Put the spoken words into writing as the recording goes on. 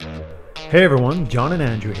Hey everyone, John and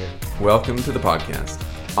Andrew here. Welcome to the podcast.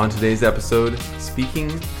 On today's episode, speaking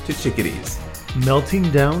to chickadees. Melting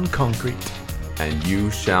down concrete. And you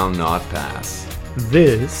shall not pass.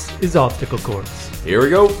 This is Obstacle Course. Here we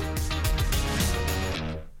go.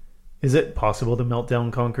 Is it possible to melt down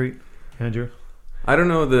concrete, Andrew? I don't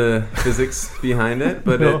know the physics behind it,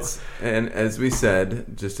 but No. and as we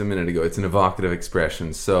said just a minute ago, it's an evocative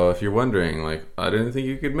expression. So if you're wondering, I didn't think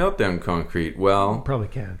you could melt down concrete. Well, Probably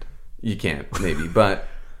can't. you can't, maybe, but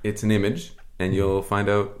it's an image, and you'll find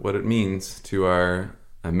out what it means to our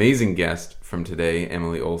amazing guest from today,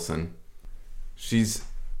 Emily Olson. She's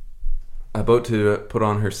about to put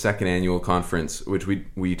on her second annual conference, which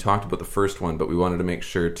we talked about the first one, but we wanted to make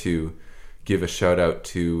sure to give a shout out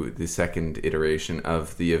to the second iteration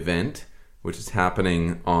of the event, which is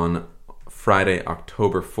happening on Friday,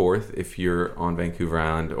 October 4th. If you're on Vancouver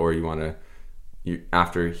Island or you want to,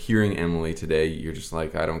 after hearing Emily today, you're just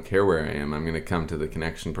like, I don't care where I am, I'm going to come to the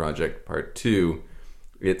Connection Project Part 2.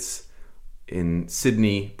 It's in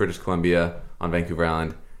Sydney, British Columbia, on Vancouver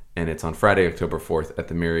Island, and it's on Friday, October 4th at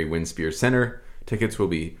the Mary Winspear Center. Tickets will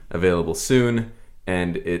be available soon,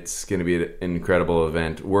 and it's going to be an incredible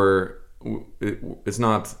event. It's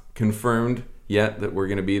not confirmed yet that we're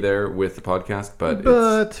going to be there with the podcast,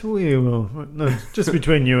 but we will. No, just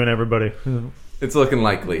between you and everybody. it's looking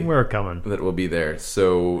likely We're coming. that we'll be there.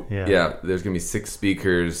 So yeah, there's going to be 6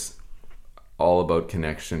 speakers all about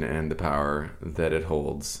connection and the power that it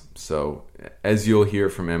holds. So as you'll hear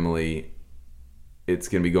from Emily, it's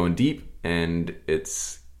going to be going deep, and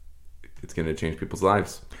it's going to change people's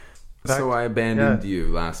lives. So I abandoned you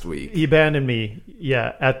last week. You abandoned me,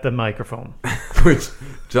 at the microphone. Which,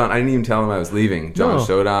 John, I didn't even tell him I was leaving. John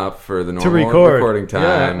showed up for the normal recording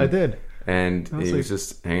time. Yeah, I did. And he was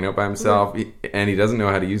just hanging out by himself. And he doesn't know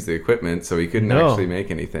how to use the equipment, so he couldn't actually make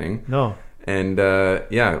anything. No. And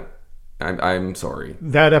I'm sorry.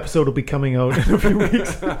 That episode will be coming out in a few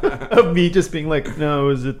weeks of me just being like, no,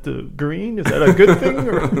 is it the green? Is that a good thing?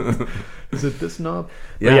 Or is it this knob?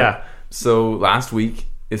 Yeah. So last week,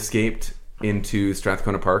 escaped into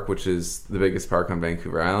Strathcona Park, which is the biggest park on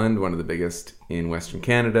Vancouver Island, one of the biggest in Western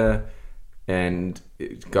Canada, and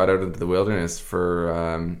it got out into the wilderness for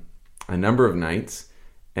a number of nights.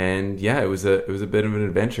 And it was a bit of an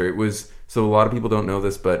adventure. It was, so a lot of people don't know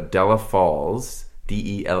this, but Della Falls,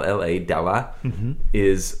 Della, Della,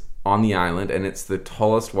 is on the island, and it's the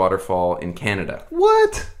tallest waterfall in Canada.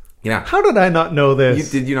 What? Yeah. How did I not know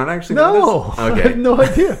this? Did you not actually know this? No. I had no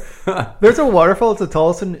idea. There's a waterfall. It's the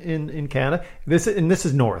tallest in Canada. This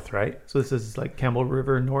is north, right? So this is like Campbell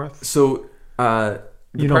River north. So,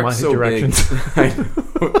 you know my directions. Big,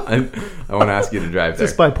 I want to ask you to drive there.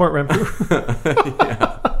 Just by Port Renfrew.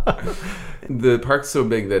 The park's so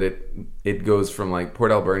big that it goes from like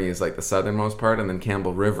Port Alberni is like the southernmost part, and then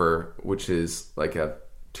Campbell River, which is like a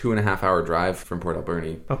 2.5-hour drive from Port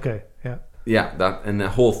Alberni. Okay. Yeah. Yeah, that, and the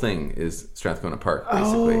whole thing is Strathcona Park,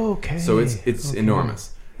 basically. Oh, okay. So it's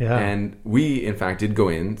enormous. Yeah. And we, in fact, did go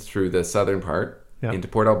in through the southern part into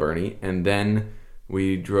Port Alberni, and then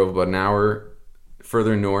we drove about an hour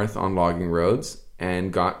further north on logging roads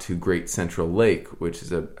and got to Great Central Lake, which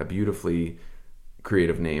is a beautifully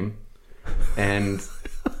creative name. And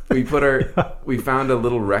we found a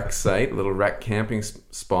little rec site, a little rec camping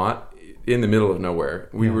spot in the middle of nowhere.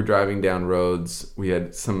 We were driving down roads. We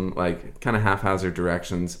had some kind of haphazard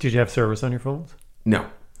directions. Did you have service on your phones? No.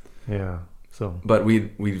 Yeah. So. But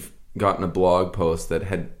we've gotten a blog post that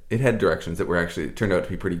had directions that were actually turned out to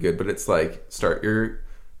be pretty good. But it's like, start your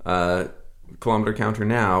kilometer counter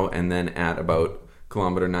now, and then at about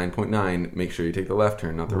kilometer 9.9, make sure you take the left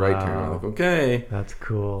turn, not the right turn. We're like, okay. That's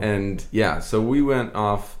cool. And so we went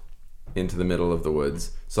off into the middle of the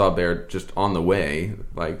woods, saw a bear just on the way,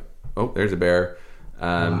 oh, there's a bear.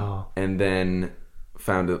 And then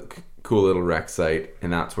found a cool little wreck site,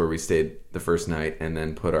 and that's where we stayed the first night, and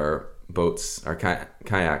then put our boats, our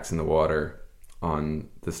kayaks in the water on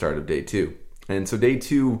the start of day 2. And so day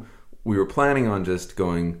 2, we were planning on just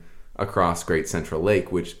going across Great Central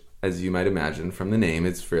Lake, which, as you might imagine from the name,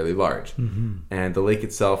 is fairly large. Mm-hmm. And the lake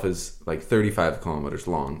itself is like 35 kilometers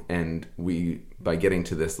long, and by getting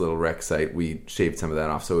to this little wreck site, we shaved some of that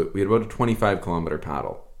off. So we had about a 25 kilometer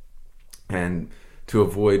paddle. And to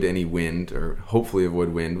avoid any wind, or hopefully avoid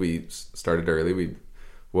wind, we started early. We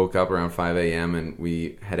woke up around 5 a.m. and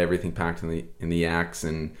we had everything packed in the yaks,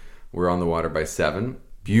 and we're on the water by 7.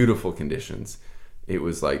 Beautiful conditions. It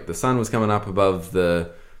was like the sun was coming up above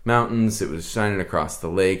the mountains. It was shining across the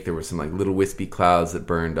lake. There were some little wispy clouds that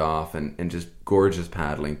burned off, and just gorgeous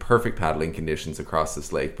paddling, perfect paddling conditions across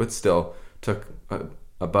this lake. But still took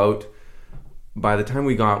about, by the time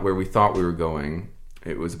we got where we thought we were going,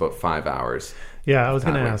 it was about 5 hours. Yeah, I was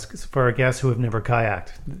going to That way. ask, for our guests who have never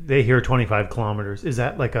kayaked, they hear 25 kilometers. Is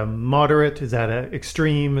that like a moderate? Is that an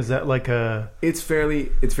extreme? Is that like a... It's fairly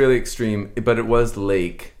extreme, but it was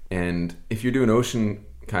lake, and if you're doing ocean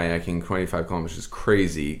kayaking, 25 kilometers is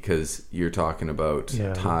crazy because you're talking about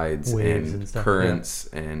tides waves and stuff, currents,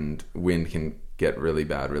 and wind can get really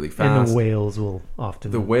bad really And fast. the whales will often...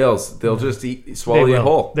 The whales, they'll just swallow you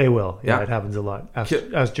whole. They will. Yeah, Yeah. it happens a lot.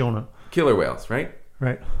 Ask Jonah. Killer whales, right?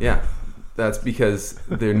 Right. Yeah. That's because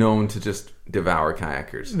they're known to just devour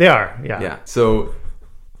kayakers. They are, yeah. Yeah. So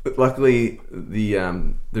luckily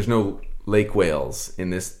there's no lake whales in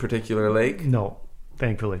this particular lake. No,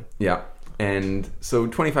 thankfully. Yeah. And so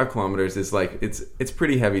 25 kilometers is like it's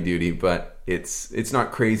pretty heavy duty, but it's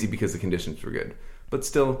not crazy because the conditions were good. But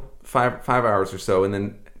still 5 hours or so, and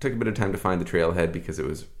then it took a bit of time to find the trailhead because it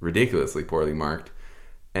was ridiculously poorly marked.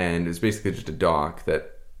 And it was basically just a dock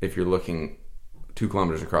that if you're looking 2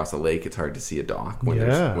 kilometers across a lake, it's hard to see a dock when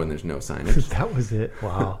there's no signage. That was it.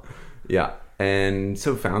 Wow. Yeah. And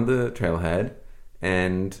so found the trailhead,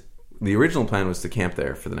 and the original plan was to camp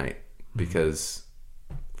there for the night because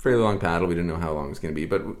fairly long paddle. We didn't know how long it was going to be,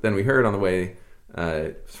 but then we heard on the way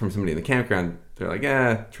from somebody in the campground. They're like,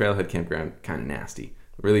 trailhead campground, kind of nasty,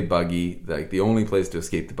 really buggy. Like the only place to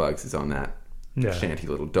escape the bugs is on that shanty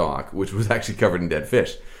little dock, which was actually covered in dead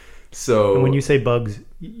fish. So and when you say bugs,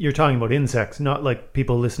 you're talking about insects, not like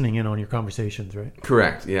people listening in on your conversations, right?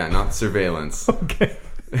 Correct. Yeah, not surveillance. Okay.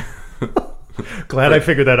 Glad I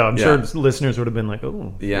figured that out. I'm Yeah. sure listeners would have been like,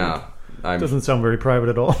 oh. Yeah. Doesn't sound very private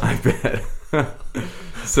at all. I bet.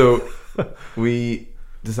 So we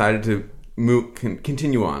decided to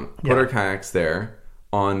continue on, put our kayaks there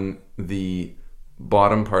on the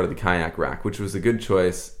bottom part of the kayak rack, which was a good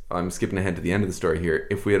choice. I'm skipping ahead to the end of the story here.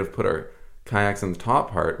 If we had have put our kayaks on the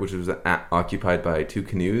top part, which was occupied by 2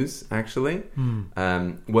 canoes, actually.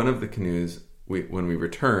 One of the canoes, when we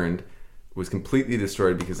returned, was completely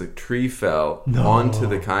destroyed because a tree fell onto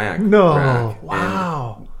the kayak rack.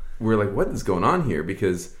 Wow. And we're like, what is going on here?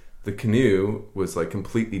 Because the canoe was like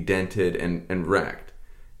completely dented and wrecked.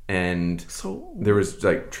 And So there was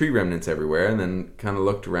like tree remnants everywhere, and then kind of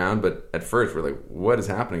looked around, but at first we're like, what is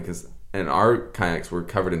happening? And our kayaks were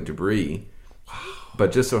covered in debris.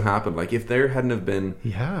 But just so happened, like if there hadn't have been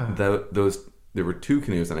there were 2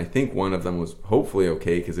 canoes, and I think one of them was hopefully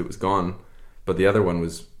okay because it was gone, but the other one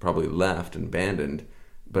was probably left and abandoned.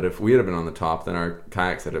 But if we had been on the top, then our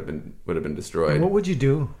kayaks would have been destroyed. what would you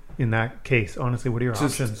do in that case? Honestly, what are your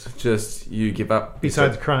options? Just you give up.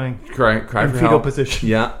 Besides crying. Cry In for fetal help. position.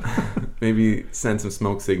 Yeah. Maybe send some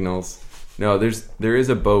smoke signals. No, there is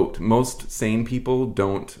a boat. Most sane people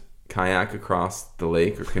don't kayak across the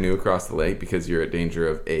lake or canoe across the lake because you're at danger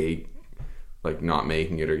of A, like not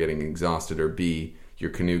making it or getting exhausted, or B, your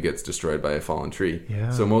canoe gets destroyed by a fallen tree.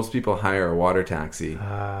 Yeah. So most people hire a water taxi,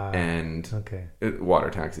 and Okay. Water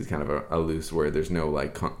taxi is kind of a loose word. There's no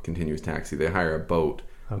like continuous taxi. They hire a boat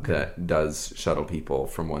that does shuttle people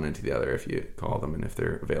from one end to the other if you call them and if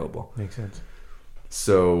they're available. Makes sense.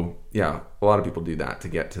 So yeah, a lot of people do that to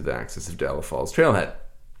get to the access of Della Falls Trailhead.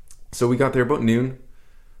 So we got there about noon,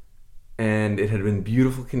 and it had been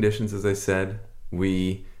beautiful conditions, as I said.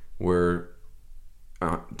 We were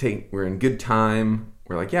we're in good time.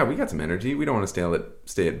 We're like, yeah, we got some energy. We don't want to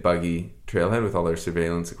stay at buggy Trailhead with all our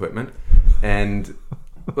surveillance equipment, and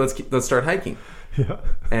let's start hiking. Yeah.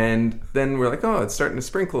 And then we're like, oh, it's starting to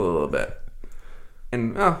sprinkle a little bit,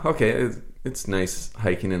 and okay, it's nice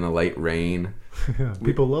hiking in a light rain. Yeah,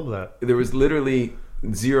 people love that. There was literally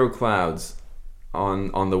 0 clouds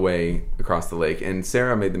on the way across the lake, and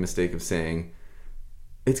Sarah made the mistake of saying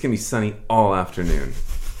it's gonna be sunny all afternoon.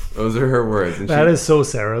 Those are her words. And That is so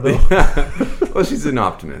Sarah, though. well, she's an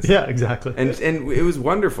optimist. Yeah, exactly. And it was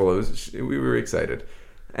wonderful. We were excited,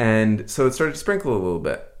 and so it started to sprinkle a little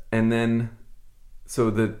bit, and then so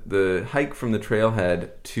the hike from the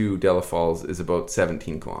trailhead to Della Falls is about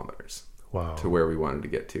 17 kilometers. Wow. To where we wanted to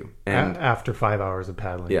get to, and after 5 hours of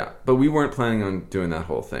paddling. yeah, but we weren't planning on doing that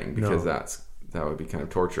whole thing because No. that would be kind of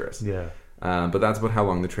torturous. Yeah. But that's about how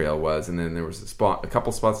long the trail was, and then there was a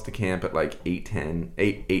couple spots to camp at like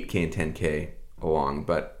 8K and 10K along,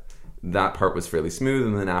 but that part was fairly smooth,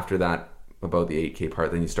 and then after that, about the 8K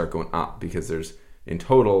part, then you start going up because there's in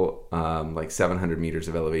total like 700 meters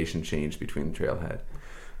of elevation change between the trailhead.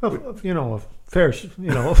 Well, a fair,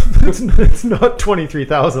 it's not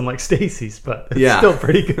 23,000 like Stacy's, but it's still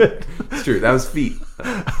pretty good. It's true. That was feet.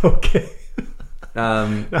 Okay.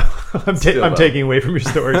 Um, I'm taking away from your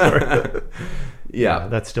story. Sorry. yeah,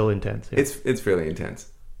 That's still intense. Yeah. it's fairly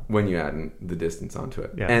intense when you add in the distance onto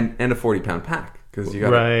it, Yeah. and a 40-pound pack because you got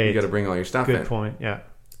to bring all your stuff in. Good point. Yeah.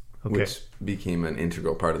 which became an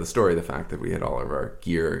integral part of the story. The fact that we had all of our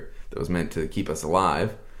gear that was meant to keep us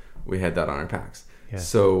alive, we had that on our packs. Yeah.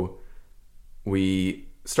 So we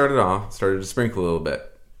started to sprinkle a little bit.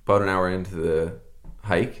 About an hour into the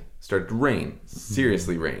hike, started to rain,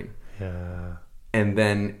 seriously rain. Yeah. And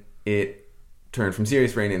then it turned from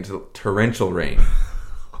serious rain into torrential rain.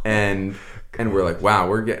 and we're like, wow,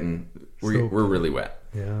 we're really wet.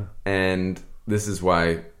 Yeah. And this is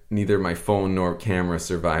why neither my phone nor camera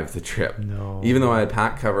survived the trip. No. Even though I had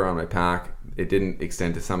pack cover on my pack, it didn't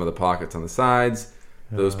extend to some of the pockets on the sides.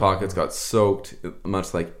 Those pockets got soaked,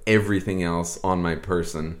 much like everything else on my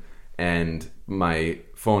person. And my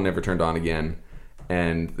phone never turned on again.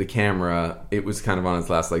 And the camera, it was kind of on its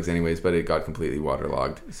last legs anyways, but it got completely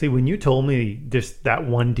waterlogged. See, when you told me just that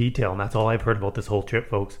one detail, and that's all I've heard about this whole trip,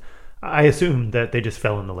 folks, I assumed that they just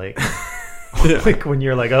fell in the lake. Like when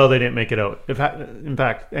you're like, oh, they didn't make it out. In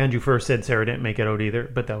fact, Andrew first said Sarah didn't make it out either,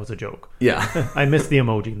 but that was a joke. Yeah. I missed the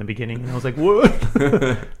emoji in the beginning, and I was like, what?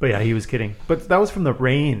 But yeah, he was kidding. But that was from the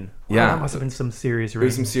rain. Wow, Yeah. that must have been some serious rain. It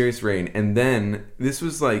was some serious rain. And then this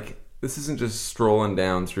isn't just strolling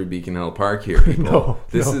down through Beacon Hill Park here, people.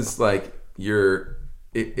 This is like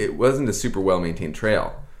it wasn't a super well maintained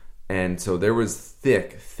trail. And so there was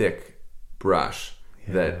thick brush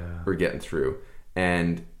that we're getting through.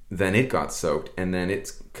 And then it got soaked, and then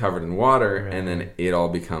it's covered in water, and then it all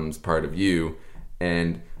becomes part of you.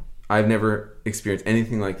 And I've never experienced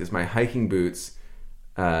anything like this. My hiking boots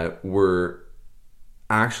were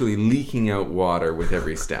actually leaking out water with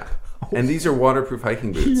every step. And these are waterproof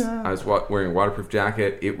hiking boots. Yeah. I was wearing a waterproof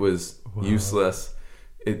jacket. It was useless.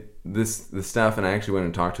 The stuff, and I actually went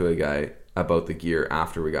and talked to a guy about the gear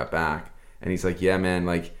after we got back, and he's like, yeah, man,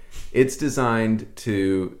 like it's designed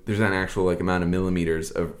to, there's an actual like amount of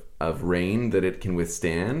millimeters of rain that it can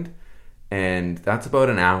withstand, and that's about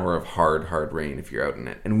an hour of hard rain if you're out in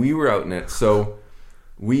it. And we were out in it, so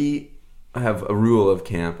we have a rule of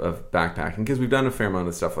camp of backpacking, because we've done a fair amount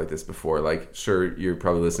of stuff like this before. Like, sure, you're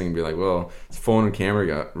probably listening and be like, well, his phone and camera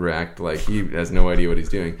got wrecked, like he has no idea what he's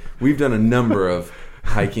doing. We've done a number of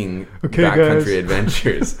hiking backcountry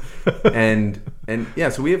adventures, and yeah,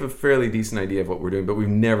 so we have a fairly decent idea of what we're doing, but we've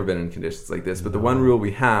never been in conditions like this. But the one rule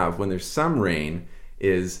we have when there's some rain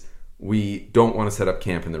is we don't want to set up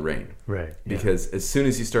camp in the rain, right? Because as soon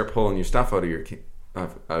as you start pulling your stuff out of your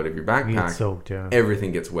backpack, soaked,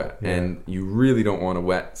 everything gets wet, and you really don't want a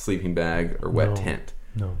wet sleeping bag or wet tent.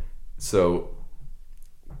 No. So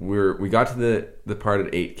we got to the part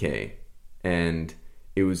at 8K, and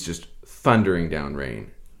it was just thundering down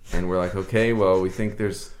rain, and we're like, okay, well, we think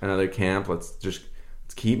there's another camp. Let's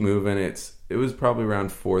keep moving. It was probably around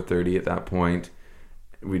 4:30 at that point.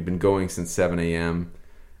 We'd been going since 7 a.m.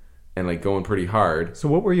 and like going pretty hard. So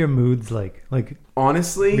what were your moods like? Like,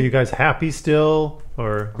 honestly, were you guys happy still,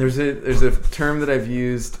 or there's a term that I've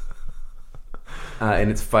used,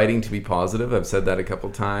 and it's fighting to be positive. I've said that a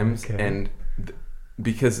couple times, and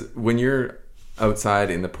because when you're outside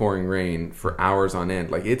in the pouring rain for hours on end,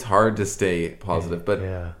 like it's hard to stay positive. But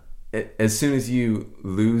as soon as you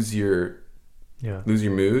lose your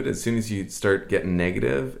mood, as soon as you start getting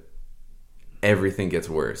negative, everything gets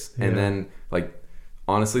worse. And then, like,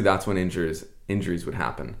 honestly, that's when injuries would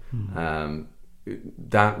happen.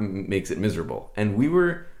 That makes it miserable. And we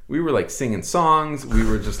were like singing songs. We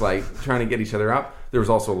were just like trying to get each other up. There was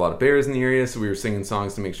also a lot of bears in the area, so we were singing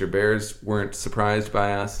songs to make sure bears weren't surprised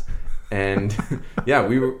by us. And yeah,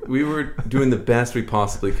 we were doing the best we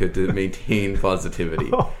possibly could to maintain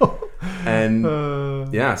positivity. And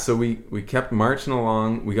so we kept marching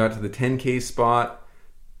along. We got to the 10K spot.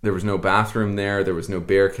 There was no bathroom there. There was no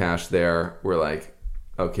bear cache there. We're like,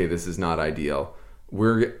 okay, this is not ideal.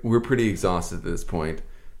 We're pretty exhausted at this point.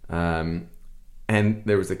 And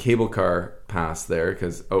there was a cable car pass there,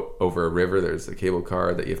 because over a river there's a cable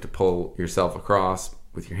car that you have to pull yourself across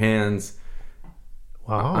with your hands.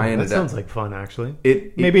 Wow, that sounds like fun, actually.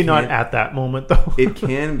 It not at that moment, though. It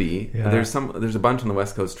can be. There's a bunch on the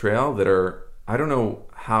West Coast Trail that are, I don't know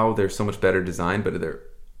how they're so much better designed, but they're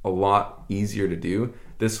a lot easier to do.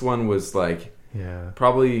 This one was like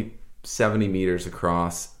probably 70 meters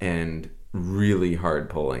across and really hard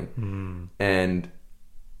pulling. And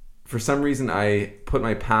for some reason, I put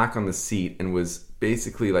my pack on the seat and was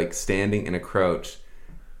basically like standing in a crouch,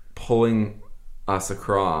 pulling us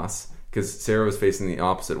across, because Sarah was facing the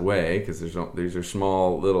opposite way, because these are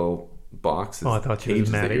small little boxes. Oh, I thought she was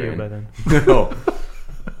mad at you by then. No,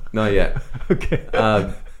 not yet. Okay.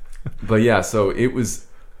 But yeah, so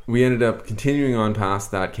we ended up continuing on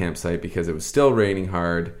past that campsite because it was still raining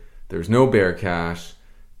hard. There was no bear cache.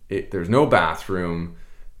 There's no bathroom.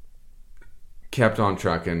 Kept on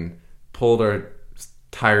trucking. Pulled our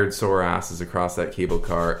tired sore asses across that cable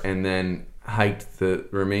car, and then hiked the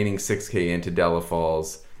remaining 6K into Della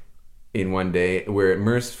Falls in one day, where it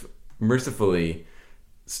mercifully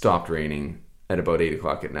stopped raining at about 8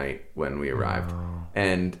 o'clock at night when we arrived. Oh.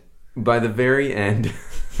 And by the very end,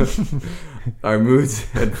 our moods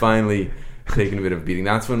had finally taken a bit of a beating.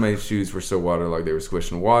 That's when my shoes were so waterlogged they were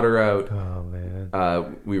squishing water out. Oh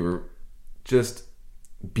man. We were just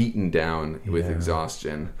beaten down with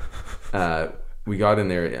exhaustion. We got in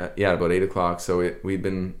there at about 8 o'clock, so we'd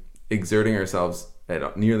been exerting ourselves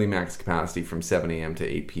at nearly max capacity from 7 a.m. to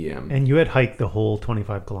 8 p.m. And you had hiked the whole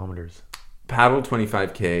 25 kilometers. Paddled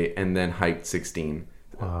 25K and then hiked 16.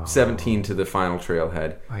 Wow. 17 to the final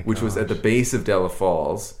trailhead, My which was gosh. at the base of Della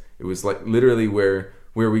Falls. It was like literally where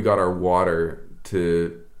we got our water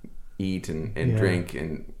to eat and drink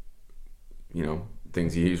and, you know,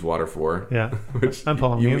 things you use water for. Yeah. Which I'm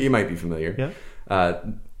following you. You might be familiar. Yeah.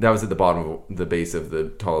 That was at the bottom of the base of the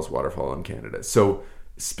tallest waterfall in Canada. So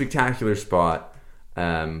spectacular spot.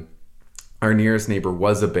 Our nearest neighbor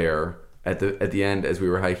was a bear at the end as we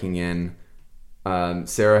were hiking in.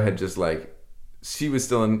 Sarah had just she was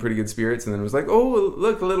still in pretty good spirits, and then was like, "Oh,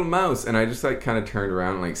 look, a little mouse," and I just kind of turned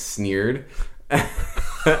around and sneered,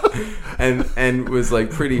 and was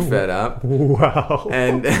pretty fed up. Wow.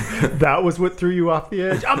 And that was what threw you off the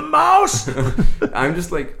edge. A mouse. I'm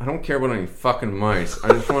just I don't care about any fucking mice. I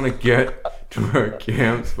just want to get to our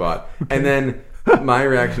camp spot. Okay. And then my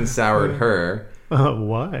reaction soured her.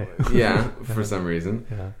 Why? Yeah, for some reason.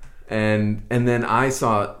 Yeah. And then I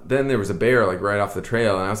saw, then there was a bear right off the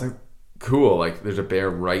trail, and I was like, cool, there's a bear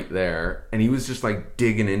right there, and he was just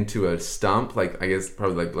digging into a stump, I guess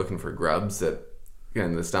probably looking for grubs that,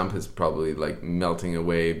 again, the stump is probably melting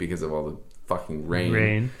away because of all the fucking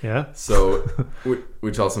rain. Yeah. So,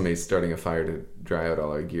 which also made starting a fire to dry out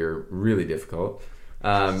all our gear really difficult.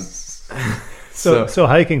 So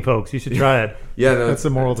hiking, folks, you should try it. Yeah, that's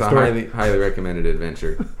the moral of the story. story. It's a highly recommended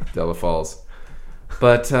adventure, Della Falls.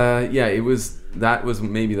 But that was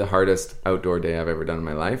maybe the hardest outdoor day I've ever done in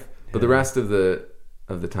my life. But the rest of the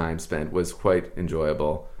time spent was quite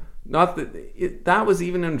enjoyable. Not that that was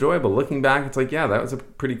even enjoyable. Looking back, it's that was a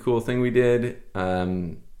pretty cool thing we did.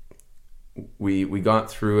 We got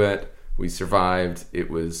through it. We survived. It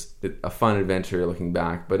was a fun adventure looking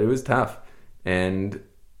back, but it was tough. And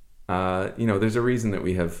there's a reason that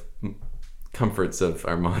we have comforts of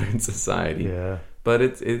our modern society. Yeah. But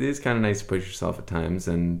it is kind of nice to push yourself at times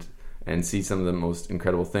and see some of the most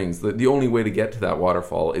incredible things. The only way to get to that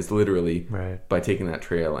waterfall is literally by taking that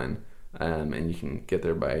trail in. And you can get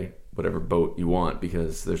there by whatever boat you want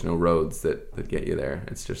because there's no roads that get you there.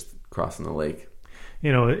 It's just crossing the lake.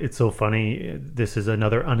 It's so funny. This is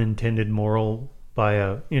another unintended moral by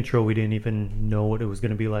a intro we didn't even know what it was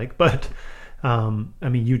going to be like. But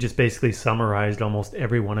you just basically summarized almost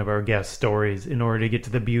every one of our guest stories. In order to get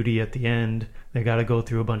to the beauty at the end, they got to go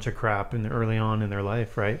through a bunch of crap early on in their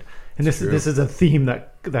life, right? And this is a theme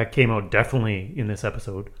that came out definitely in this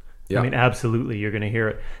episode. Yeah. Absolutely, you're going to hear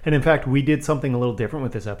it. And in fact, we did something a little different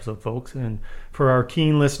with this episode, folks. And for our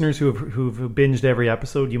keen listeners who've binged every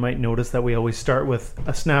episode, you might notice that we always start with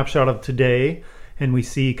a snapshot of today. And we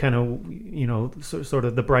see kind of, sort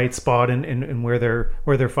of the bright spot and where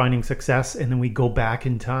they're finding success. And then we go back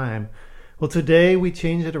in time. Well, today we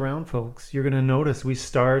change it around, folks. You're going to notice we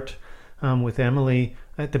start with Emily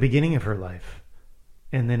at the beginning of her life.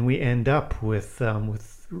 And then we end up with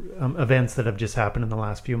events that have just happened in the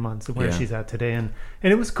last few months and where she's at today. And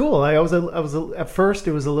it was cool. I was at first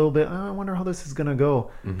it was a little bit, I wonder how this is going to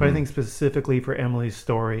go. Mm-hmm. But I think specifically for Emily's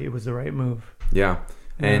story, it was the right move. Yeah.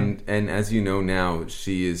 And as you know now,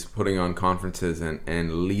 she is putting on conferences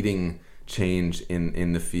and leading change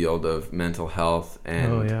in the field of mental health.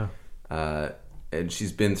 And and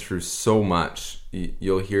she's been through so much.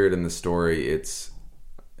 You'll hear it in the story. It's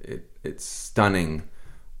stunning,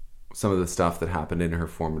 some of the stuff that happened in her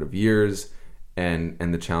formative years and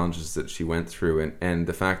the challenges that she went through. And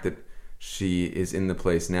the fact that she is in the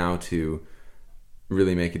place now to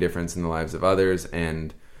really make a difference in the lives of others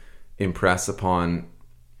and impress upon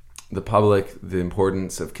the public the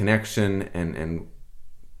importance of connection and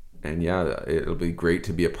it'll be great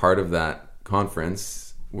to be a part of that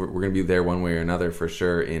conference. We're going to be there one way or another for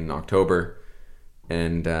sure in October,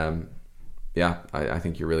 and I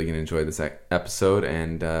think you're really going to enjoy this episode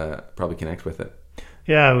and probably connect with it.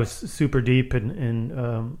 Yeah, it was super deep,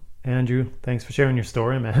 and Andrew, thanks for sharing your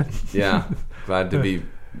story, man. Yeah, glad to be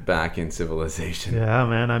back in civilization. Yeah,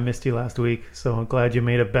 man, I missed you last week, so I'm glad you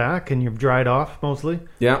made it back and you've dried off mostly.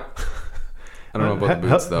 Yeah. I don't know about the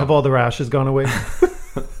boots though. Have all the rashes gone away?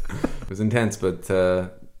 It was intense, but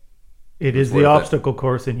it is the obstacle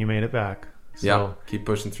course and you made it back. So, yeah, keep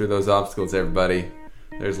pushing through those obstacles, everybody.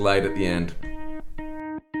 There's light at the end.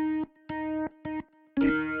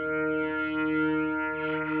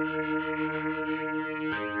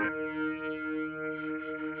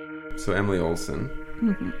 So Emily Olson,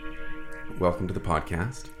 welcome to the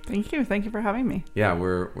podcast. Thank you. Thank you for having me. Yeah,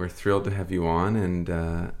 we're thrilled to have you on, and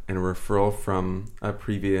a referral from a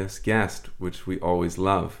previous guest, which we always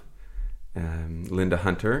love, Linda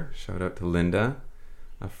Hunter. Shout out to Linda,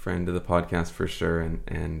 a friend of the podcast for sure,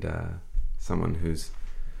 and someone who's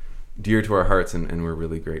dear to our hearts, and we're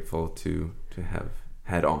really grateful to have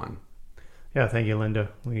had on. Yeah, thank you, Linda.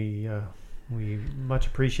 We much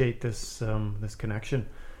appreciate this this connection.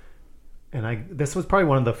 And this was probably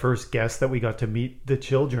one of the first guests that we got to meet the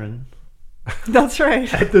children. That's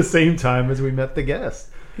right. At the same time as we met the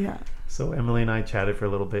guest. Yeah. So Emily and I chatted for a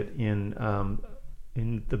little bit in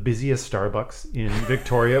the busiest Starbucks in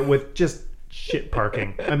Victoria with just shit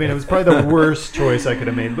parking. I mean, it was probably the worst choice I could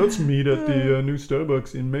have made. Let's meet at the new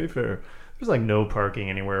Starbucks in Mayfair. There's like no parking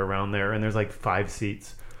anywhere around there, and there's like 5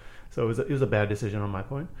 seats. So it was a bad decision on my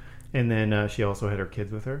point. And then she also had her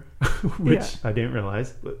kids with her, which I didn't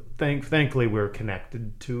realize. But thankfully, we were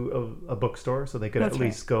connected to a bookstore, so they could at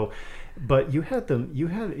least go. But you had them.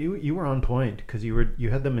 You were on point because you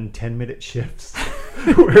had them in 10-minute shifts,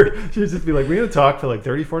 where she would just be like, "We're going to talk for like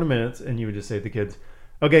 30-40 minutes," and you would just say to the kids,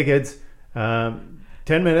 "Okay, kids, 10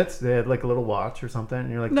 minutes." They had like a little watch or something, and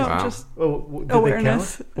you're like, "No, wow. just did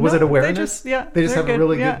awareness." They count? Was it awareness? They just have good. a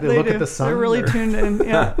really good. They look do. at the sun. They're really tuned in.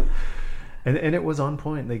 Yeah. And it was on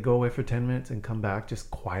point. They go away for 10 minutes and come back just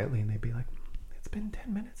quietly, and they'd be like, "It's been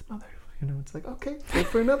 10 minutes, mother." You know, it's like, okay, go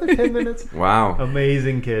for another 10 minutes. Wow.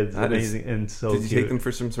 Amazing kids. That amazing. And so Did you take them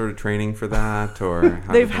for some sort of training for that? Or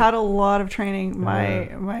They've had a lot of training.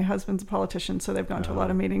 My husband's a politician, so they've gone to a lot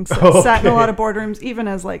of meetings, sat in a lot of boardrooms, even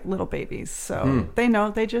as like little babies. So they know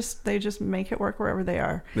they just make it work wherever they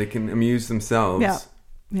are. They can amuse themselves.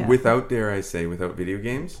 Yeah. Without, dare I say, without video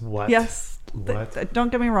games? What? Yes. What?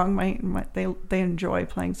 Don't get me wrong. They enjoy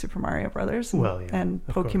playing Super Mario Brothers and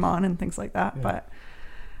Pokemon and things like that. Yeah.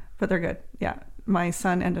 But they're good. Yeah. My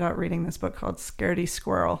son ended up reading this book called Scaredy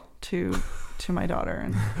Squirrel to my daughter,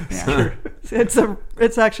 and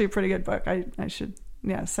it's actually a pretty good book. I should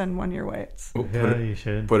send one your way. You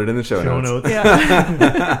should put it in the show notes.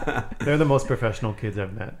 Yeah. They're the most professional kids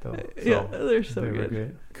I've met, though. So yeah, they're so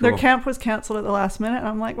good. Cool. Their camp was canceled at the last minute, and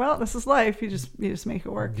I'm like, well, this is life. You just make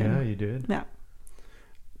it work. Yeah, you did. Yeah.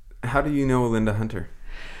 How do you know Linda Hunter?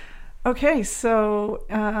 Okay, so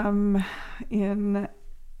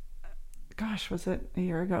was it a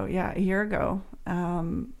year ago? Yeah, a year ago.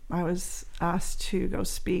 I was asked to go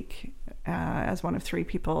speak as one of 3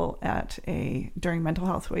 people during Mental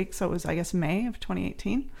Health Week. So it was, I guess, May of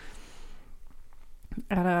 2018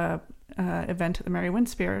 at a event at the Mary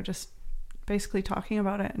Winspear, just basically talking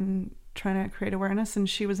about it and trying to create awareness. And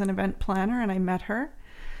she was an event planner, and I met her.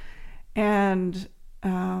 And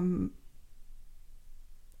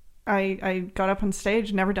I got up on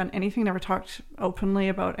stage, never done anything, never talked openly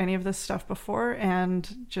about any of this stuff before,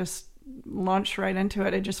 and just launched right into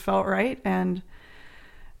it. It just felt right. And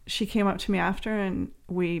she came up to me after, and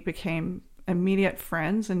we became immediate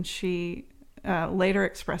friends. And she later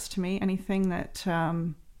expressed to me anything that,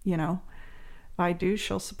 I do,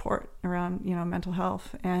 she'll support around, mental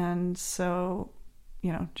health. And so,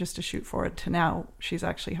 just to shoot forward to now, she's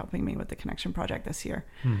actually helping me with the Connection Project this year.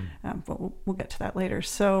 But we'll get to that later.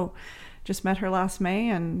 So just met her last May,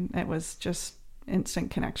 and it was just instant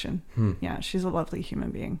connection. Yeah, she's a lovely human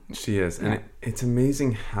being. She is. And it's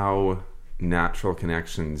amazing how natural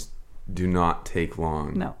connections do not take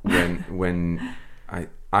long. No. When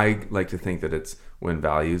I like to think that it's when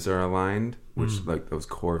values are aligned, which like those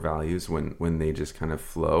core values, when they just kind of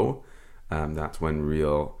flow, that's when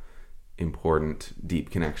real important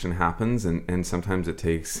deep connection happens. And sometimes it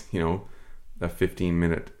takes a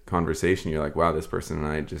 15-minute conversation. You're like, wow, this person and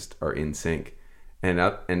I just are in sync. And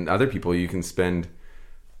other people you can spend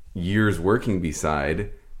years working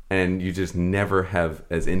beside, and you just never have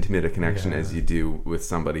as intimate a connection as you do with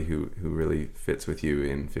somebody who really fits with you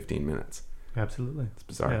in 15 minutes. Absolutely. It's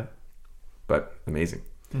bizarre, but amazing.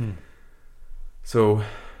 So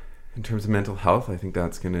in terms of mental health, I think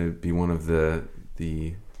that's going to be one of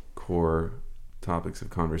the core topics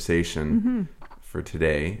of conversation for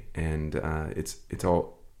today. And it's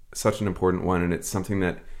all such an important one, and it's something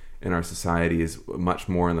that in our society is much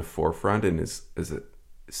more in the forefront and is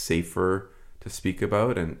safer to speak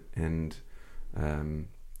about, and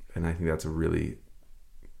I think that's a really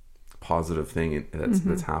positive thing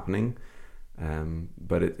that's happening.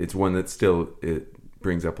 But it's one that still it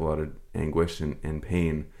brings up a lot of anguish and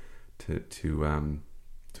pain to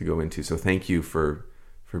go into. So thank you for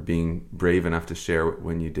being brave enough to share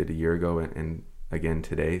when you did a year ago and again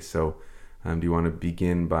today. So do you want to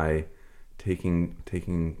begin by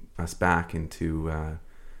taking us back into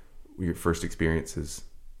your first experiences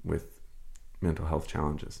with mental health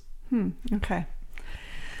challenges? Okay.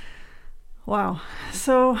 Wow.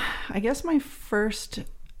 So I guess my first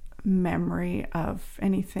memory of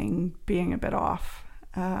anything being a bit off,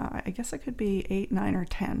 I guess it could be 8, 9, or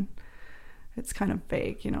 10. It's kind of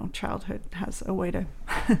vague, childhood has a way to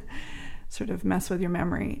sort of mess with your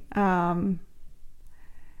memory. And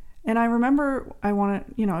I remember I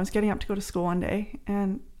was getting up to go to school one day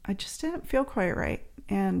and I just didn't feel quite right.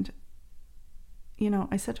 And,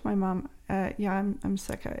 I said to my mom, I'm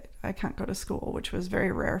sick. I can't go to school, which was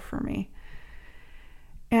very rare for me.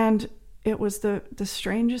 And it was the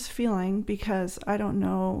strangest feeling because I don't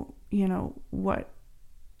know, what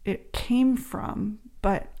it came from,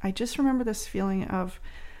 but I just remember this feeling of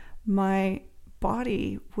my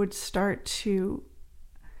body would start to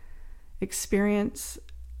experience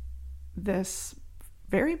this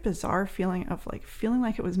very bizarre feeling of feeling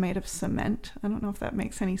like it was made of cement. I don't know if that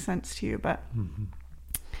makes any sense to you, but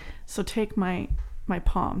so take my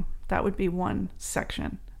palm. That would be one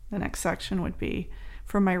section. The next section would be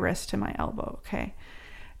from my wrist to my elbow. Okay.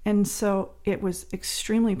 And so it was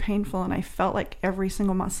extremely painful and I felt like every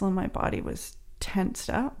single muscle in my body was tensed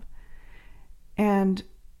up. And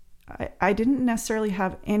I didn't necessarily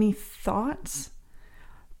have any thoughts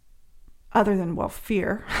other than,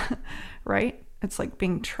 fear, right? It's like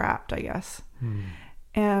being trapped, I guess.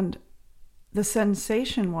 And the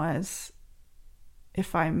sensation was,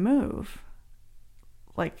 if I move,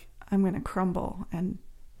 I'm going to crumble and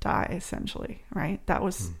die, essentially, right? That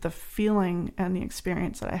was the feeling and the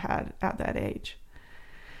experience that I had at that age.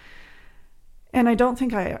 And I don't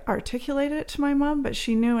think I articulated it to my mom, but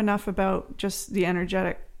she knew enough about just the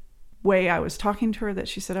energetic way I was talking to her that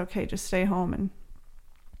she said, okay, just stay home. And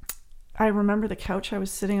I remember the couch I was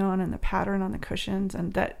sitting on and the pattern on the cushions,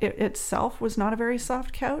 and that it itself was not a very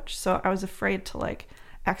soft couch. So I was afraid to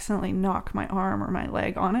accidentally knock my arm or my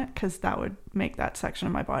leg on it because that would make that section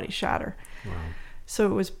of my body shatter. Wow. So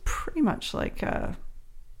it was pretty much like a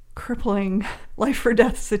crippling life or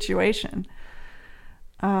death situation.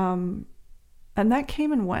 And that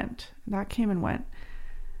came and went.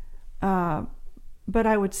 But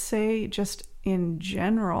I would say just in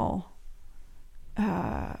general,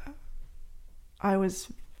 I was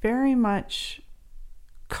very much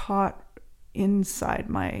caught inside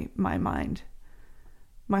my mind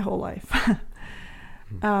my whole life.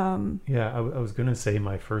 I was going to say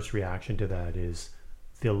my first reaction to that is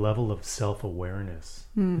the level of self-awareness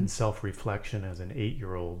and self-reflection as an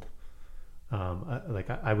 8-year-old.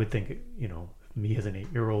 I would think, me as an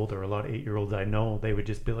 8-year-old or a lot of 8-year-olds I know, they would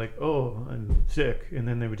just be like, oh, I'm sick. And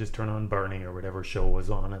then they would just turn on Barney or whatever show was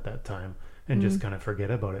on at that time and just kind of forget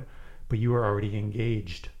about it. But you were already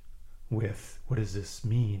engaged with, what does this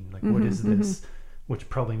mean? What is this? Which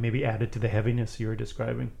probably maybe added to the heaviness you were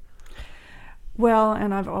describing. Well,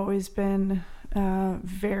 and I've always been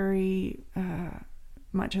very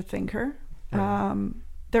much a thinker. Right.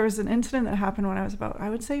 There was an incident that happened when I was about, I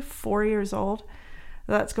would say, 4 years old.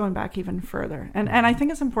 That's going back even further. And I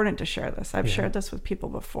think it's important to share this. I've shared this with people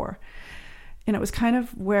before. And it was kind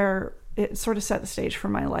of where it sort of set the stage for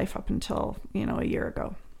my life up until, a year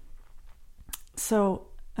ago. So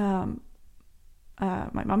my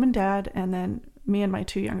mom and dad, and then me and my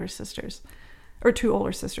two older sisters,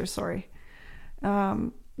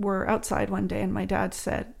 were outside one day, and my dad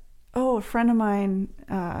said, oh, a friend of mine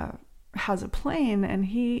has a plane and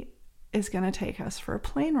he is going to take us for a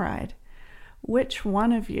plane ride. Which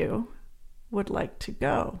one of you would like to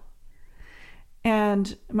go?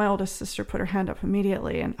 And my oldest sister put her hand up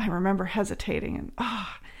immediately, and I remember hesitating and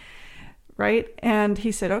right? And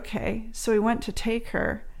he said, okay. So he went to take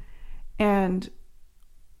her, and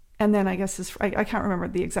then I guess I can't remember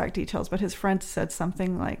the exact details, but his friend said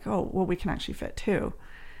something like, oh, well, we can actually fit two.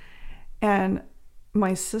 And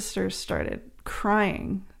my sister started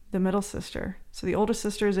crying, the middle sister. So the older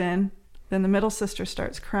sister's in, then the middle sister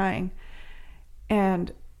starts crying.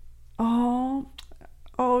 And, oh,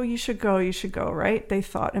 you should go, right? They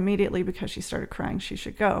thought immediately because she started crying, she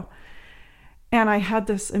should go. And I had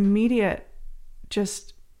this immediate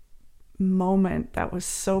just moment that was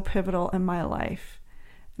so pivotal in my life.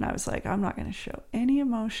 And I was like, I'm not going to show any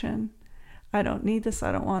emotion. I don't need this.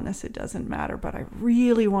 I don't want this. It doesn't matter. But I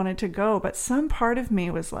really wanted to go. But some part of me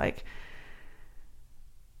was like,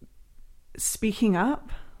 speaking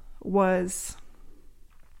up was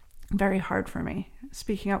very hard for me.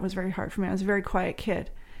 Speaking up was very hard for me. I was a very quiet kid.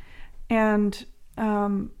 And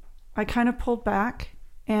I kind of pulled back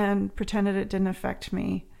and pretended it didn't affect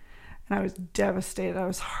me. And I was devastated. I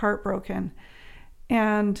was heartbroken.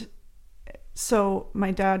 And so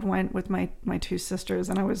my dad went with my two sisters,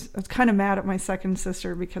 and I was kind of mad at my second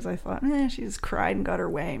sister because I thought, she just cried and got her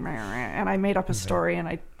way. And I made up a story, and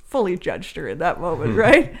I fully judged her in that moment,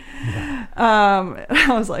 right? I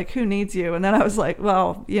was like, who needs you? And then I was like,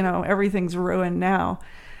 well, everything's ruined now.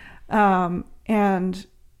 And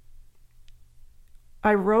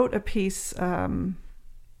I wrote a piece, a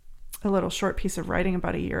little short piece of writing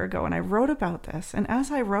about a year ago, and I wrote about this. And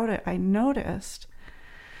as I wrote it, I noticed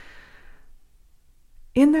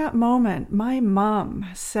in that moment, my mom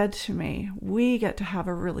said to me, we get to have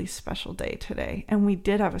a really special day today. And we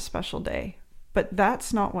did have a special day, but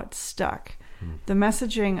that's not what stuck. The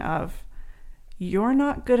messaging of, you're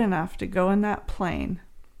not good enough to go in that plane,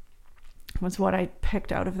 was what I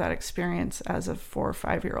picked out of that experience as a 4 or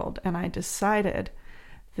 5-year-old. And I decided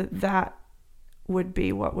that would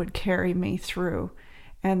be what would carry me through,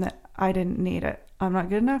 and that I didn't need it. I'm not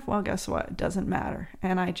good enough. Well, guess what? It doesn't matter.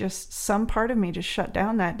 And some part of me just shut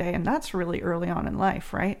down that day. And that's really early on in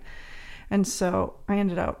life, right? And so I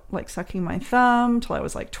ended up like sucking my thumb till I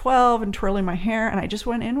was like 12 and twirling my hair. And I just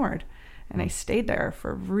went inward, and I stayed there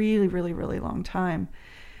for a really, really, really long time.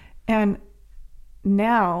 And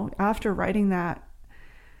now, after writing that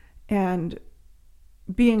and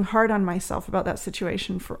being hard on myself about that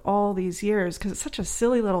situation for all these years, because it's such a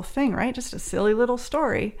silly little thing, right? Just a silly little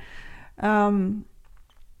story.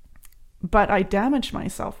 But I damaged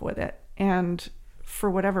myself with it. And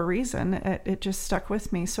for whatever reason, it just stuck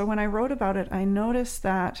with me. So when I wrote about it, I noticed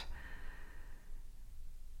that,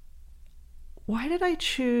 why did I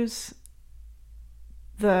choose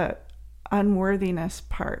the unworthiness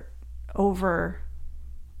part over,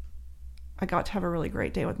 I got to have a really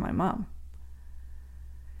great day with my mom?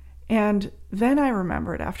 And then I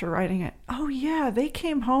remembered after writing it, oh yeah, they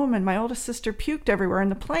came home and my oldest sister puked everywhere in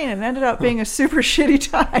the plane, and it ended up being a super shitty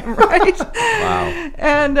time, right? Wow.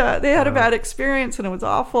 And they had a bad experience, and it was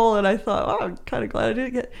awful. And I thought, oh, I'm kind of glad I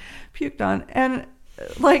didn't get puked on. And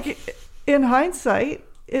like, in hindsight,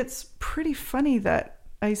 it's pretty funny that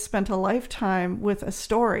I spent a lifetime with a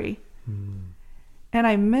story and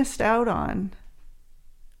I missed out on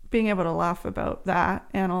being able to laugh about that,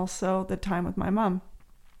 and also the time with my mom.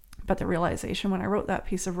 But the realization when I wrote that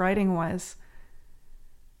piece of writing was,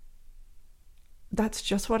 that's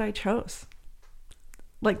just what I chose.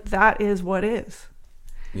 Like, that is what is.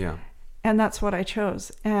 Yeah. And that's what I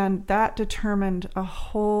chose. And that determined a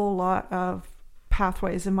whole lot of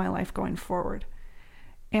pathways in my life going forward.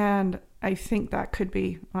 And I think that could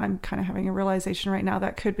be, I'm kind of having a realization right now,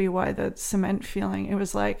 that could be why the cement feeling, it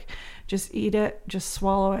was like, just eat it, just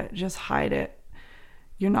swallow it, just hide it.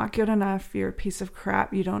 You're not good enough. You're a piece of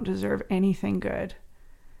crap. You don't deserve anything good.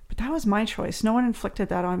 But that was my choice. No one inflicted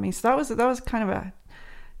that on me. So that was kind of a,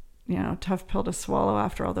 tough pill to swallow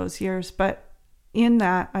after all those years. But in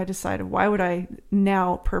that, I decided, why would I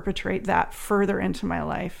now perpetrate that further into my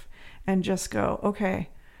life and just go, okay,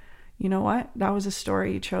 you know what? That was a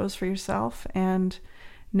story you chose for yourself. And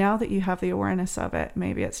now that you have the awareness of it,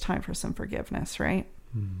 maybe it's time for some forgiveness, right?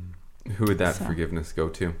 Who would that forgiveness go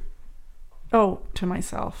to? Oh, to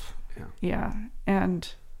myself. Yeah.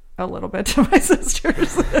 And a little bit to my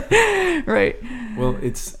sisters. Right. Well,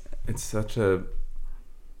 it's such a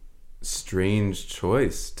strange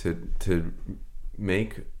choice to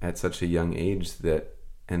make at such a young age, that,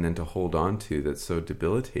 and then to hold on to, that's so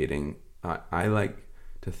debilitating. I like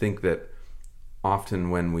to think that often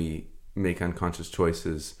when we make unconscious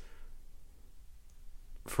choices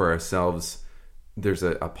for ourselves, there's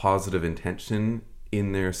a positive intention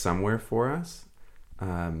in there somewhere for us,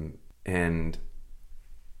 and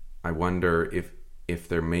I wonder if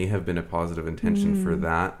there may have been a positive intention for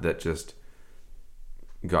that just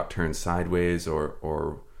got turned sideways,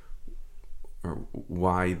 or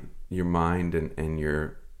why your mind and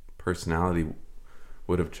your personality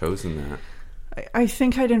would have chosen that. I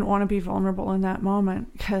think I didn't want to be vulnerable in that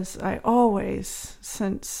moment, because I always,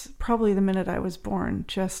 since probably the minute I was born,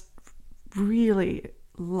 just really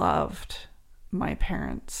loved my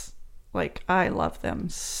parents. Like, I love them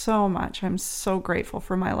so much. I'm so grateful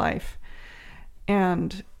for my life.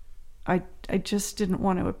 And I just didn't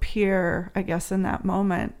want to appear, I guess, in that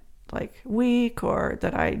moment, like weak, or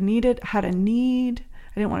that I had a need.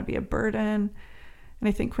 I didn't want to be a burden. And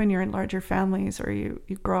I think when you're in larger families, or you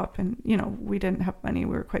grow up and, we didn't have money,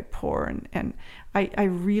 we were quite poor. And I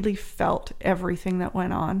really felt everything that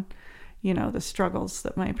went on, the struggles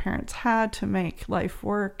that my parents had to make life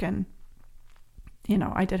work. And,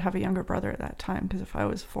 I did have a younger brother at that time, because if I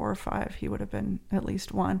was 4 or 5, he would have been at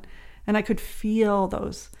least 1. And I could feel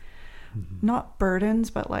those not burdens,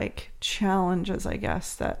 but like challenges, I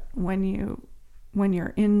guess, that when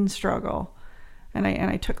you're in struggle, and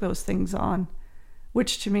I took those things on,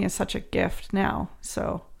 which to me is such a gift now.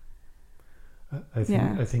 So I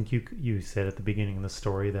think you said at the beginning of the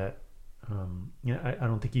story that I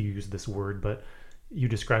don't think you used this word, but you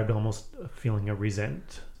described almost a feeling of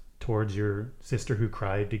resent towards your sister who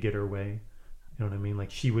cried to get her way. You know what I mean?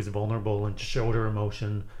 Like she was vulnerable and showed her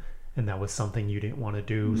emotion, and that was something you didn't want to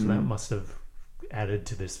do. So that must have added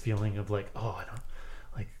to this feeling of like, oh,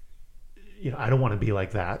 I don't want to be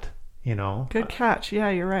like that, you know? Good catch. Yeah,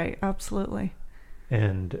 you're right. Absolutely.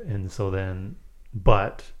 And so then,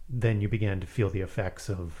 but then you began to feel the effects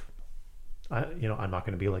of, I'm not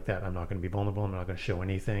going to be like that. I'm not going to be vulnerable. I'm not going to show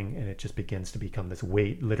anything. And it just begins to become this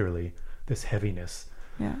weight, literally this heaviness.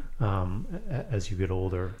 Yeah. As you get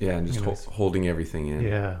older. Yeah. And just holding everything in.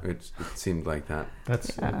 Yeah. It seemed like that.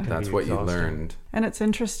 That's what you learned. And it's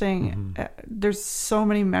interesting. There's so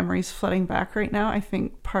many memories flooding back right now. I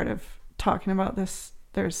think part of talking about this,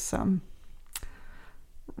 there's some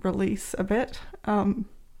release a bit.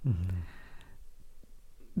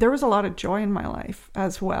 There was a lot of joy in my life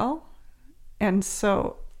as well. And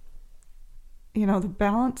so, the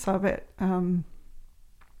balance of it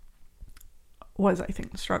was, I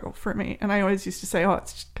think, the struggle for me. And I always used to say,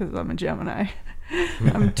 it's because I'm a Gemini.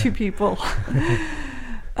 I'm two people.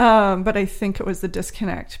 But I think it was the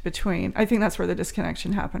disconnect I think that's where the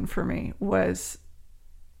disconnection happened for me, was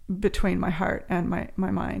between my heart and my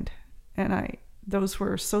mind. And those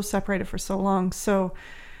were so separated for so long. So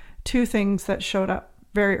two things that showed up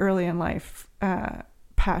very early in life,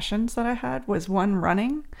 passions that I had, was one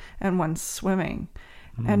running and one swimming.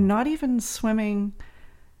 And not even swimming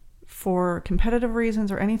for competitive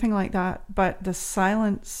reasons or anything like that, but the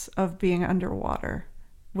silence of being underwater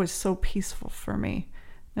was so peaceful for me.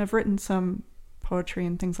 And I've written some poetry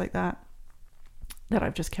and things like that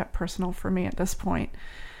I've just kept personal for me at this point.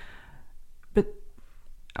 But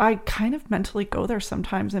I kind of mentally go there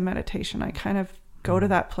sometimes in meditation. I kind of go to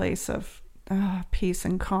that place of peace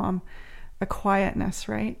and calm, a quietness,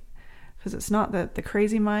 right? Because it's not the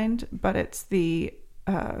crazy mind, but it's the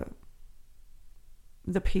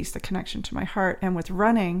peace, the connection to my heart. And with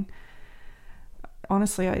running,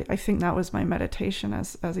 honestly, I think that was my meditation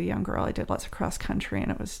as a young girl. I did lots of cross country,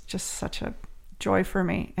 and it was just such a joy for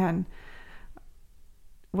me. And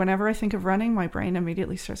whenever I think of running, my brain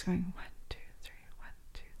immediately starts going 1, 2, 3, 1,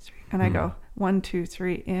 2, 3, and I go 1, 2,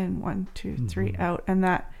 3 in, 1, 2, 3 out, and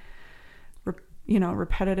that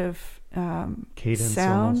repetitive cadence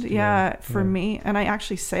sound almost, for me. And I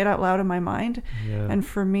actually say it out loud in my mind, and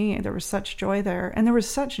for me there was such joy there, and there was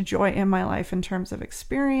such joy in my life in terms of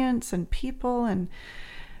experience and people, and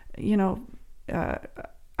I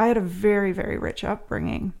had a very, very rich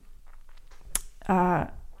upbringing,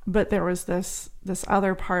 but there was this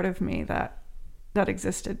other part of me that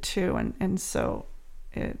existed too, and so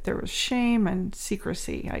there was shame and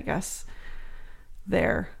secrecy, I guess,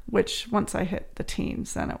 there, which once I hit the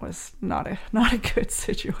teens, then it was not a good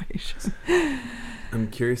situation.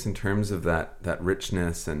 I'm curious in terms of that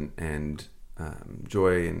richness and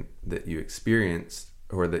joy that you experienced,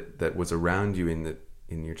 or that was around you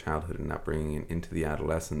in your childhood and upbringing and into the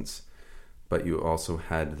adolescence, but you also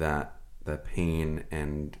had that pain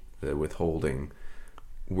and the withholding.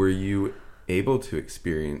 Were you able to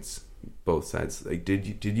experience both sides? Like,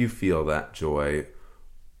 did you feel that joy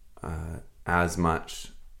as much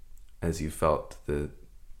as you felt the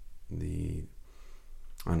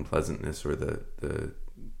unpleasantness or the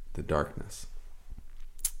darkness?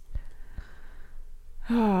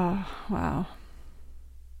 Oh, wow.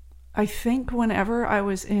 I think whenever I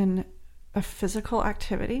was in a physical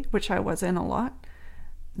activity, which I was in a lot,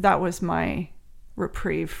 that was my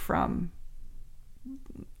reprieve from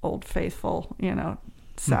Old Faithful,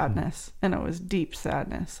 sadness. And it was deep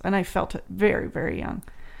sadness. And I felt it very, very young,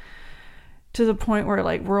 to the point where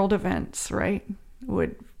like world events, right,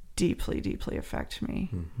 would deeply, deeply affect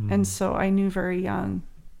me. And so I knew very young,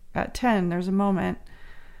 at 10, there's a moment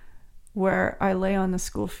where I lay on the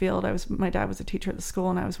school field. My dad was a teacher at the school,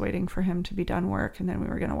 and I was waiting for him to be done work, and then we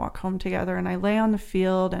were going to walk home together. And I lay on the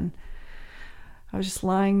field, and I was just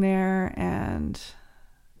lying there, and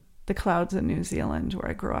the clouds in New Zealand, where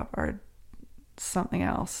I grew up, are something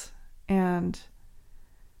else. And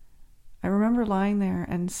I remember lying there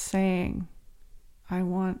and saying, I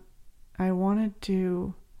want to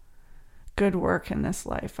do good work in this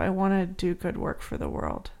life. I want to do good work for the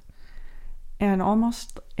world. And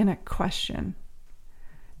almost in a question,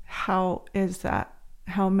 how is that?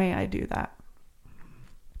 How may I do that?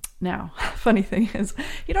 Now, funny thing is,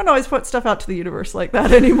 you don't always put stuff out to the universe like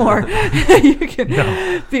that anymore. You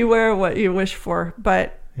can beware what you wish for.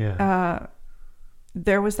 But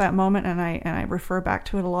there was that moment, and I refer back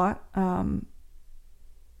to it a lot. And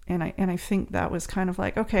I think that was kind of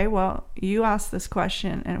like, okay, well, you asked this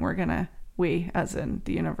question, and we, as in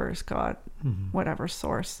the universe, God, whatever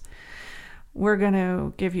source, we're going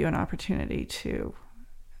to give you an opportunity to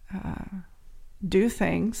do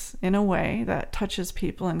things in a way that touches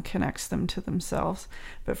people and connects them to themselves.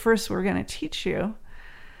 But first, we're going to teach you,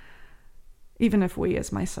 even if we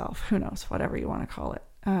as myself, who knows, whatever you want to call it,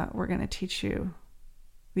 we're going to teach you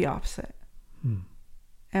the opposite.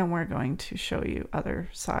 And we're going to show you other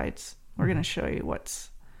sides. We're going to show you what's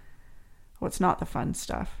not the fun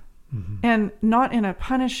stuff. And not in a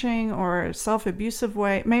punishing or self-abusive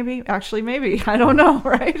way. Maybe, I don't know,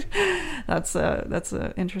 right? That's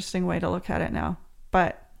a interesting way to look at it now.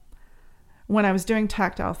 But when I was doing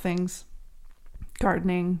tactile things,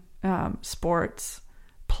 gardening, sports,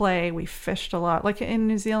 play, we fished a lot. Like in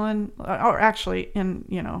New Zealand, or actually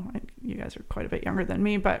you guys are quite a bit younger than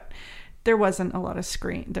me, but there wasn't a lot of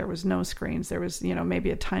there was no screens. There was,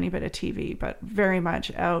 maybe a tiny bit of TV, but very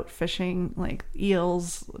much out fishing, like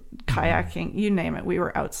eels, kayaking, you name it. We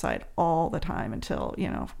were outside all the time until,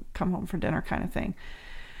 come home for dinner kind of thing.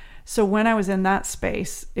 So when I was in that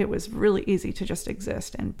space, it was really easy to just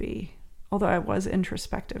exist and be. Although I was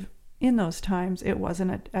introspective in those times, it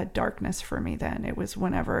wasn't a darkness for me then. It was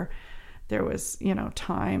whenever there was,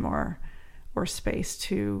 time or space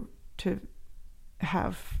to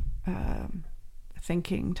have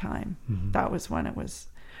thinking time. That was when it was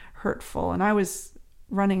hurtful. And I was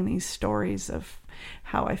running these stories of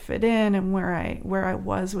how I fit in and where I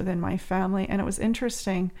was within my family. And it was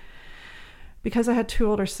interesting because I had 2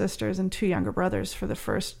 older sisters and 2 younger brothers for the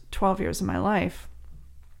first 12 years of my life.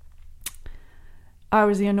 I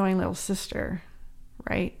was the annoying little sister,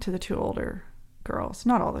 right, to the 2 older girls.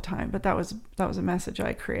 Not all the time, but that was a message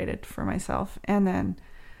I created for myself. And then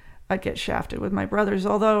I'd get shafted with my brothers,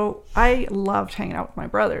 although I loved hanging out with my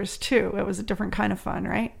brothers too. It was a different kind of fun,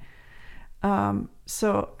 right?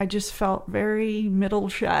 So I just felt very middle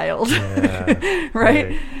child,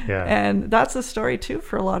 right? Yeah. And that's a story too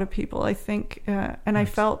for a lot of people, I think. And I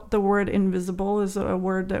felt the word invisible is a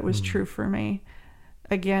word that was true for me.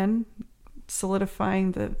 Again,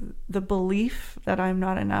 solidifying the belief that I'm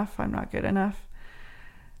not enough, I'm not good enough.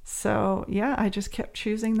 So yeah, I just kept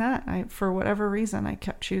choosing that. For whatever reason, I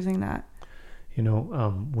kept choosing that.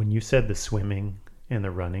 When you said the swimming and the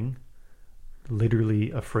running,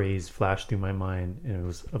 literally a phrase flashed through my mind, and it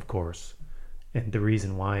was, of course. And the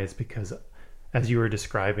reason why is because as you were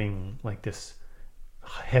describing like this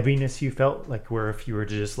heaviness you felt, like where if you were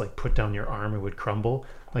to just like put down your arm, it would crumble.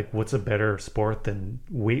 Like what's a better sport than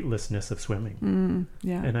weightlessness of swimming?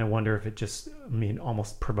 Yeah. And I wonder if it just,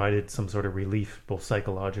 almost provided some sort of relief, both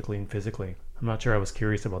psychologically and physically. I'm not sure. I was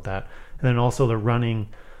curious about that. And then also the running,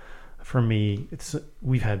 for me,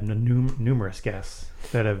 we've had numerous guests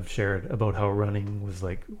that have shared about how running was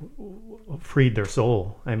like freed their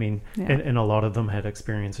soul. And a lot of them had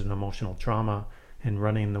experienced an emotional trauma, and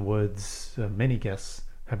running in the woods. Many guests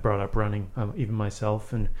have brought up running, even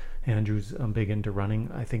myself, and Andrew's big into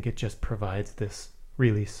running. I think it just provides this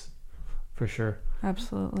release for sure.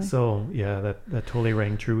 Absolutely. So yeah, that totally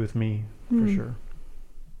rang true with me for sure.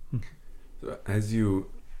 So as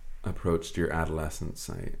you approached your adolescence,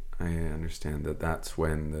 I understand that's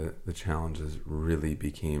when the challenges really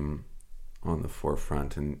became on the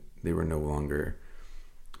forefront, and they were no longer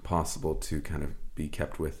possible to kind of be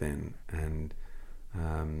kept within. And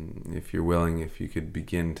if you're willing, if you could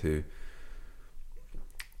begin to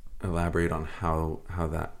elaborate on how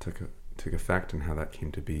that took effect and how that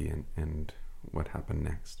came to be, and what happened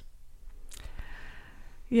next.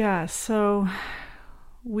 Yeah, so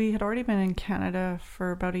we had already been in Canada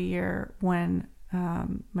for about a year when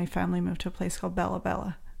my family moved to a place called Bella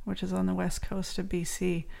Bella, which is on the west coast of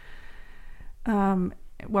BC.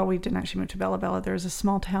 Well, we didn't actually move to Bella Bella. There's a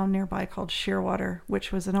small town nearby called Shearwater,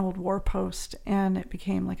 which was an old war post, and it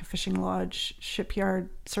became like a fishing lodge,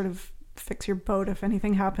 shipyard, sort of fix your boat if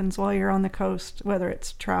anything happens while you're on the coast, whether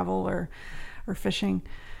it's travel or fishing.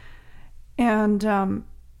 And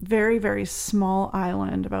very, very small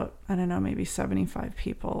island, about, I don't know, maybe 75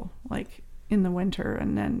 people, like in the winter,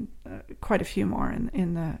 and then quite a few more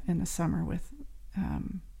in the summer with,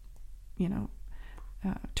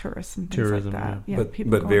 tourists and things like that. Yeah.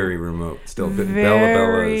 But very remote still.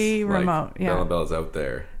 Very remote. Yeah. Bella Bella's out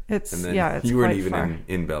there. It's you weren't even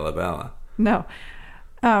in Bella Bella. No.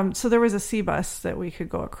 So there was a sea bus that we could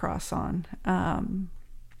go across on. And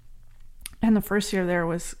the first year there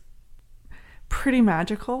was pretty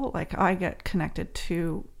magical. Like, I get connected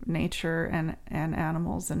to nature and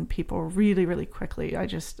animals and people really, really quickly.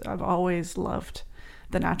 I've always loved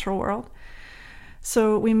the natural world.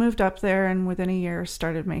 So we moved up there, and within a year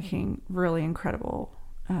started making really incredible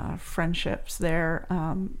friendships there,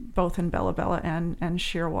 both in Bella Bella and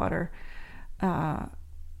Shearwater.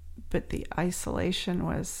 But the isolation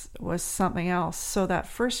was something else. So that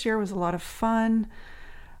first year was a lot of fun.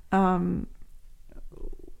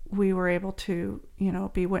 We were able to,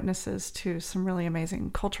 be witnesses to some really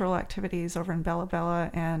amazing cultural activities over in Bella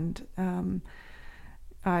Bella, and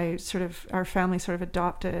our family sort of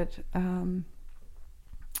adopted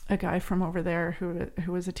a guy from over there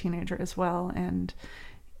who was a teenager as well, and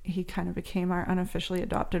he kind of became our unofficially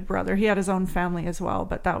adopted brother. He had his own family as well,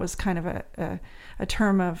 but that was kind of a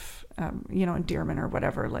term of endearment or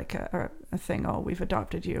whatever, like a thing. Oh, we've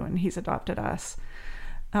adopted you, and he's adopted us.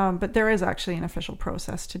 But there is actually an official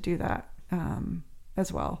process to do that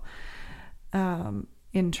as well,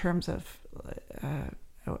 in terms of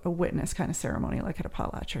a witness kind of ceremony, like at a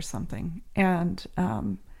potlatch or something. And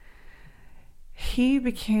he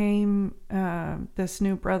became this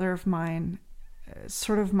new brother of mine,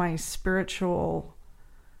 sort of my spiritual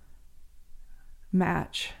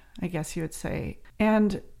match, I guess you would say.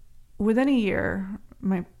 And within a year,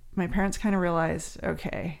 my parents kind of realized,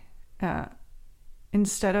 okay,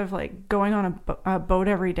 instead of like going on a boat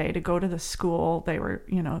every day to go to the school,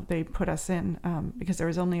 they put us in, because there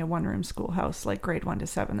was only a one-room schoolhouse, like grade 1 to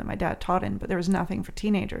 7, that my dad taught in, but there was nothing for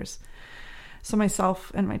teenagers. So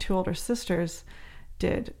myself and my 2 older sisters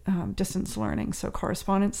did distance learning, so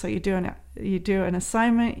correspondence. So you do an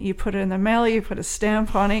assignment, you put it in the mail, you put a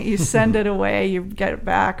stamp on it, you send it away, you get it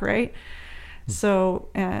back, right? So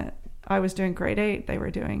I was doing grade 8, they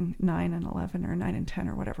were doing 9 and 11 or 9 and 10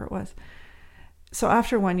 or whatever it was. So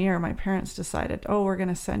after 1 year, my parents decided, we're going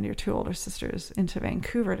to send your 2 older sisters into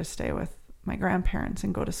Vancouver to stay with my grandparents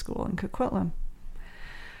and go to school in Coquitlam.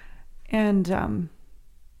 And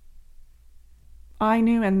I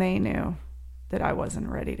knew and they knew that I wasn't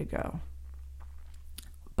ready to go.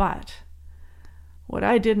 But what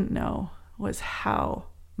I didn't know was how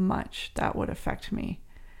much that would affect me.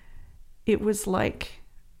 It was like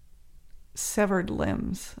severed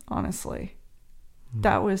limbs, honestly.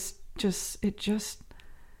 That was it just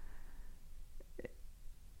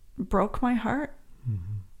broke my heart.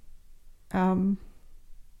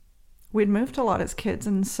 We'd moved a lot as kids,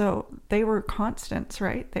 and so they were constants,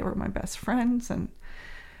 right? They were my best friends, and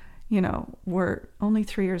we're only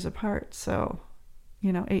 3 years apart, so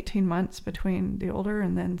 18 months between the older,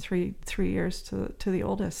 and then three years to the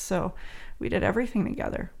oldest. So we did everything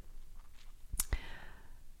together.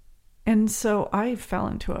 And so I fell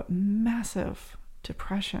into a massive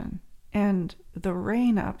depression, and the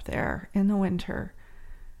rain up there in the winter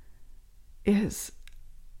is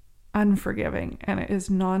unforgiving, and it is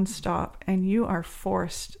nonstop, and you are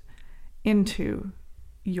forced into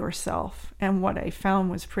yourself. And what I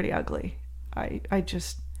found was pretty ugly. I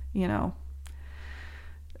just,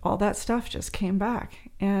 all that stuff just came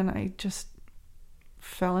back, and I just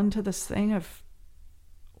fell into this thing of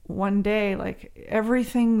one day, like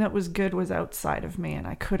everything that was good was outside of me, and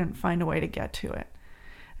I couldn't find a way to get to it.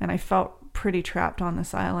 And I felt pretty trapped on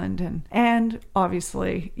this island. And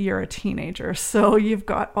obviously you're a teenager, so you've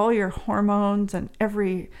got all your hormones, and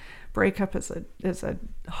every breakup is a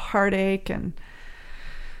heartache, and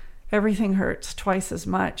everything hurts twice as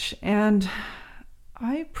much. And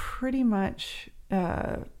I pretty much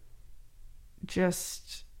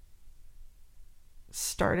just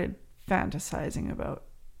started fantasizing about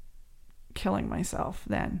killing myself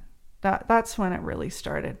then. That's when it really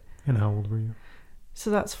started. And how old were you? So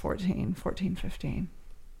that's 14, 15.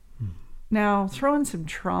 Now, throwing some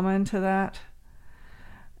trauma into that,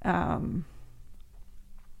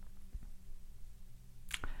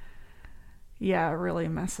 it really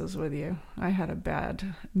messes with you. I had a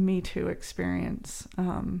bad Me Too experience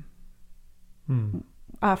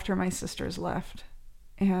after my sisters left.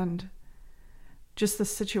 And just the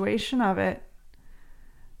situation of it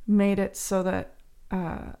made it so that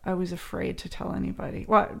I was afraid to tell anybody.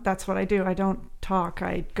 Well, that's what I do. I don't talk.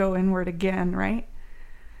 I go inward again, right?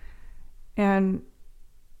 And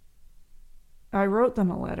I wrote them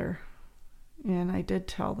a letter, and I did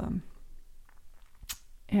tell them.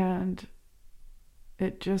 And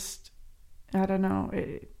it just, I don't know,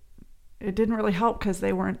 it didn't really help because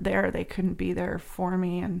they weren't there. They couldn't be there for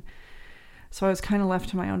me. And so I was kind of left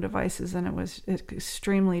to my own devices, and it was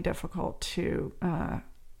extremely difficult to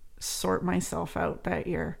sort myself out that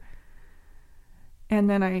year. And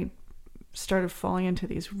then I started falling into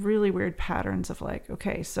these really weird patterns of like,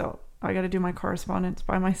 okay, so I got to do my correspondence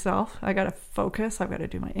by myself. I got to focus. I've got to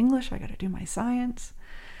do my English. I got to do my science.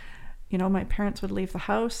 You know, my parents would leave the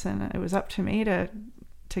house, and it was up to me to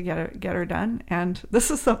get her done. And this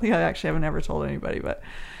is something I actually haven't ever told anybody, but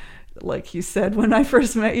like you said, when I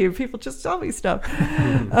first met you, people just tell me stuff.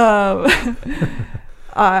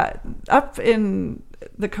 Up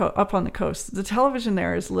on the coast, the television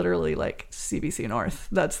there is literally like CBC North.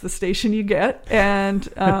 That's the station you get. And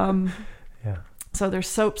yeah. So there's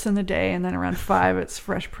soaps in the day, and then around 5 it's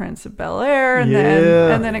Fresh Prince of Bel-Air, and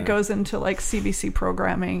then it goes into like CBC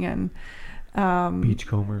programming and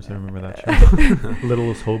Beachcombers. I remember that show.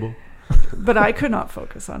 Littlest Hobo. But I could not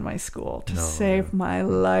focus on my school to save my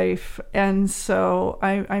life, and so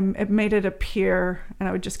I made it appear, and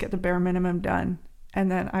I would just get the bare minimum done.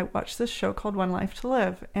 And then I watched this show called One Life to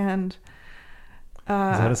Live, and is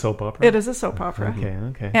that a soap opera? It is a soap opera.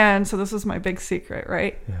 Okay. And so this was my big secret,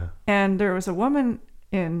 right? Yeah. And there was a woman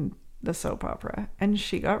in the soap opera, and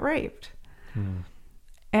she got raped.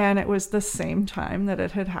 And it was the same time that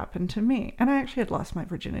it had happened to me. And I actually had lost my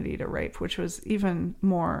virginity to rape, which was even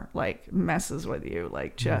more like messes with you,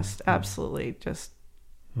 like just absolutely just,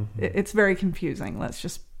 it's very confusing. Let's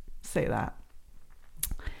just say that.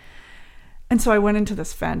 And so I went into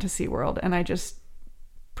this fantasy world, and I just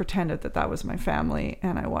pretended that was my family,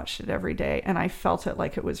 and I watched it every day, and I felt it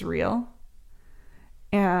like it was real.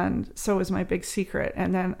 And so it was my big secret.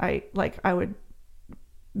 And then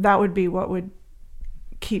that would be what would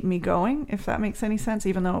keep me going, if that makes any sense,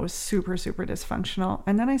 even though it was super, super dysfunctional.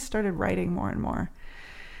 And then I started writing more and more.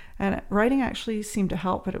 And writing actually seemed to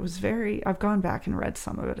help, but it was I've gone back and read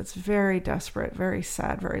some of it. It's very desperate, very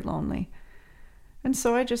sad, very lonely. And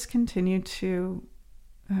so I just continued to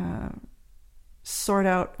sort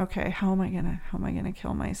out, okay, how am I gonna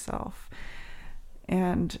kill myself?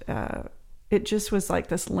 And it just was like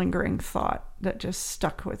this lingering thought that just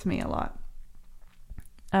stuck with me a lot.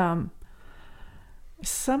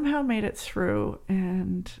 Somehow made it through,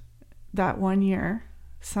 and that 1 year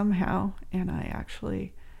somehow, and I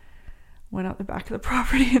actually went out the back of the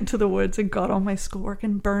property into the woods and got all my schoolwork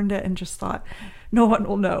and burned it, and just thought, no one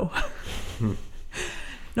will know.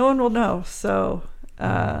 No one will know. So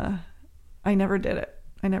I never did it.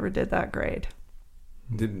 I never did that grade.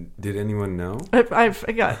 Did anyone know? It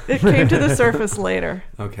came to the surface later.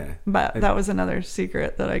 Okay. But that was another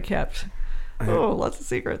secret that I kept. Lots of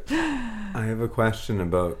secrets. I have a question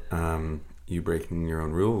about you breaking your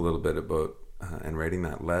own rule a little bit about and writing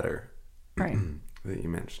that letter, right, that you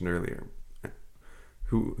mentioned earlier.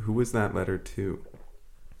 Who was that letter to?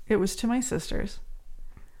 It was to my sisters.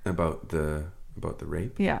 About the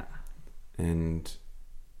rape? Yeah. And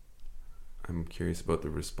I'm curious about the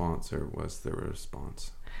response, or was there a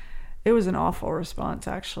response? It was an awful response,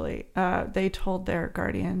 actually. They told their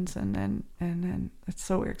guardians, and then it's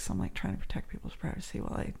so weird because I'm like trying to protect people's privacy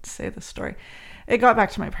while I say the story. It got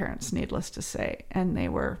back to my parents, needless to say, and they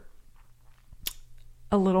were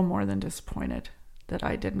a little more than disappointed that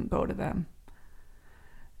I didn't go to them,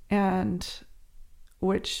 and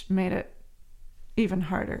which made it even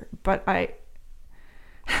harder. But I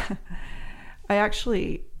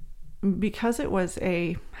actually, because it was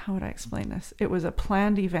how would I explain this? It was a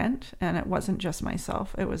planned event, and it wasn't just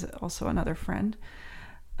myself. It was also another friend.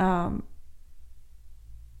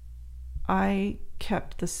 I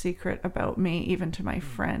kept the secret about me even to my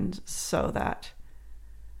friend so that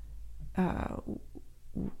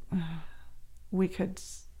we could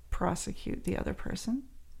prosecute the other person.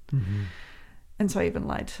 Mm-hmm. And so I even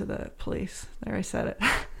lied to the police. There, I said it.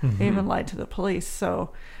 Mm-hmm. I even lied to the police.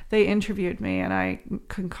 So they interviewed me, and I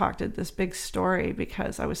concocted this big story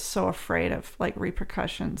because I was so afraid of like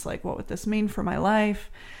repercussions. Like, what would this mean for my life?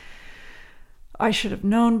 I should have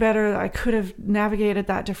known better. I could have navigated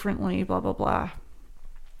that differently, blah, blah, blah.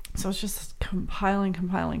 So it's just compiling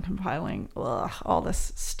all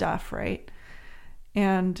this stuff, right?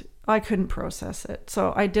 And I couldn't process it.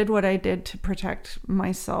 So I did what I did to protect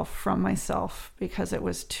myself from myself because it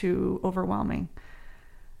was too overwhelming.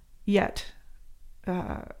 Yet,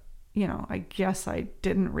 I guess I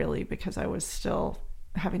didn't really, because I was still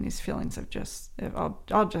having these feelings of just,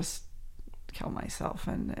 I'll just kill myself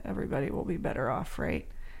and everybody will be better off, right?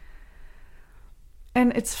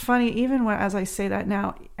 And it's funny, even as I say that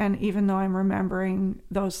now, and even though I'm remembering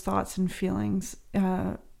those thoughts and feelings,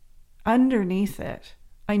 underneath it,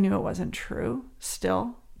 I knew it wasn't true.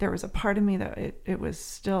 Still, there was a part of me that it was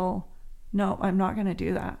still, no, I'm not going to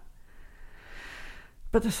do that.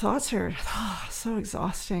 But the thoughts are so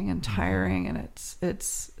exhausting and tiring, and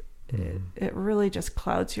it really just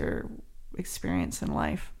clouds your experience in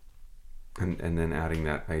life. And then adding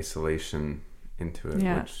that isolation into it,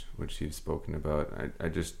 yeah. which you've spoken about,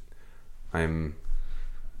 I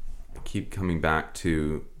keep coming back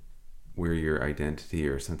to where your identity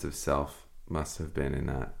or sense of self must have been in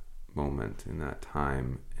that moment, in that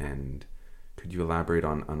time. And could you elaborate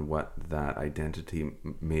on what that identity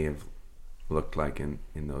may have looked like in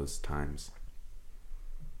those times?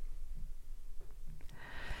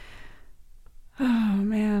 Oh,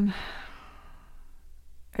 man.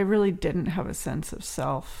 I really didn't have a sense of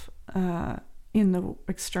self in the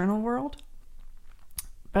external world.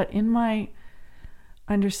 But in my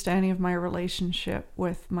understanding of my relationship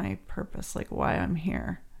with my purpose, like why I'm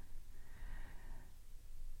here,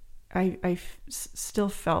 I still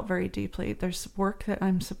felt very deeply there's work that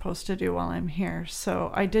I'm supposed to do while I'm here.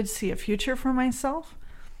 So I did see a future for myself,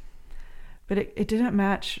 but it didn't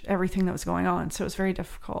match everything that was going on. So it was very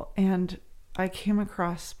difficult. And I came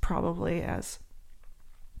across probably as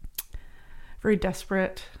very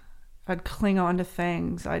desperate. I'd cling on to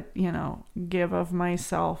things. I'd, give of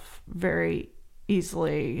myself very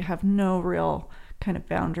easily, have no real kind of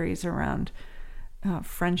boundaries around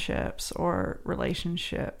friendships or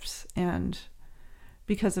relationships. And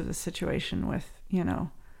because of the situation with,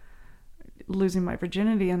 losing my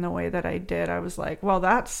virginity in the way that I did, I was like, well,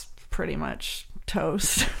 that's pretty much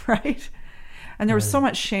toast, right? And there was so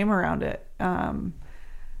much shame around it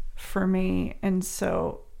for me. And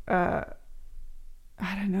so,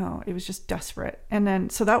 I don't know, it was just desperate. And then,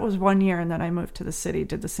 so that was 1 year. And then I moved to the city,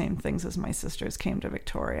 did the same things as my sisters, came to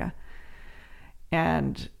Victoria.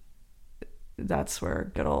 And that's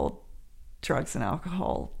where good old drugs and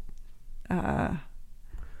alcohol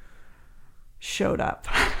showed up.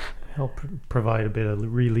 Help provide a bit of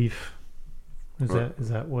relief. Is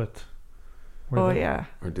that what? Yeah.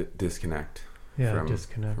 Or disconnect. Yeah,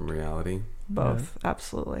 disconnect from reality. Both,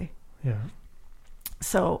 absolutely. Yeah.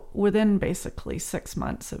 So within basically 6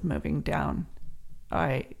 months of moving down,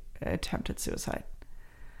 I attempted suicide.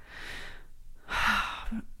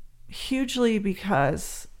 Hugely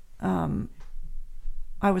because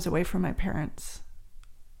I was away from my parents,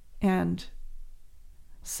 and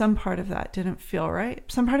some part of that didn't feel right.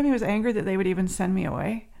 Some part of me was angry that they would even send me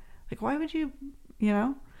away. Like, why would you,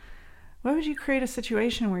 why would you create a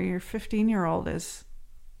situation where your 15-year-old is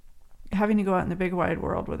having to go out in the big wide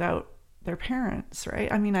world without their parents,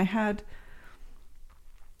 right? I mean, I had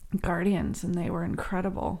guardians and they were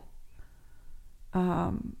incredible.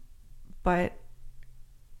 But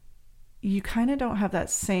you kind of don't have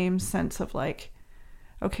that same sense of like,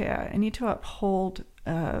 okay, I need to uphold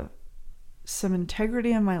some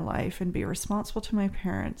integrity in my life and be responsible to my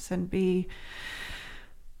parents and be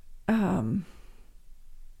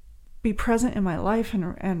present in my life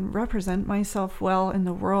and represent myself well in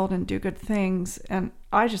the world and do good things. And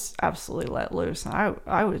I just absolutely let loose.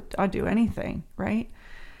 I'd do anything, right?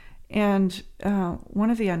 And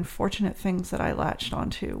one of the unfortunate things that I latched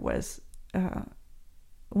onto was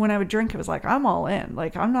when I would drink, it was like, I'm all in.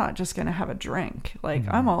 Like, I'm not just going to have a drink. Like,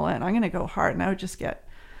 I'm all in. I'm going to go hard. And I would just get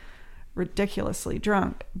ridiculously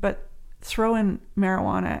drunk. But throw in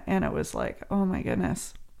marijuana and it was like, oh my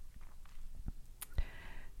goodness.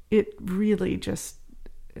 It really just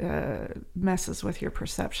messes with your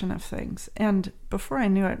perception of things. And before I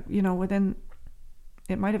knew it,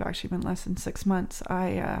 it might have actually been less than 6 months,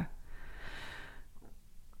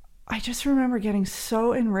 I just remember getting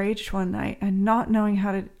so enraged one night and not knowing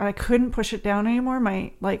I couldn't push it down anymore,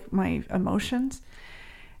 my emotions.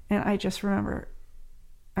 And I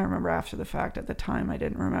remember after the fact, at the time I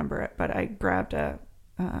didn't remember it, but I grabbed a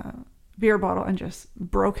beer bottle and just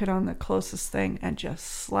broke it on the closest thing and just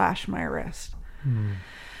slashed my wrist.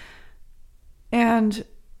 And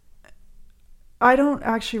I don't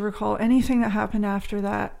actually recall anything that happened after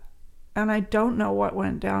that. And I don't know what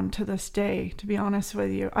went down to this day, to be honest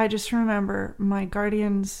with you. I just remember my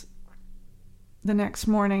guardians the next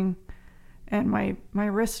morning and my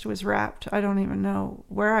wrist was wrapped. I don't even know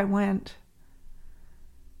where I went.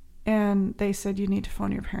 And they said, you need to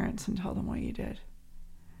phone your parents and tell them what you did.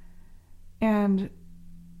 And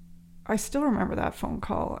I still remember that phone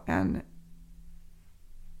call. And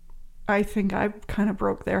I think I kind of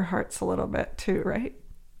broke their hearts a little bit too, right?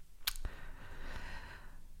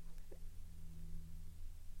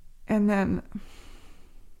 And then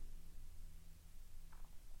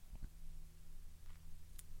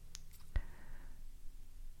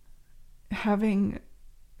having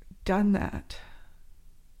done that,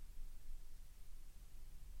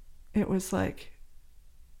 it was like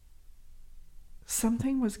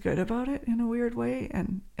something was good about it in a weird way,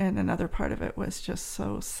 and another part of it was just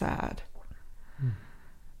so sad.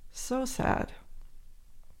 So sad.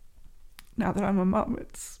 Now that I'm a mom,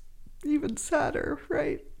 it's even sadder,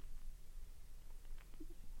 right?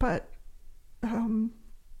 But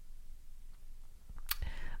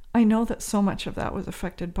I know that so much of that was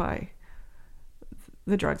affected by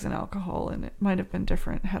the drugs and alcohol, and it might have been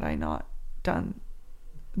different had I not done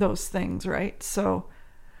those things, right? So,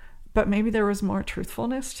 but maybe there was more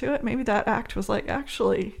truthfulness to it. Maybe that act was like,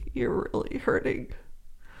 actually, you're really hurting.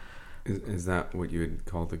 Is that what you would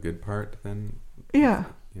call the good part then? Yeah.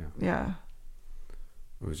 Yeah. Yeah.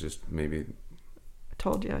 It was just maybe... I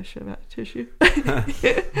told you I should have had tissue.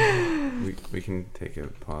 we can take a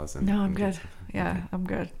pause. And, no, I'm and good. Yeah, okay. I'm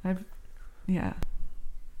good. Yeah.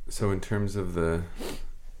 So in terms of the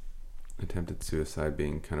attempted suicide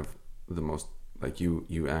being kind of the most, like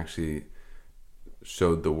you actually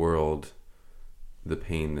showed the world the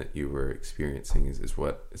pain that you were experiencing is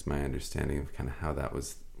what is my understanding of kind of how that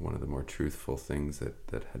was one of the more truthful things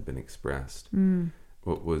that had been expressed.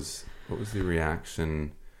 What was the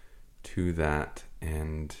reaction to that,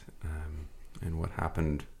 and what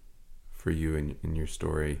happened for you in your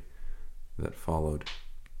story that followed?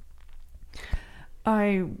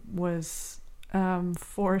 I was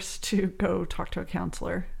forced to go talk to a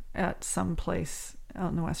counselor at some place out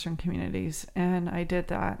in the Western communities, and I did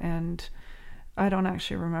that, and I don't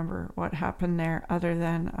actually remember what happened there other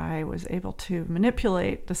than I was able to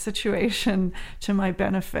manipulate the situation to my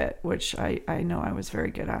benefit, which I know I was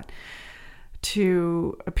very good at,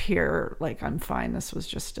 to appear like I'm fine. This was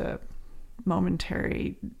just a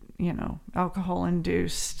momentary,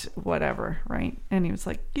 alcohol-induced whatever, right? And he was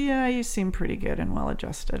like, yeah, you seem pretty good and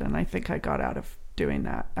well-adjusted. And I think I got out of doing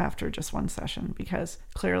that after just one session because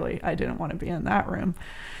clearly I didn't want to be in that room.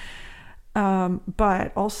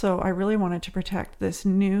 But also I really wanted to protect this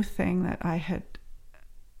new thing that I had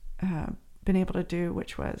been able to do,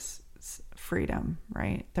 which was freedom,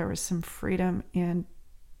 right? There was some freedom in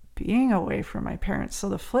being away from my parents. So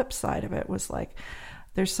the flip side of it was like,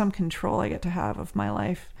 there's some control I get to have of my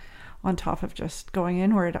life on top of just going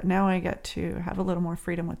inward. Now I get to have a little more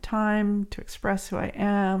freedom with time to express who I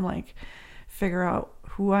am, like figure out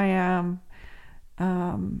who I am.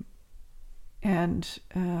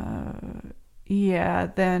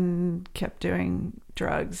 Then kept doing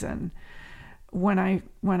drugs. And when I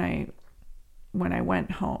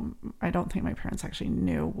went home, I don't think my parents actually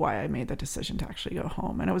knew why I made the decision to actually go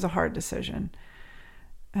home. And it was a hard decision.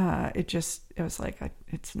 It was like,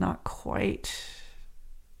 it's not quite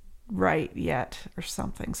right yet or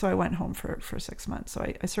something. So I went home for 6 months. So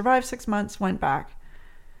I survived 6 months, went back,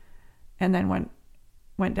 and then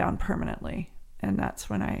went down permanently. And that's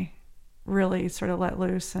when I really sort of let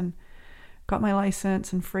loose and got my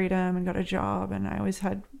license and freedom and got a job. And I always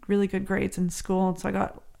had really good grades in school. And so I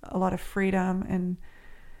got a lot of freedom. And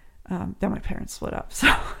then my parents split up. So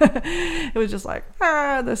it was just like,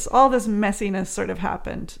 all this messiness sort of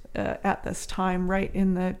happened at this time, right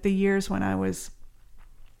in the years when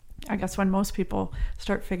I guess when most people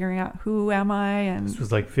start figuring out who am I. And this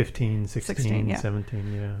was like 15, 16, yeah.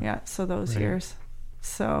 17. Yeah. Yeah. So those years.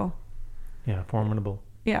 So. Yeah. Formidable.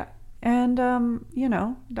 Yeah. And,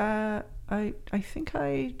 I think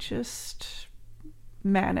I just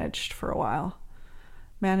managed for a while.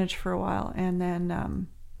 And then,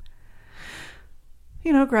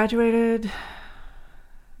 graduated,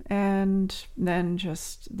 and then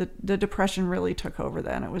just the depression really took over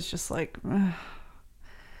then. It was just like,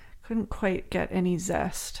 couldn't quite get any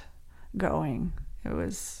zest going. It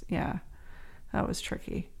was, that was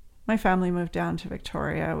tricky. My family moved down to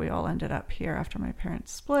Victoria. We all ended up here after my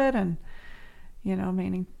parents split, and,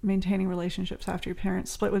 maintaining relationships after your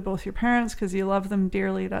parents split with both your parents because you love them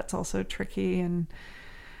dearly. That's also tricky. And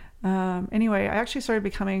anyway, I actually started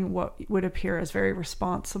becoming what would appear as very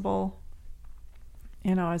responsible.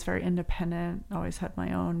 I was very independent, always had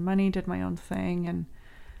my own money, did my own thing.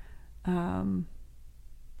 And,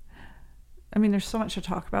 there's so much to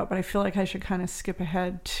talk about, but I feel like I should kind of skip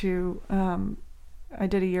ahead to, I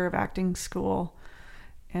did a year of acting school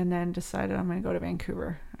and then decided I'm going to go to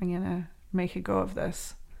Vancouver. I'm going to make a go of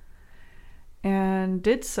this. And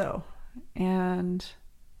did so. And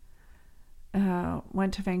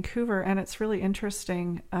went to Vancouver, and it's really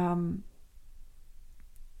interesting.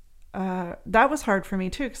 That was hard for me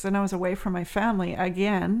too, because then I was away from my family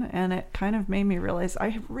again, and it kind of made me realize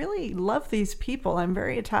I really love these people. I'm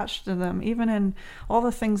very attached to them, even in all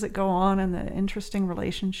the things that go on and the interesting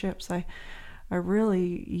relationships. I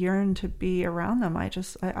really yearn to be around them. I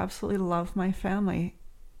absolutely love my family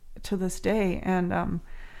to this day. And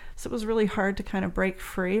so it was really hard to kind of break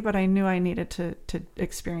free, but I knew I needed to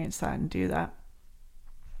experience that and do that.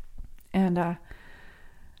 And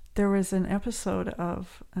there was an episode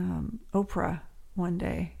of Oprah one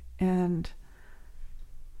day, and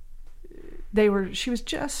she was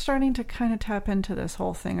just starting to kind of tap into this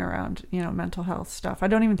whole thing around, mental health stuff. I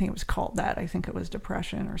don't even think it was called that. I think it was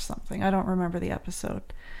depression or something. I don't remember the episode.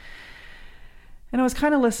 And I was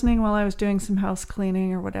kind of listening while I was doing some house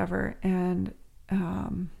cleaning or whatever. And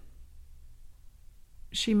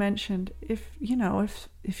she mentioned, if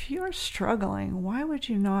you're struggling, why would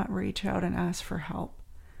you not reach out and ask for help?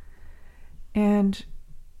 And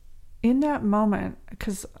in that moment,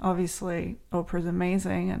 because obviously Oprah's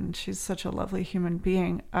amazing and she's such a lovely human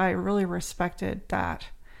being, I really respected that.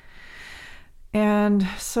 And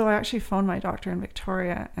so I actually phoned my doctor in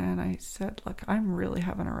Victoria and I said, look, I'm really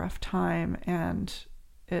having a rough time and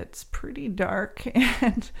it's pretty dark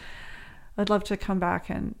and I'd love to come back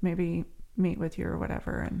and maybe meet with you or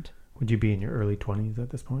whatever. And would you be in your early 20s at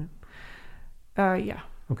this point? Yeah.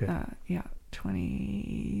 Okay.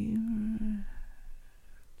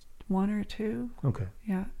 21 or 2. Okay.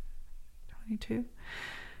 Yeah. 22.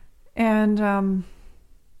 And I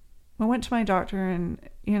went to my doctor and,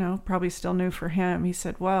 probably still new for him. He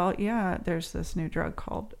said, well, yeah, there's this new drug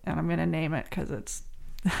called, and I'm going to name it because it's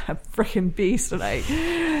a freaking beast.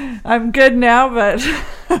 And I'm good now, but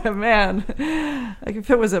man, like if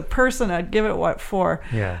it was a person, I'd give it what for?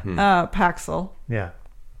 Yeah. Paxil. Yeah.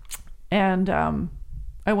 And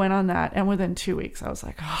I went on that. And within 2 weeks, I was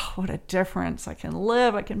like, oh, what a difference. I can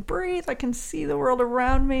live, I can breathe, I can see the world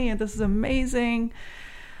around me. And this is amazing.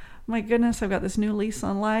 My goodness, I've got this new lease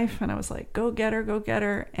on life. And I was like, go get her, go get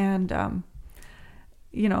her. And, I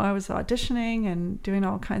was auditioning and doing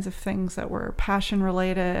all kinds of things that were passion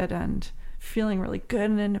related and feeling really good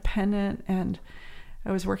and independent. And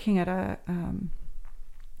I was working at a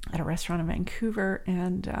restaurant in Vancouver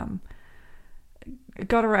and I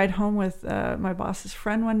got a ride home with my boss's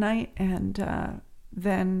friend one night. And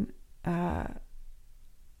then out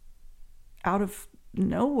of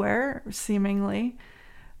nowhere, seemingly,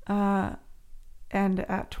 and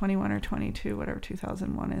at 21 or 22, whatever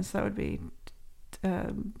 2001 is, that would be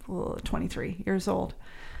 23 years old,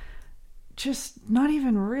 just not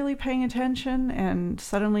even really paying attention, and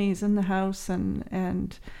suddenly he's in the house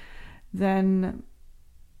and then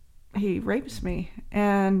he rapes me.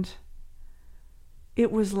 And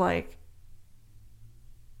it was like,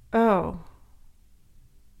 oh,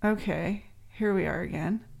 okay, here we are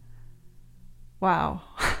again. Wow.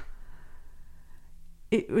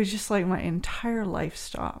 It was just like my entire life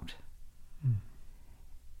stopped.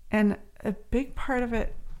 And a big part of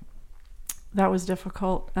it that was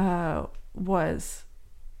difficult was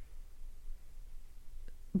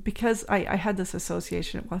because I had this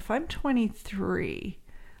association. Well, if I'm 23,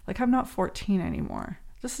 like I'm not 14 anymore.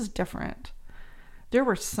 This is different. There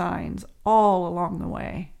were signs all along the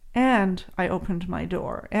way. And I opened my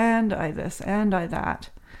door. And I this and I that.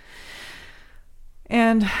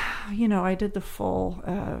 And, I did the full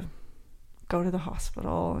go to the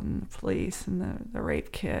hospital and the police and the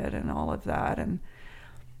rape kit and all of that.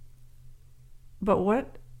 But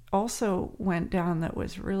what also went down that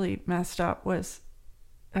was really messed up was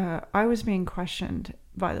I was being questioned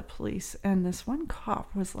by the police. And this one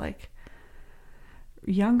cop was like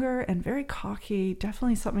younger and very cocky,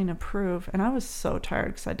 definitely something to prove. And I was so tired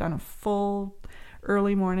because I'd done a full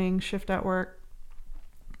early morning shift at work.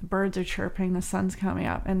 The birds are chirping, the sun's coming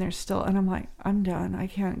up, and I'm like, I'm done. I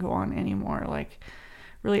can't go on anymore. Like,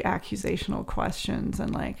 really accusational questions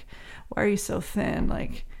and like, why are you so thin?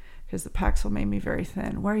 Like, because the Paxil made me very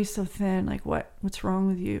thin. Why are you so thin? Like, what's wrong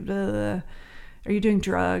with you? Blah, blah, blah. Are you doing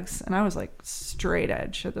drugs? And I was like straight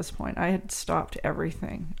edge at this point. I had stopped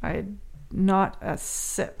everything. I had not a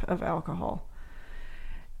sip of alcohol.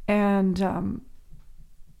 And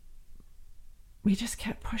we just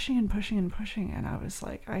kept pushing and pushing and pushing. And I was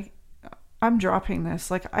like, I'm dropping this.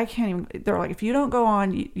 Like, I can't even, they're like, if you don't go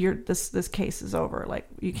on, this case is over. Like,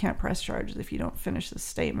 you can't press charges if you don't finish this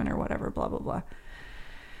statement or whatever, blah, blah, blah.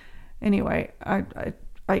 Anyway,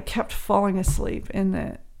 I kept falling asleep in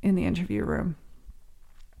the interview room.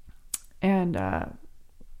 And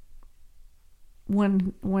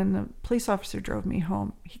when the police officer drove me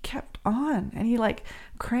home, he kept on and he like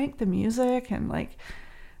cranked the music and like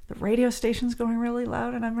the radio station's going really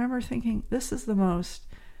loud. And I remember thinking, this is the most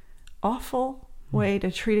awful way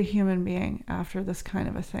to treat a human being after this kind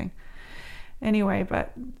of a thing. Anyway,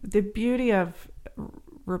 but the beauty of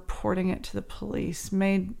reporting it to the police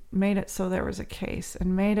made it so there was a case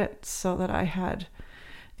and made it so that I had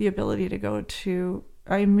the ability to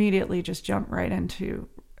I immediately just jumped right into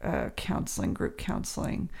counseling, group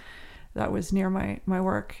counseling that was near my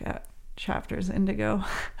work at Chapters Indigo,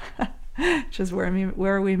 which is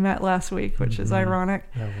where we met last week, which is ironic.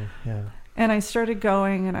 Yeah. And I started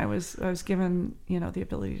going, and I was given, the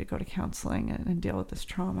ability to go to counseling and deal with this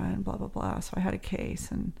trauma and blah, blah, blah. So I had a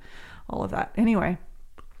case and all of that. Anyway.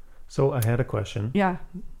 So I had a question. Yeah.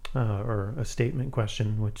 Or a statement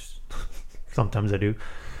question, which sometimes I do,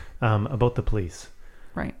 about the police.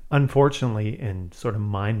 Right. Unfortunately, and sort of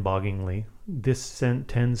mind-bogglingly, this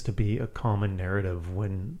tends to be a common narrative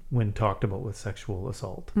when talked about with sexual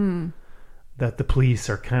assault. That the police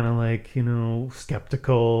are kind of like,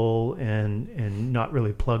 skeptical and not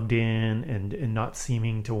really plugged in and not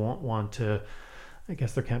seeming to want to, I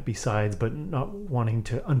guess there can't be sides, but not wanting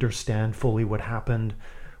to understand fully what happened.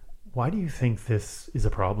 Why do you think this is a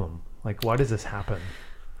problem? Like, why does this happen?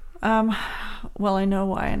 Well, I know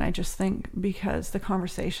why, and I just think because the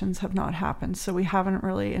conversations have not happened, so we haven't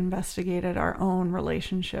really investigated our own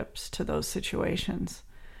relationships to those situations.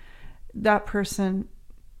 That person,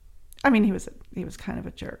 I mean, he was kind of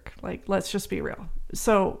a jerk. Like, let's just be real.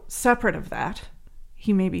 So, separate of that,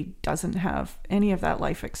 he maybe doesn't have any of that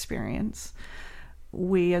life experience.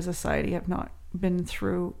 We as a society have not been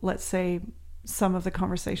through, let's say, some of the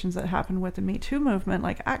conversations that happened with the Me Too movement,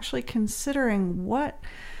 like actually considering what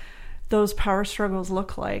those power struggles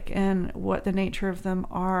look like and what the nature of them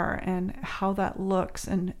are and how that looks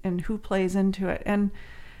and who plays into it and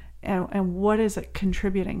what is a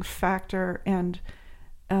contributing factor. And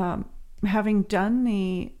having done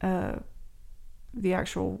the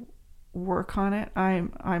actual work on it,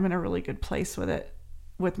 I'm in a really good place with it,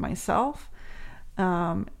 with myself.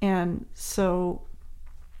 And so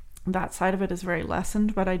that side of it is very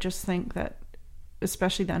lessened, but I just think that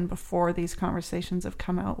especially then before these conversations have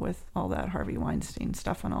come out with all that Harvey Weinstein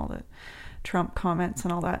stuff and all the Trump comments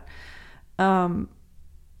and all that,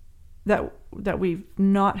 that we've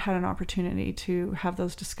not had an opportunity to have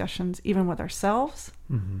those discussions even with ourselves,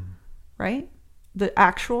 right? The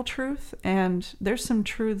actual truth. And there's some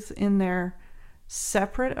truths in there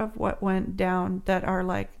separate of what went down that are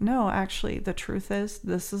like, no, actually the truth is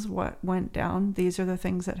this is what went down. These are the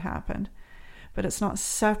things that happened. But it's not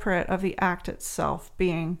separate of the act itself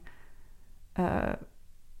being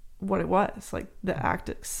what it was. Like the act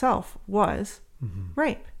itself was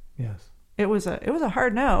rape. Yes. It was a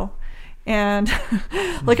hard no. And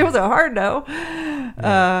like it was a hard no.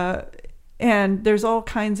 Yeah. And there's all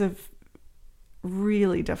kinds of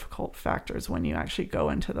really difficult factors when you actually go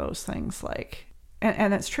into those things, like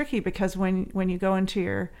and it's tricky because when you go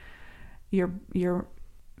into your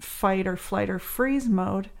fight or flight or freeze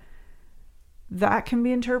mode, that can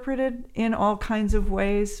be interpreted in all kinds of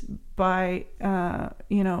ways by,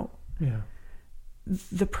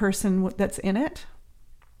 the person that's in it.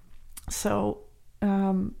 So,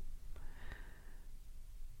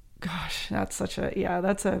 gosh, that's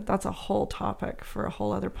that's a whole topic for a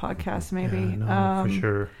whole other podcast, maybe. Yeah, no, for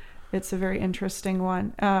sure. It's a very interesting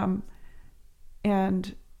one.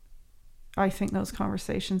 And I think those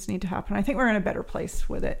conversations need to happen. I think we're in a better place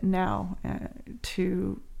with it now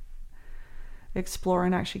to explore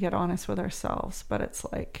and actually get honest with ourselves. But it's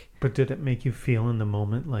like, but did it make you feel in the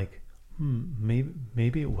moment like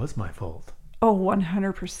maybe it was my fault? Oh,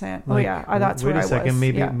 100%. Oh yeah, that's where I was. Wait a second,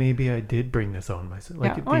 maybe I did bring this on myself.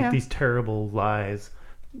 Like these terrible lies,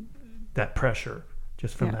 that pressure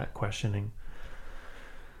just from that questioning.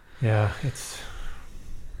 Yeah,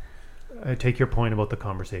 I take your point about the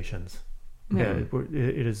conversations. Yeah,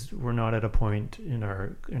 it is. We're not at a point in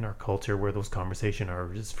our culture where those conversations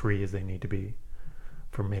are as free as they need to be,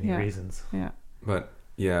 for many reasons. Yeah. But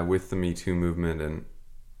with the Me Too movement and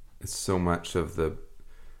so much of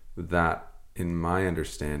that, in my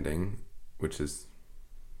understanding, which is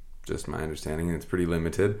just my understanding, and it's pretty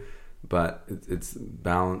limited, but it's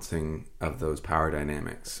balancing of those power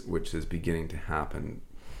dynamics, which is beginning to happen.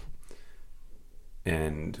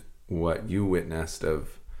 And what you witnessed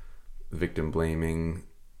of victim blaming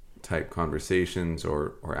type conversations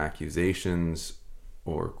or accusations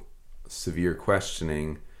or severe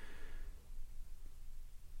questioning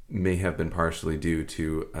may have been partially due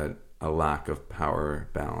to a lack of power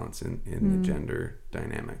balance in the gender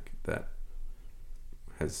dynamic that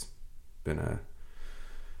has been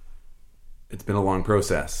it's been a long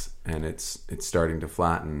process, and it's starting to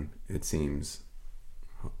flatten, it seems,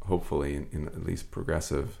 hopefully in at least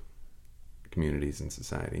progressive communities in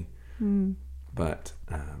society. But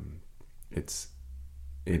it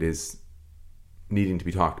is needing to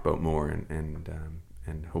be talked about more,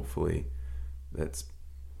 and hopefully that's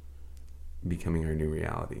becoming our new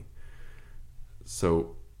reality.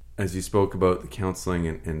 So as you spoke about the counseling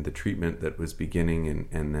and the treatment that was beginning,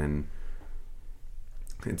 and then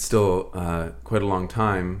it's still quite a long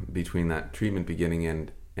time between that treatment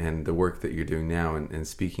beginning and the work that you're doing now, and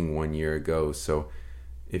speaking 1 year ago. So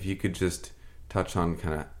if you could just touch on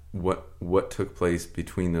kind of what took place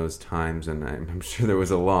between those times, and I'm sure there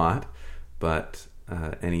was a lot, but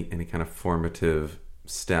any kind of formative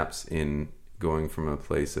steps in going from a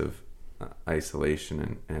place of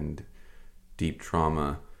isolation and deep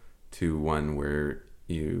trauma to one where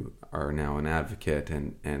you are now an advocate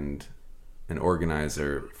and an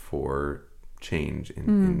organizer for change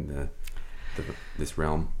in this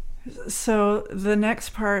realm. So the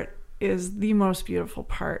next part is the most beautiful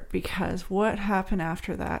part, because what happened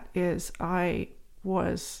after that is I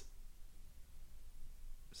was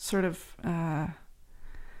sort of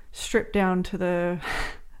stripped down to the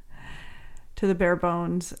bare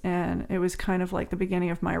bones, and it was kind of like the beginning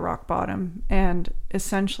of my rock bottom. And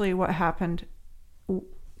essentially what happened,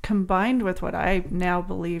 combined with what I now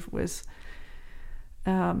believe was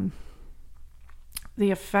the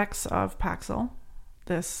effects of Paxil,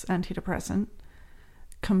 this antidepressant,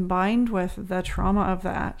 combined with the trauma of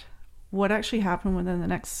that, what actually happened within the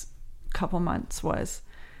next couple months was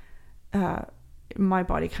my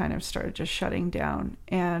body kind of started just shutting down,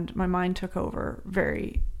 and my mind took over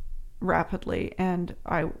very rapidly. And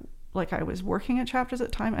I was working at Chapters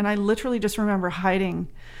at the time, and I literally just remember hiding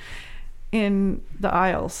in the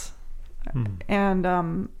aisles.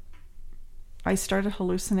 And I started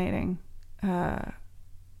hallucinating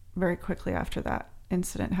very quickly after that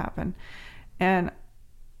incident happened. And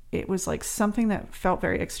it was like something that felt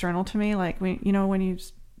very external to me. Like, when you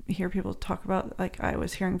hear people talk about, like, I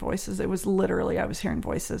was hearing voices, it was literally, I was hearing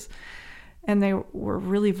voices, and they were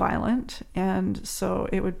really violent. And so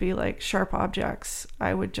it would be like sharp objects.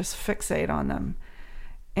 I would just fixate on them.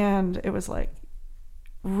 And it was like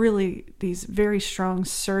really these very strong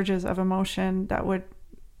surges of emotion that would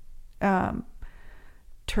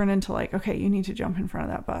turn into like, okay, you need to jump in front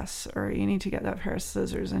of that bus, or you need to get that pair of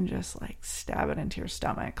scissors and just like stab it into your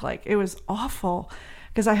stomach. Like, it was awful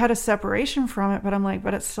because I had a separation from it, but I'm like,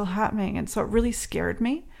 but it's still happening. And so it really scared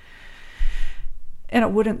me, and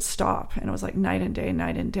it wouldn't stop. And it was like night and day. And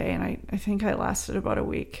I think I lasted about a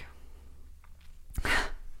week. I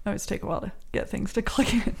always take a while to get things to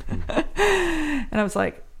click in. And I was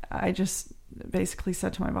like, I just basically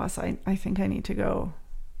said to my boss, I think I need to go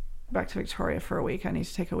back to Victoria for a week. I need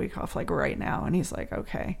to take a week off, like, right now. And he's like,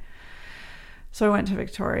 okay. So I went to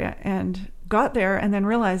Victoria and got there, and then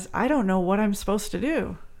realized I don't know what I'm supposed to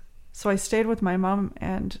do. So I stayed with my mom,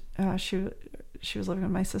 and she was living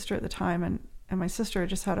with my sister at the time, and my sister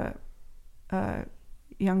just had a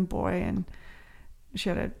young boy, and she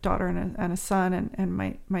had a daughter and a son, and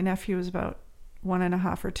my nephew was about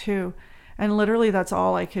 1.5 or 2. And literally that's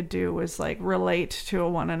all I could do was like relate to a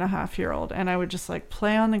 1.5-year-old. And I would just like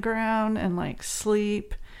play on the ground and like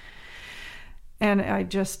sleep. And I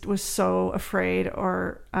just was so afraid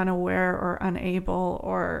or unaware or unable,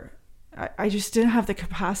 or I just didn't have the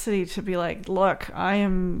capacity to be like, look,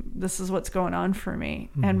 this is what's going on for me.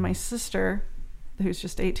 Mm-hmm. And my sister, who's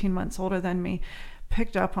just 18 months older than me,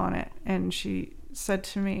 picked up on it. And she said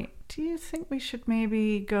to me, do you think we should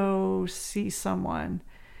maybe go see someone?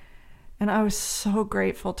 And I was so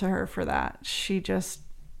grateful to her for that. She just,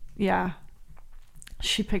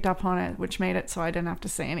 she picked up on it, which made it so I didn't have to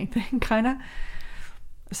say anything, kind of.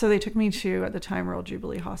 So they took me to, at the time, Royal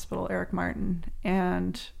Jubilee Hospital, Eric Martin.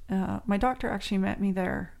 And my doctor actually met me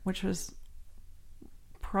there, which was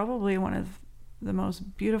probably one of the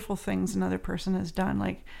most beautiful things another person has done.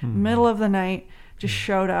 Like, middle of the night, just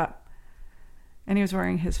showed up. And he was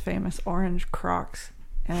wearing his famous orange Crocs.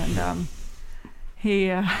 And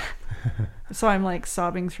so I'm like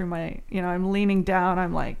sobbing through my, I'm leaning down.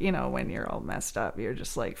 I'm like, when you're all messed up, you're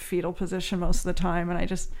just like fetal position most of the time. And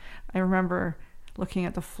I remember looking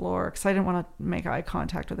at the floor because I didn't want to make eye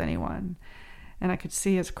contact with anyone. And I could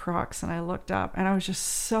see his Crocs, and I looked up, and I was just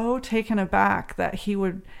so taken aback that he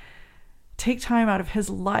would take time out of his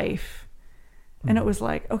life. And it was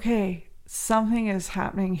like, okay, something is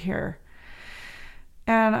happening here.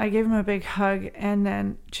 And I gave him a big hug, and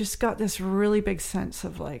then just got this really big sense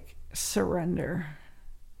of like surrender.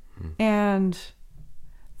 And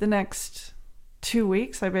the next 2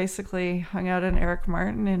 weeks, I basically hung out in Eric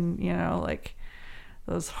Martin in, like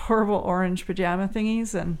those horrible orange pajama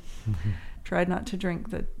thingies, and tried not to drink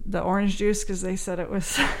the orange juice because they said it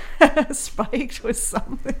was spiked with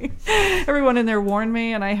something. Everyone in there warned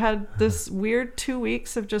me, and I had this weird 2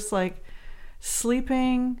 weeks of just like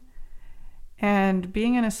sleeping and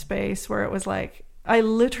being in a space where it was like, I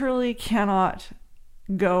literally cannot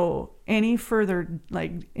go any further,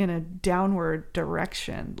 like in a downward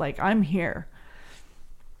direction. Like, I'm here.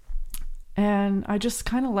 And I just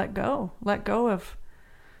kind of let go of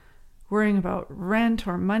worrying about rent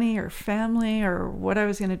or money or family or what I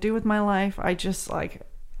was going to do with my life. I just like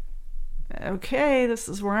okay, this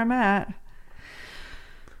is where I'm at.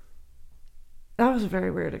 That was a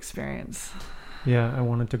very weird experience. Yeah, I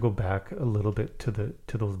wanted to go back a little bit to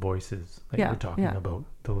those voices that you were talking about,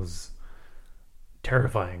 those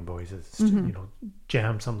terrifying voices. You know,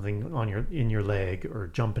 jam something in your leg or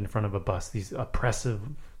jump in front of a bus. These oppressive,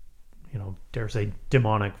 you know, dare say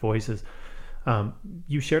demonic voices.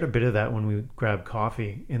 You shared a bit of that when we grabbed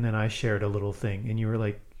coffee, and then I shared a little thing, and you were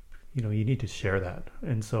like, you know, you need to share that.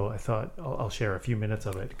 And so I thought I'll share a few minutes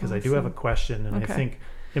of it because I do have a question, and I think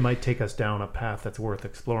it might take us down a path that's worth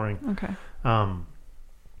exploring. Okay.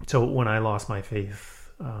 So when I lost my faith,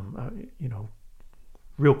 you know,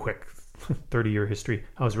 real quick, 30-year history,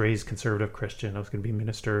 I was raised conservative Christian. I was going to be a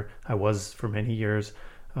minister. I was for many years.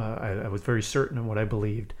 I was very certain in what I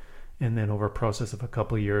believed. And then over a process of a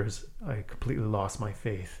couple of years, I completely lost my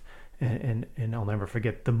faith. And I'll never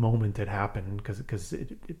forget the moment it happened because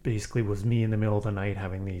it basically was me in the middle of the night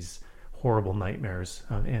having these horrible nightmares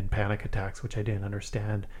and panic attacks, which I didn't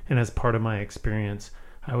understand. And as part of my experience,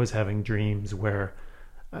 I was having dreams where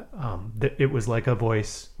it was like a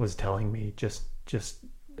voice was telling me just,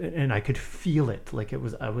 and I could feel it, like it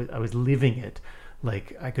was, I was living it,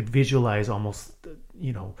 like I could visualize almost,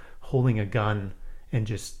 you know, holding a gun and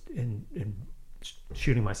just and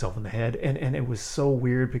shooting myself in the head, and it was so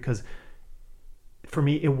weird because for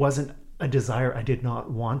me it wasn't a desire. I did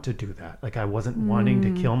not want to do that. Like I wasn't wanting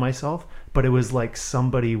to kill myself, but it was like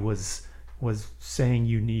somebody was saying,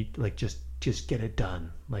 you need, like, just get it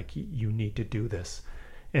done. Like you need to do this.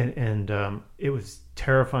 And it was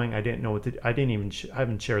terrifying. I didn't know what to, I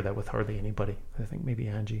haven't shared that with hardly anybody. I think maybe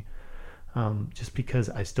Angie, just because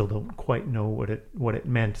I still don't quite know what it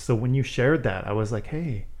meant. So when you shared that, I was like,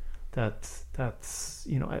 hey, that's,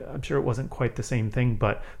 you know, I'm sure it wasn't quite the same thing,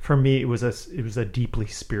 but for me, it was a deeply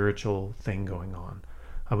spiritual thing going on.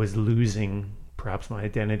 I was losing perhaps my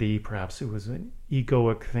identity. Perhaps it was an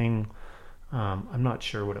egoic thing. I'm not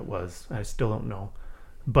sure what it was. I still don't know,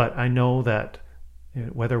 but I know that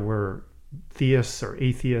whether we're theists or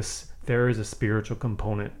atheists, there is a spiritual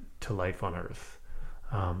component to life on earth.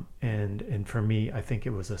 And for me, I think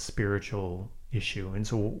it was a spiritual issue. And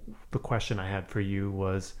so the question I had for you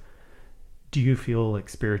was, do you feel like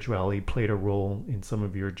spirituality played a role in some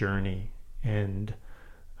of your journey? And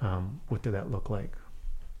what did that look like?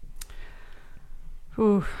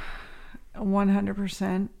 Ooh,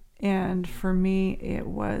 100%. And for me, it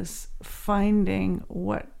was finding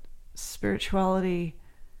what spirituality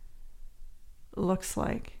looks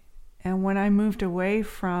like. And when I moved away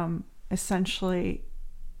from essentially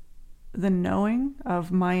the knowing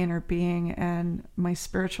of my inner being and my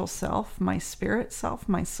spiritual self, my spirit self,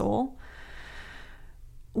 my soul,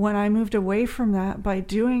 when I moved away from that by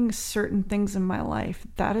doing certain things in my life,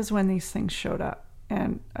 that is when these things showed up.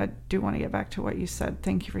 And I do want to get back to what you said.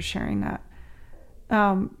 Thank you for sharing that.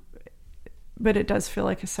 But it does feel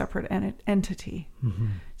like a separate entity. Mm-hmm.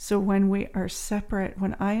 So when we are separate,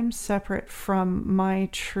 when I am separate from my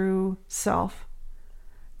true self,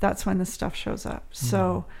 that's when this stuff shows up. Mm-hmm.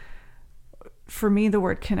 So for me, the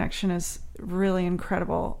word connection is really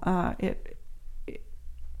incredible.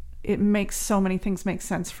 It makes so many things make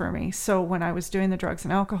sense for me. So when I was doing the drugs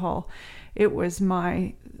and alcohol, it was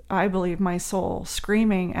I believe my soul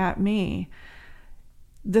screaming at me,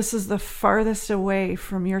 this is the farthest away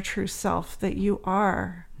from your true self that you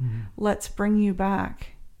are. Mm-hmm. Let's bring you back.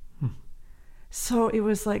 Mm-hmm. So it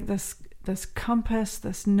was like this compass,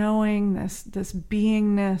 this knowing, this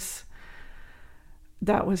beingness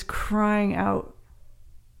that was crying out,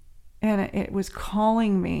 and it was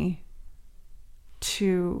calling me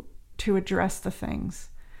to address the things.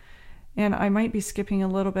 And I might be skipping a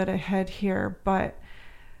little bit ahead here, but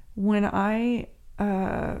when I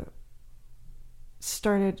I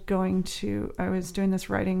was doing this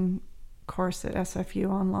writing course at SFU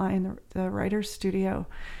online, the writer's studio,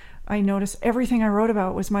 I noticed everything I wrote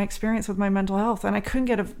about was my experience with my mental health, and I couldn't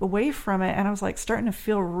get away from it. And I was like starting to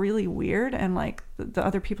feel really weird. And like the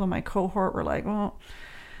other people in my cohort were like, well,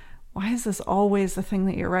 why is this always the thing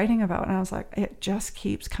that you're writing about? And I was like, it just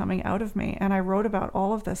keeps coming out of me. And I wrote about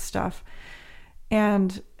all of this stuff.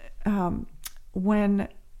 And when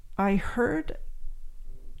I heard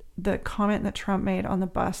the comment that Trump made on the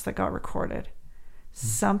bus that got recorded,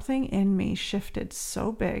 something in me shifted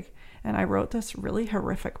so big. And I wrote this really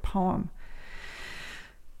horrific poem.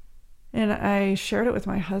 And I shared it with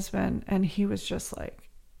my husband, and he was just like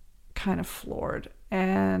kind of floored.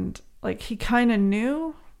 And like he kind of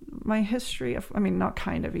knew my history not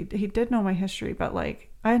kind of, he did know my history, but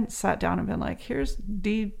like I hadn't sat down and been like, here's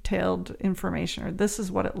detailed information, or this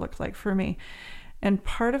is what it looked like for me. And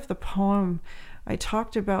part of the poem, I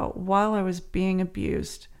talked about while I was being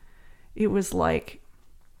abused it was like,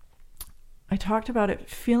 I talked about it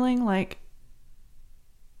feeling like,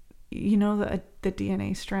 you know, the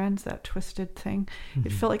DNA strands, that twisted thing. Mm-hmm.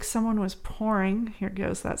 It felt like someone was pouring, here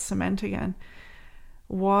goes that cement again,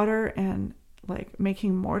 water and like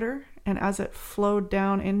making mortar. And as it flowed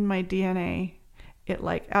down in my DNA, it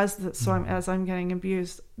like, as I'm getting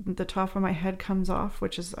abused, the top of my head comes off,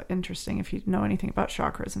 which is interesting if you know anything about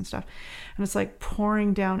chakras and stuff. And it's like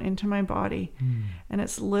pouring down into my body. And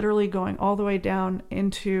it's literally going all the way down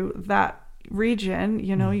into that region,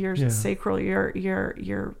 you know, your sacral,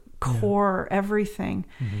 your core, everything,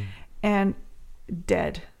 and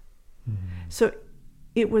dead. So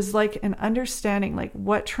it was like an understanding, like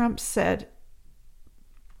what Trump said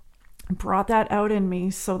brought that out in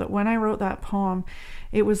me, so that when I wrote that poem,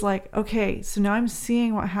 it was like, okay, so now I'm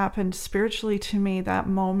seeing what happened spiritually to me that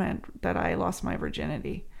moment that I lost my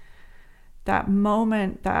virginity, that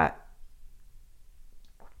moment that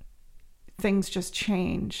things just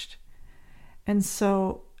changed. And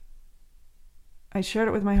so I shared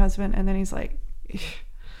it with my husband, and then he's like,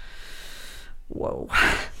 whoa,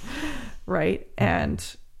 right?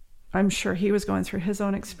 And I'm sure he was going through his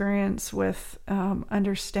own experience with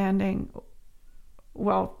understanding,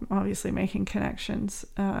 well, obviously making connections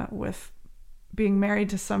with being married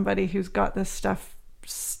to somebody who's got this stuff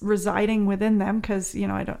residing within them, because, you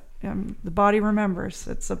know, the body remembers.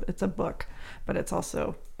 It's a book, but it's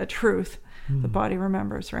also a truth. The body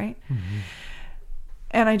remembers, right?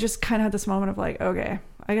 And I just kind of had this moment of like, okay,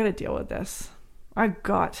 I got to deal with this. I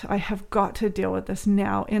have got to deal with this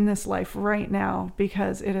now, in this life right now,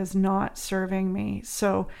 because it is not serving me.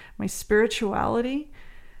 So my spirituality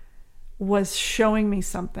was showing me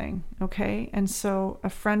something. Okay. And so a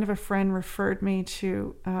friend of a friend referred me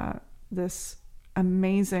to this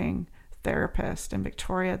amazing therapist in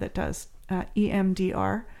Victoria that does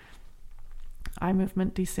EMDR, eye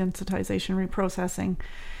movement desensitization reprocessing.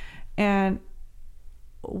 And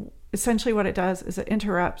essentially what it does is it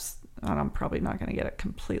interrupts, and I'm probably not going to get it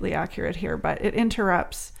completely accurate here, but it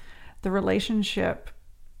interrupts the relationship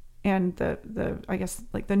and the I guess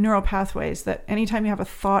like the neural pathways that anytime you have a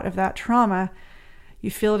thought of that trauma,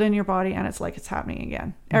 you feel it in your body and it's like it's happening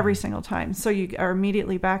again every single time. So you are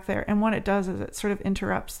immediately back there. And what it does is it sort of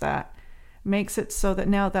interrupts that, makes it so that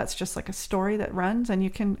now that's just like a story that runs, and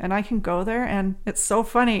I can go there. And it's so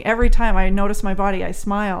funny. Every time I notice my body, I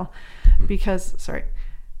smile because,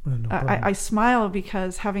 I smile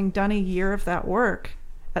because having done a year of that work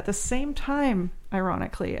at the same time,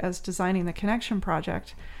 ironically, as designing the Connection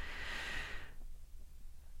Project,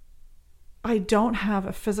 I don't have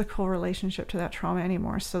a physical relationship to that trauma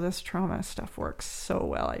anymore. So this trauma stuff works so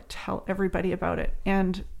well. I tell everybody about it.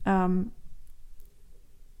 And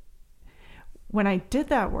when I did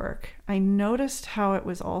that work, I noticed how it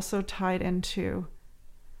was also tied into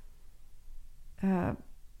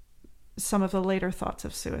some of the later thoughts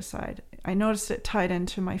of suicide. I noticed it tied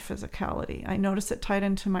into my physicality. I noticed it tied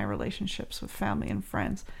into my relationships with family and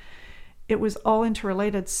friends. It was all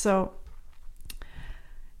interrelated. So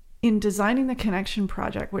in designing the Connection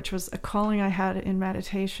Project, which was a calling I had in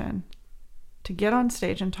meditation to get on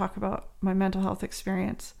stage and talk about my mental health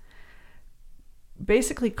experience,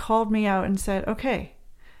 basically called me out and said, okay,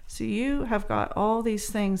 so you have got all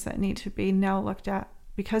these things that need to be now looked at,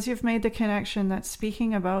 because you've made the connection that's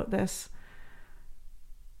speaking about this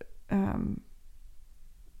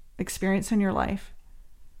experience in your life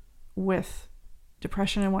with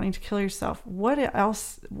depression and wanting to kill yourself. What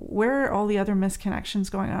else? Where are all the other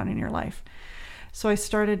misconnections going on in your life? So I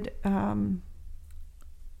started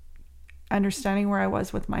understanding where I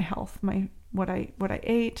was with my health, what I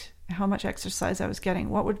ate, how much exercise I was getting,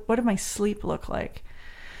 what did my sleep look like?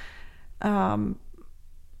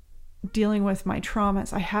 Dealing with my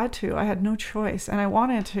traumas. I had no choice, and I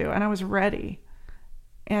wanted to, and I was ready.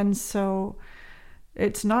 And so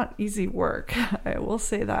it's not easy work. I will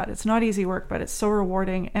say that. It's not easy work, but it's so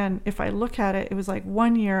rewarding. And if I look at it, it was like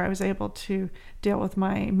 1 year I was able to deal with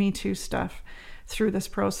my Me Too stuff through this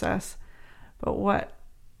process. But what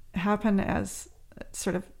happened as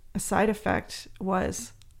sort of a side effect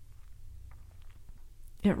was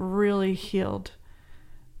it really healed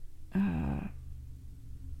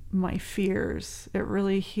my fears. It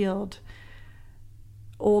really healed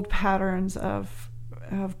old patterns of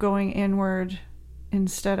going inward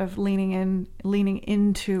instead of leaning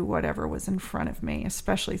into whatever was in front of me,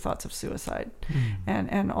 especially thoughts of suicide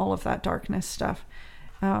and all of that darkness stuff.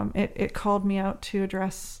 It called me out to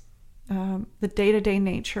address the day-to-day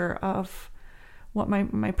nature of what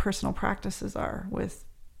my personal practices are with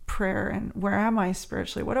prayer, and where am I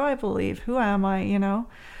spiritually? What do I believe? Who am I? You know?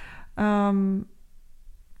 What am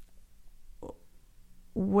I spiritually? What do I believe? Who am I? You know? What am I spiritually? What do I believe? Who am I? You know? What am I spiritually? What do I believe? Who am I? You know? What am I spiritually? What do I believe? Who am I? You know? What am I spiritually? What do I believe? Who am I? You know? What am I spiritually? What do I believe? Who am I? You know?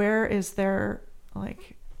 where is there,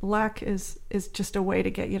 like, lack is just a way to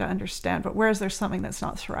get you to understand, but where is there something that's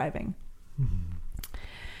not thriving? Mm-hmm.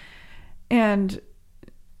 And,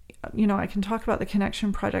 you know, I can talk about the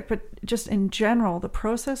Connection Project, but just in general, the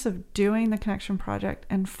process of doing the Connection Project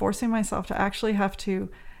and forcing myself to actually have to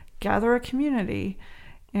gather a community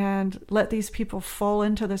and let these people fall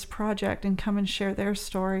into this project and come and share their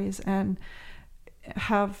stories and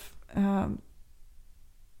have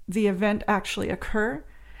the event actually occur,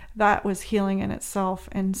 that was healing in itself.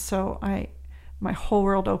 And so my whole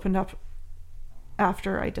world opened up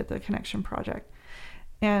after I did the Connection Project.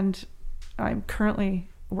 And I'm currently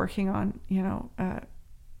working on, you know,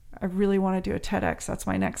 I really want to do a TEDx. That's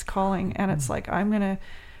my next calling. And it's like,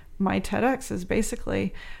 my TEDx is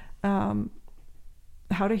basically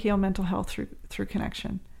how to heal mental health through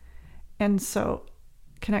connection. And so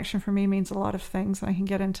connection for me means a lot of things, and I can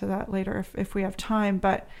get into that later if we have time.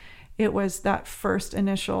 But it was that first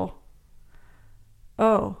initial,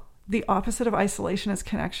 the opposite of isolation is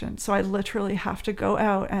connection. So I literally have to go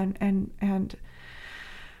out and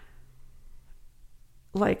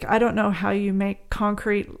like, I don't know how you make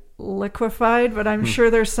concrete liquefied, but I'm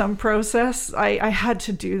sure there's some process. I had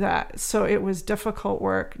to do that. So it was difficult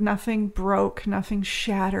work. Nothing broke, nothing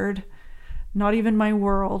shattered, not even my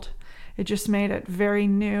world. It just made it very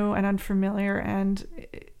new and unfamiliar and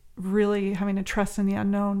really having to trust in the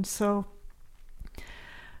unknown. So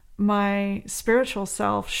my spiritual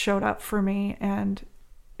self showed up for me, and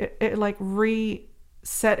it like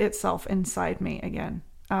reset itself inside me again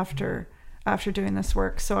after doing this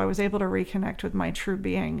work. So I was able to reconnect with my true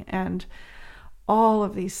being, and all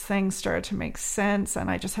of these things started to make sense.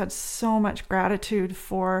 And I just had so much gratitude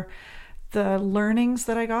for the learnings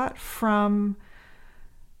that I got from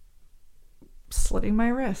slitting my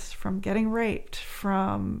wrist, from getting raped,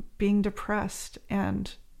 from being depressed.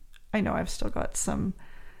 And I know I've still got some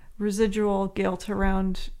residual guilt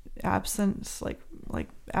around absence, like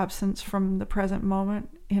absence from the present moment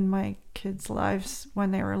in my kids' lives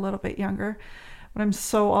when they were a little bit younger. But I'm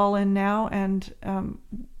so all in now. And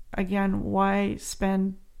again, why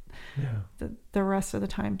spend the rest of the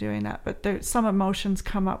time doing that? But there's some emotions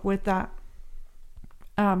come up with that.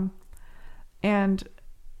 And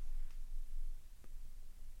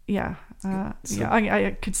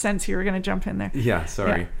I could sense you were going to jump in there. Yeah,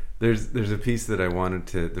 sorry. Yeah. There's a piece that I wanted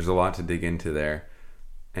to, there's a lot to dig into there.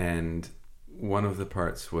 And one of the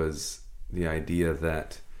parts was the idea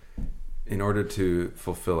that in order to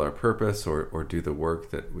fulfill our purpose or do the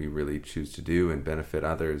work that we really choose to do and benefit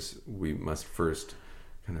others, we must first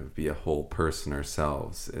kind of be a whole person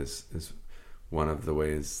ourselves, is one of the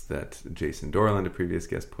ways that Jason Dorland, a previous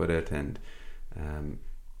guest, put it. And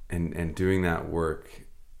doing that work,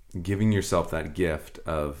 giving yourself that gift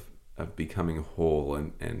of becoming whole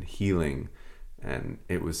and healing. And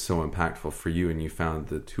it was so impactful for you, and you found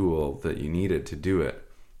the tool that you needed to do it.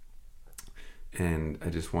 And I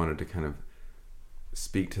just wanted to kind of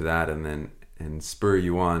speak to that and spur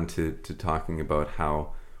you on to talking about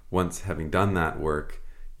how once having done that work,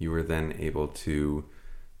 you were then able to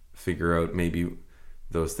figure out maybe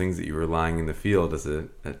those things that you were lying in the field as a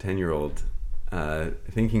 10-year-old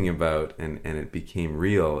thinking about, and it became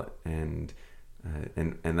real. And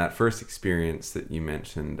that first experience that you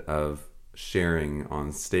mentioned of sharing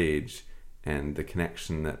on stage and the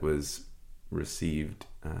connection that was received,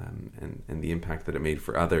 and the impact that it made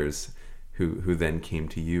for others who then came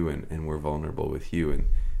to you and were vulnerable with you.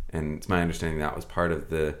 And it's my understanding that was part of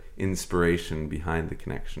the inspiration behind the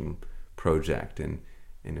Connection Project. And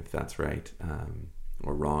if that's right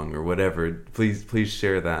or wrong or whatever, please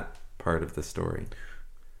share that part of the story.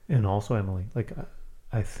 And also, Emily, like,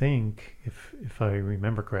 I think if I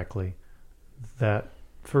remember correctly, that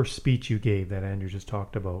first speech you gave that Andrew just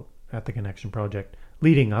talked about at the Connection Project,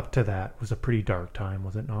 leading up to that was a pretty dark time,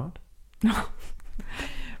 was it not? No,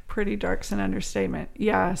 pretty dark's an understatement.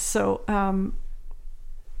 Yeah. So I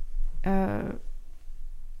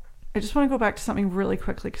just want to go back to something really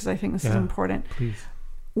quickly because I think this is important. Please.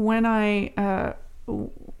 When I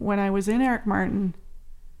was in Eric Martin,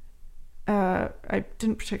 I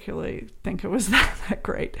didn't particularly think it was that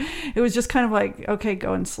great. It was just kind of like, okay,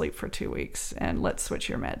 go and sleep for 2 weeks and let's switch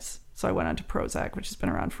your meds. So I went on to Prozac, which has been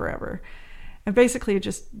around forever. And basically it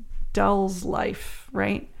just dulls life,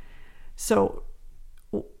 right? So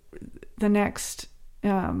the next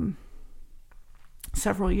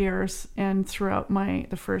several years and throughout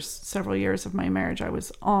the first several years of my marriage, I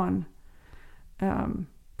was on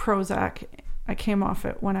Prozac. I came off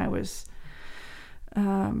it when I was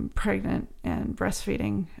pregnant and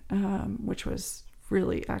breastfeeding, which was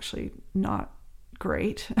really actually not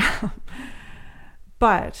great.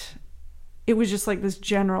 But it was just like this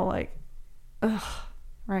general, like, ugh,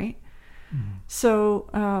 right? So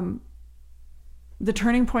the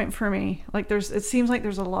turning point for me, like it seems like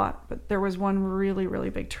there's a lot, but there was one really, really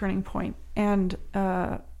big turning point. And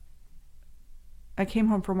I came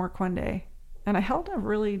home from work one day, and I held a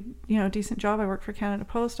really, decent job. I worked for Canada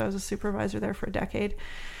Post. I was a supervisor there for a decade.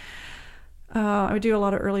 I would do a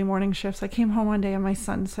lot of early morning shifts. I came home one day and my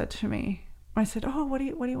son said to me, I said, "Oh, what do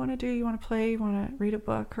you want to do? You want to play? You want to read a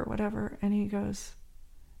book or whatever?" And he goes,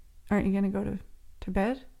 "Aren't you going to go to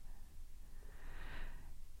bed?"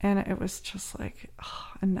 And it was just like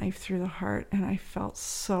a knife through the heart. And I felt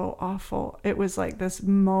so awful. It was like this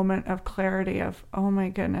moment of clarity of, oh my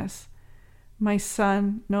goodness, my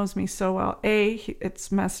son knows me so well.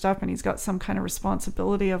 It's messed up and he's got some kind of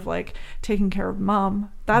responsibility of like taking care of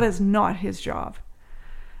mom. That is not his job.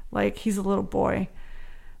 Like, he's a little boy.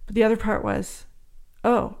 But the other part was,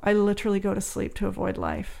 I literally go to sleep to avoid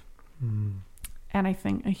life. And I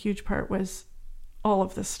think a huge part was all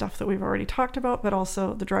of this stuff that we've already talked about, but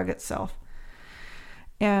also the drug itself.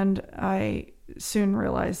 And I soon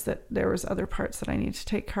realized that there was other parts that I needed to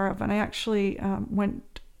take care of. And I actually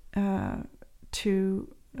went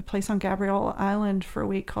to a place on Gabrielle Island for a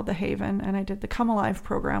week called The Haven, and I did the Come Alive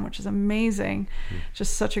program, which is amazing.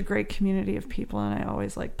 Just such a great community of people, and I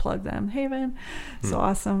always like plug them. Haven, so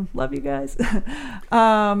awesome, love you guys.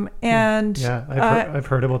 And I've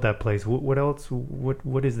heard about that place. What else?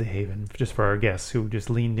 What is The Haven? Just for our guests who just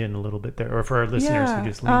leaned in a little bit there, or for our listeners who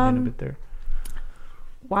just leaned in a bit there.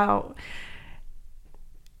 Wow.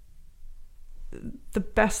 The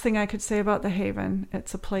best thing I could say about The Haven,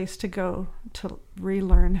 it's a place to go to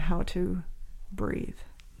relearn how to breathe.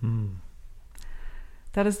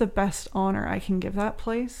 That is the best honor I can give that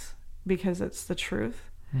place, because it's the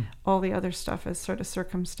truth. All the other stuff is sort of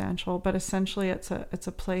circumstantial, but essentially it's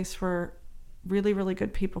a place where really, really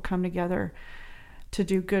good people come together to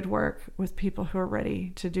do good work with people who are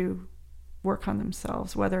ready to do work on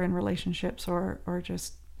themselves, whether in relationships or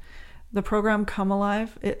just the program Come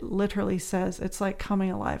Alive. It literally says it's like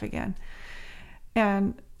coming alive again.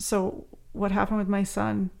 And so what happened with my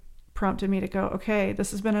son prompted me to go, okay,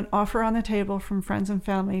 this has been an offer on the table from friends and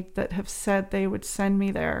family that have said they would send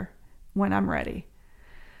me there when I'm ready.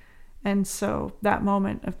 And so that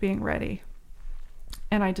moment of being ready,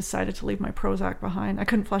 and I decided to leave my Prozac behind. I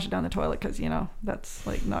couldn't flush it down the toilet because, that's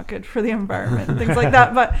like not good for the environment and things like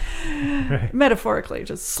that. But metaphorically,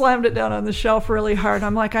 just slammed it down on the shelf really hard.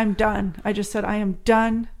 I'm like, I'm done. I just said, I am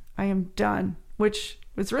done. I am done, which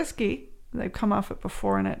was risky. I've come off it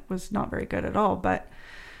before and it was not very good at all. But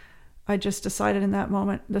I just decided in that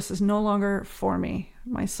moment, this is no longer for me.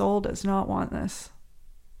 My soul does not want this.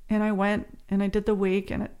 And I went and I did the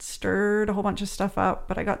week, and it stirred a whole bunch of stuff up,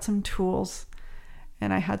 but I got some tools.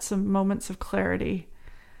 And I had some moments of clarity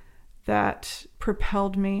that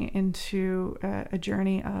propelled me into a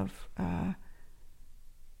journey of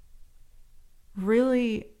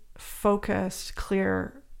really focused,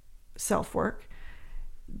 clear self-work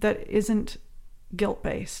that isn't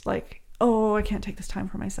guilt-based. Like, I can't take this time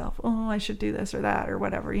for myself. I should do this or that or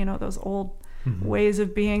whatever. Those old ways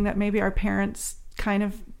of being that maybe our parents kind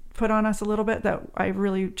of put on us a little bit, that I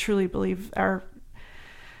really, truly believe our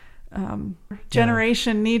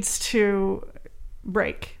generation needs to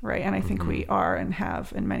break, right? And I think we are and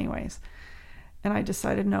have in many ways. And I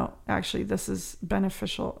decided, no, actually, this is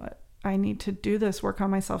beneficial. I need to do this work on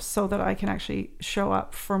myself so that I can actually show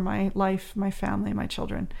up for my life, my family, my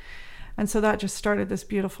children. And so that just started this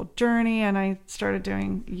beautiful journey. And I started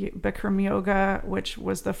doing Bikram yoga, which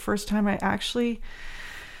was the first time I actually,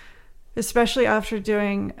 especially after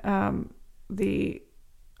doing one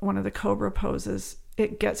of the cobra poses,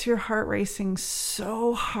 it gets your heart racing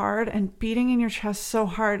so hard and beating in your chest so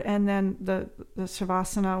hard. And then the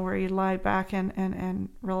Shavasana, where you lie back and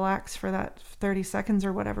relax for that 30 seconds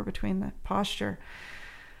or whatever between the posture,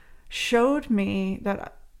 showed me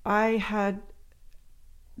that I had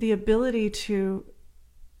the ability to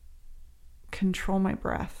control my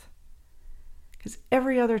breath. Because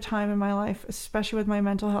every other time in my life, especially with my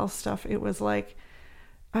mental health stuff, it was like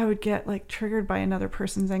I would get like triggered by another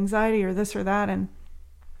person's anxiety or this or that, and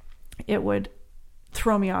it would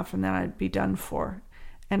throw me off, and then I'd be done for.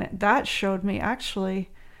 And that showed me, actually,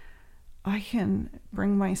 I can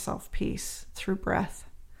bring myself peace through breath.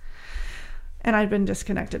 And I'd been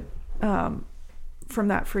disconnected from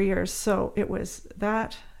that for years. So it was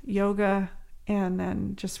that, yoga, and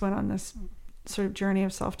then just went on this sort of journey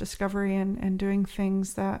of self-discovery and doing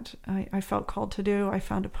things that I felt called to do. I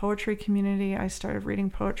found a poetry community. I started reading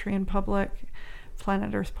poetry in public.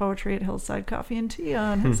 Planet Earth Poetry at Hillside Coffee and Tea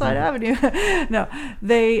on Hillside Avenue. No,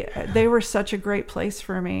 they were such a great place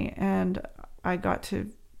for me, and I got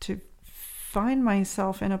to find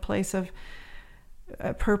myself in a place of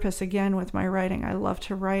purpose again with my writing. I love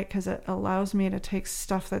to write because it allows me to take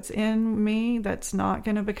stuff that's in me that's not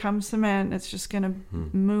going to become cement. It's just going to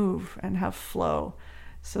move and have flow.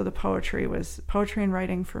 So the poetry and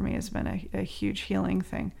writing for me has been a huge healing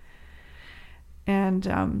thing.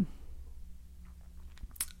 And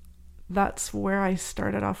that's where I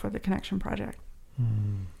started off with the Connection Project.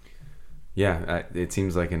 Yeah, it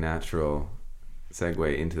seems like a natural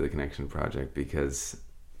segue into the Connection Project, because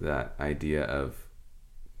that idea of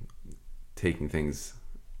taking things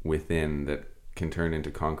within that can turn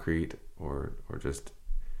into concrete or just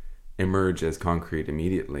emerge as concrete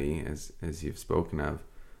immediately, as you've spoken of,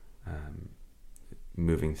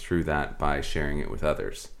 moving through that by sharing it with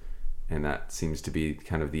others. And that seems to be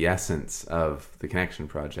kind of the essence of the Connection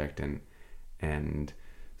Project. And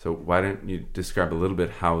so why don't you describe a little bit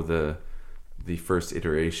how the first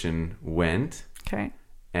iteration went? Okay.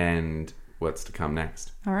 And what's to come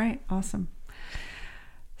next? All right. Awesome.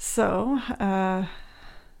 So I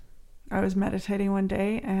was meditating one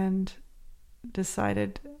day and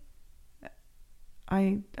decided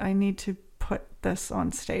I need to put this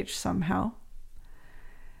on stage somehow.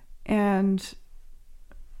 And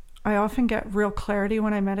I often get real clarity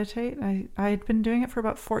when I meditate. I had been doing it for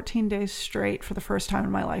about 14 days straight for the first time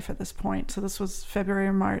in my life at this point. So this was February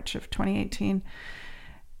or March of 2018.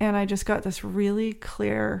 And I just got this really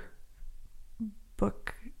clear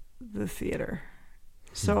book the theater.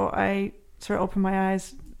 So I sort of opened my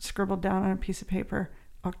eyes, scribbled down on a piece of paper,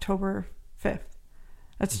 October 5th.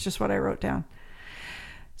 That's just what I wrote down.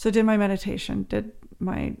 So did my meditation, did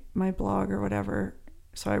my blog or whatever.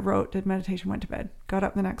 So I wrote, did meditation, went to bed, got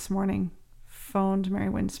up the next morning, phoned Mary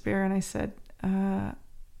Winspear, and I said, I'd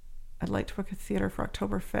like to book a theater for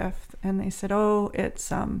October 5th. And they said, oh, it's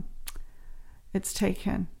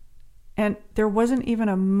taken. And there wasn't even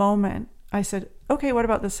a moment. I said, okay, what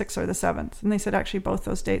about the 6th or the 7th? And they said, actually, both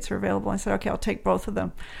those dates are available. I said, okay, I'll take both of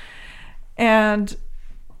them. And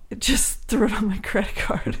it just threw it on my credit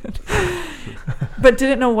card. But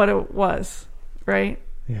didn't know what it was, right?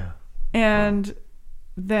 Yeah. And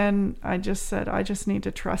then I just said, I just need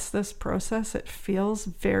to trust this process. It feels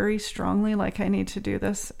very strongly like I need to do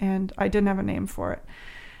this. And I didn't have a name for it.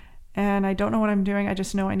 And I don't know what I'm doing. I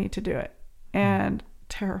just know I need to do it. And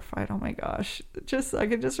terrified, oh my gosh. I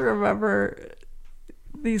could just remember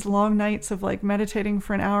these long nights of like meditating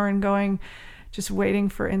for an hour and going, just waiting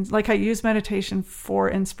for, like I use meditation for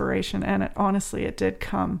inspiration. And honestly, it did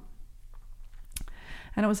come.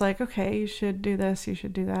 And it was like, okay, you should do this, you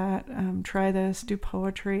should do that, try this, do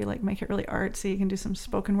poetry, like make it really artsy. You can do some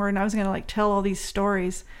spoken word. And I was going to like tell all these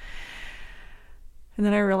stories. And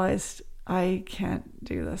then I realized I can't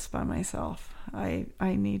do this by myself. I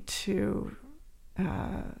need to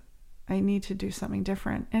do something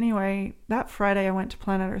different. Anyway, that Friday I went to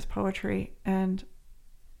Planet Earth Poetry, and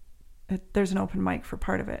there's an open mic for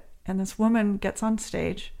part of it. And this woman gets on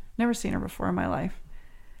stage, never seen her before in my life,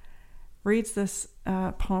 reads this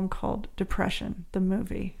poem called Depression, the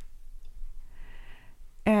movie.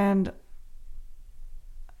 And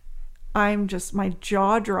my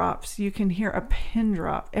jaw drops. You can hear a pin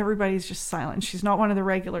drop. Everybody's just silent. She's not one of the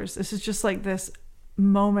regulars. This is just like this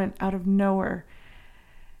moment out of nowhere.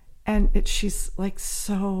 And she's like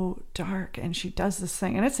so dark, and she does this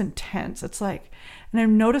thing, and it's intense. It's like, and I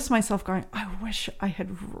noticed myself going, I wish I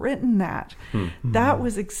had written that. That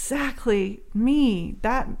was exactly me.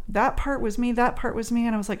 That part was me. That part was me.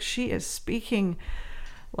 And I was like, she is speaking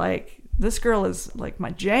like, this girl is like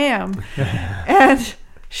my jam. And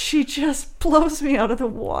she just blows me out of the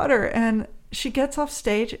water. And she gets off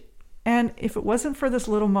stage. And if it wasn't for this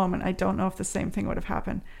little moment, I don't know if the same thing would have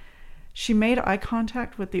happened. She made eye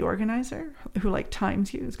contact with the organizer, who like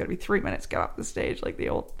times you. It's got to be 3 minutes, get off the stage, like the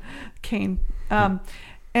old cane.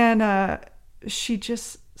 And she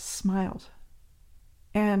just smiled.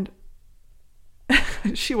 And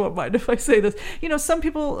she won't mind if I say this. You know, some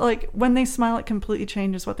people, like, when they smile, it completely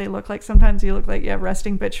changes what they look like. Sometimes you look like,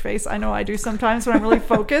 resting bitch face. I know I do sometimes when I'm really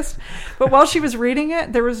focused. But while she was reading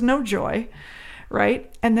it, there was no joy,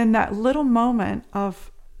 right? And then that little moment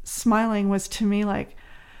of smiling was to me like,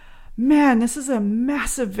 man, this is a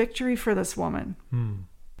massive victory for this woman.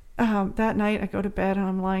 That night I go to bed and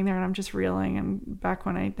I'm lying there and I'm just reeling. And back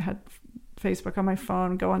when I had Facebook on my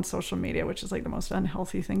phone, go on social media, which is like the most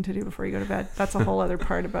unhealthy thing to do before you go to bed. That's a whole other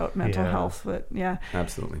part about mental health. But yeah,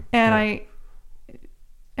 absolutely. And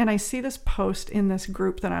I see this post in this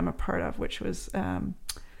group that I'm a part of, which was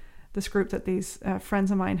this group that these friends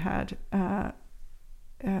of mine had.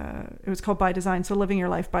 it was called By Design. So Living Your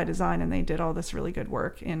Life by Design. And they did all this really good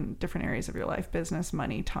work in different areas of your life, business,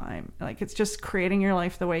 money, time. Like, it's just creating your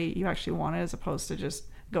life the way you actually want it, as opposed to just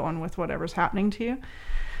going with whatever's happening to you.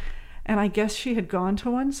 And I guess she had gone to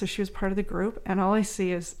one, so she was part of the group. And all I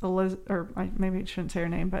see is maybe I shouldn't say her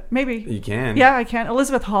name, but maybe you can. Yeah, I can.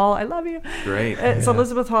 Elizabeth Hall. I love you. Great. It's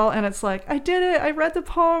Elizabeth Hall, and it's like, I did it. I read the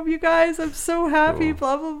poem, you guys. I'm so happy. Cool.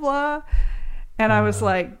 Blah blah blah. And I was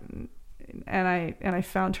like, and I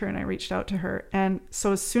found her and I reached out to her. And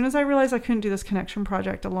so as soon as I realized I couldn't do this connection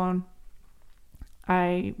project alone,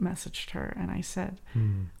 I messaged her and I said,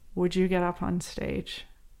 would you get up on stage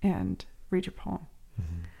and read your poem?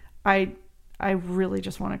 Mm-hmm. I really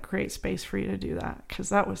just want to create space for you to do that, because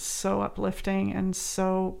that was so uplifting and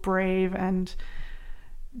so brave and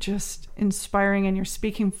just inspiring, and you're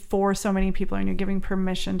speaking for so many people and you're giving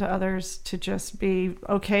permission to others to just be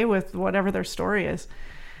okay with whatever their story is.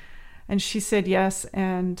 And she said yes,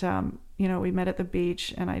 and we met at the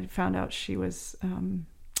beach, and I found out she was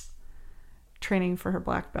training for her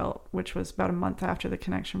black belt, which was about a month after the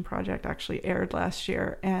Connection Project actually aired last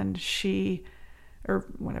year, and she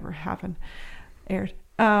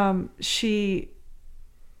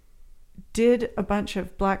did a bunch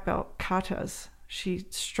of black belt katas. She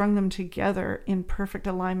strung them together in perfect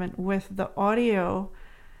alignment with the audio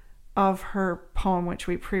of her poem, which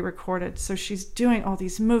we pre-recorded. So she's doing all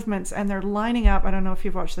these movements and they're lining up. I don't know if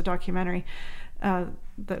you've watched the documentary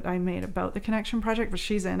that I made about the Connection Project, but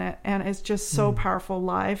she's in it, and it's just so powerful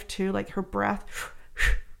live too, like her breath,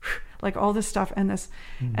 like all this stuff, and this,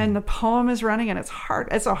 and the poem is running, and it's hard.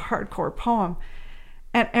 It's a hardcore poem.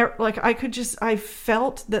 And like, I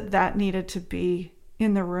felt that needed to be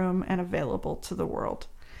in the room and available to the world.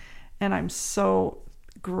 And I'm so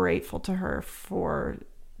grateful to her for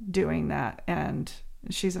doing that. And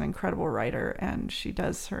she's an incredible writer, and she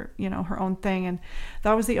does her own thing. And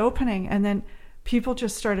that was the opening. And then people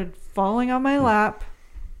just started falling on my lap.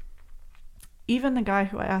 Even the guy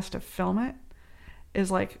who I asked to film it is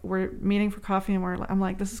like, we're meeting for coffee, and I'm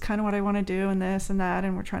like, this is kind of what I want to do, and this and that,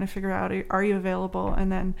 and we're trying to figure out, are you available? And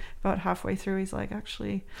then about halfway through, he's like,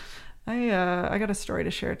 actually, I got a story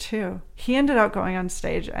to share too. He ended up going on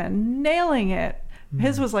stage and nailing it.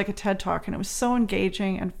 His was like a TED Talk, and it was so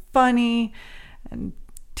engaging and funny and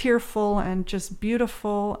tearful and just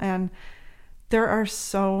beautiful. And there are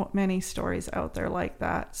so many stories out there like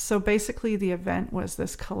that. So basically the event was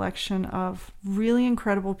this collection of really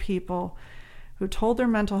incredible people who told their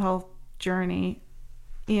mental health journey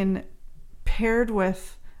paired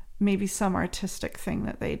with maybe some artistic thing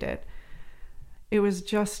that they did. It was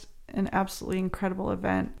just an absolutely incredible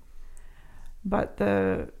event. But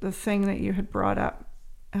the thing that you had brought up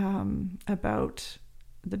about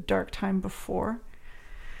the dark time before.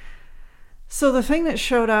 So the thing that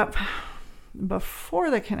showed up before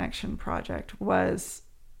the Connection Project was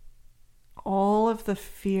all of the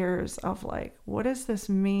fears of like, what does this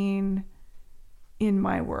mean in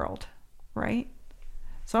my world, right?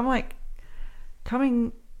 So I'm like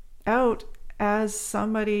coming out as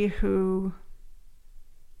somebody who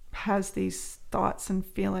has these thoughts and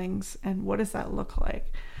feelings, and what does that look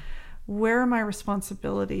like? Where are my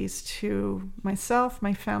responsibilities to myself,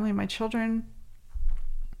 my family, my children?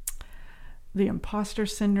 The imposter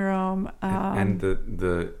syndrome. And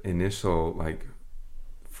the initial, like,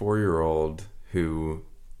 4-year-old who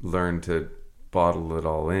learned to bottle it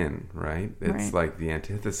all in, right? It's like the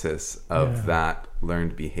antithesis of that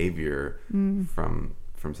learned behavior from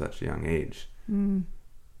such a young age.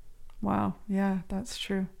 Wow. Yeah, that's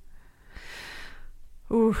true.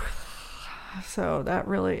 Ooh. So that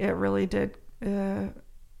really did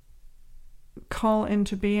call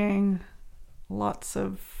into being lots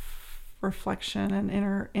of reflection and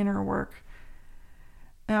inner work.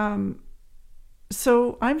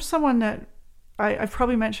 So I'm someone that I've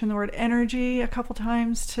probably mentioned the word energy a couple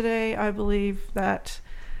times today. I believe that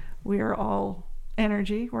we are all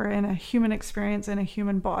energy. We're in a human experience in a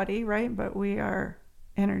human body, right? But we are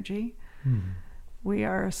energy. We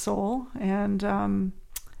are a soul. And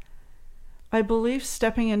I believe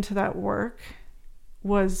stepping into that work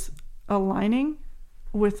was aligning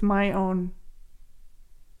with my own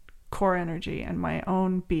core energy and my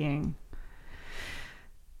own being.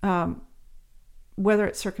 Whether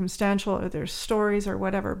it's circumstantial or there's stories or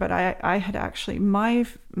whatever, but I had actually, my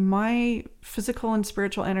physical and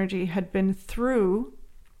spiritual energy had been through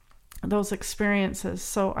those experiences.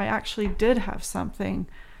 So I actually did have something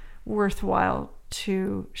worthwhile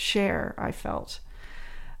to share, I felt.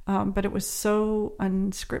 But it was so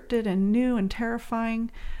unscripted and new and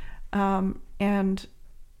terrifying. And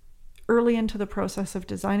early into the process of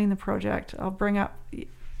designing the project, I'll bring up,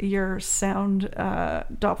 your sound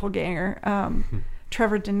doppelganger,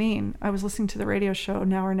 Trevor Deneen. I was listening to the radio show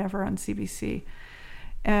Now or Never on CBC,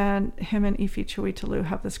 and him and Ifi Chiweteleu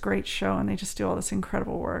have this great show, and they just do all this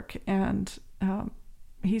incredible work. And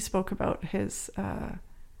he spoke about his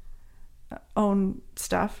own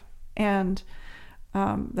stuff, and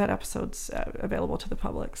that episode's available to the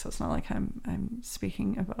public, so it's not like I'm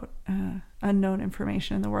speaking about unknown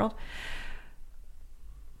information in the world.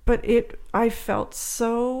 But I felt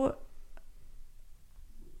so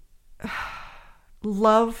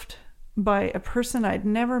loved by a person I'd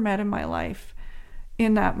never met in my life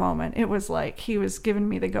in that moment. It was like he was giving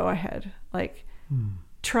me the go-ahead, like,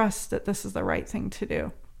 trust that this is the right thing to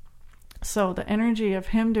do. So the energy of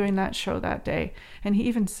him doing that show that day, and he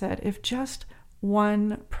even said, if just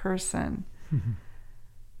one person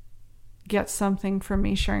gets something from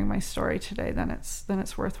me sharing my story today, then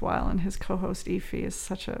it's worthwhile. And his co-host Ifi is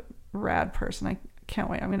such a rad person. I can't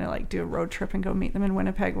wait. I'm going to like do a road trip and go meet them in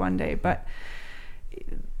Winnipeg one day. But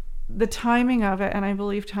the timing of it, and I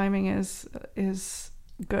believe timing is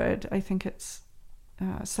good. I think it's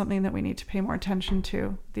something that we need to pay more attention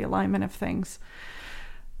to, the alignment of things.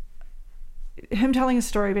 Him telling his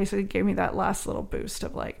story basically gave me that last little boost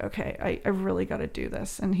of like, okay, I really got to do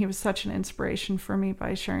this. And he was such an inspiration for me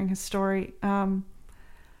by sharing his story.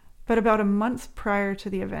 But about a month prior to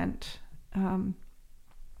the event,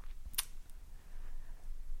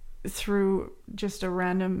 through just a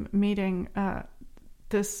random meeting,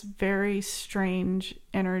 this very strange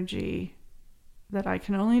energy that I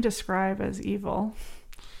can only describe as evil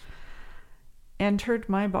entered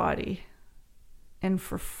my body. And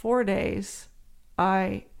for 4 days,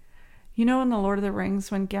 in the Lord of the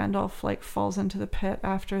Rings, when Gandalf like falls into the pit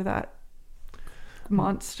after that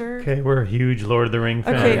monster. Okay, we're a huge Lord of the Ring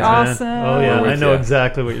fans. Okay, awesome. Oh yeah, I know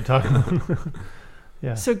exactly what you're talking about.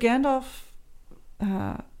 Yeah. So Gandalf,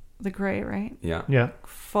 the Grey, right? Yeah.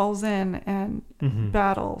 Falls in and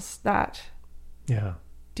battles that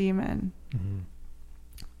demon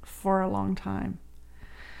for a long time.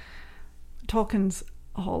 Tolkien's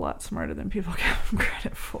a whole lot smarter than people give him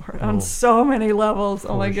credit for on so many levels.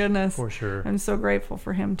 Oh my goodness. For sure. I'm so grateful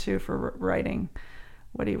for him too for writing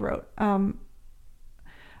what he wrote.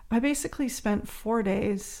 I basically spent 4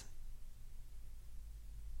 days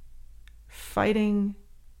fighting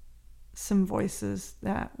some voices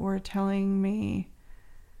that were telling me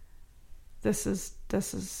this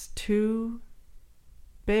is too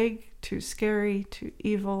big, too scary, too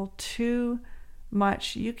evil, too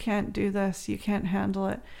much. You can't do this. You can't handle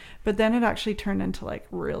it. But then it actually turned into like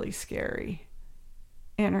really scary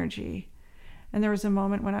energy. And there was a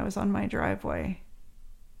moment when I was on my driveway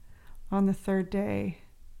on the third day,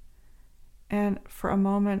 and for a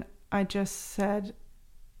moment I just said,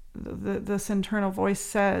 this internal voice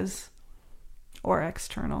says, or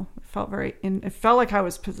external, it felt like I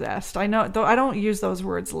was possessed. I know, though I don't use those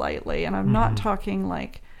words lightly, and I'm not talking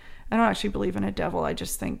like, I don't actually believe in a devil. I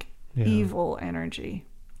just think evil energy.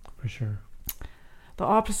 For sure. The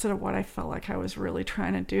opposite of what I felt like I was really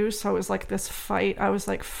trying to do. So it was like this fight. I was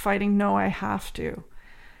like fighting, no, I have to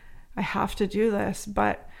do this.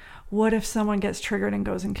 But what if someone gets triggered and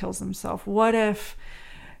goes and kills themselves? What if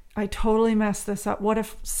I totally mess this up? What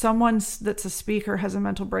if someone that's a speaker has a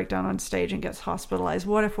mental breakdown on stage and gets hospitalized?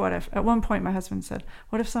 What if? At one point my husband said,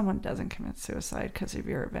 what if someone doesn't commit suicide because of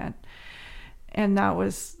your event? And that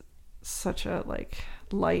was such a like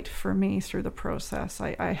light for me through the process.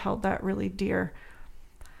 I held that really dear.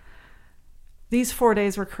 These 4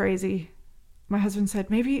 days were crazy. My husband said,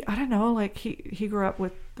 maybe, I don't know, like he grew up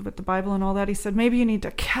with the Bible and all that. He said, maybe you need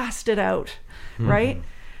to cast it out, right?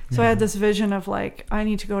 So I had this vision of like, I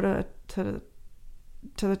need to go to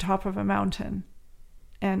the top of a mountain,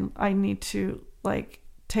 and I need to like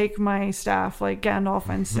take my staff like Gandalf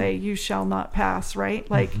and say, you shall not pass, right?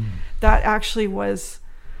 Like that actually was,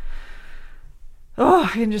 I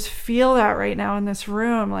can just feel that right now in this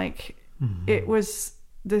room. Like it was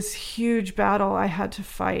this huge battle I had to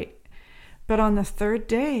fight. But on the third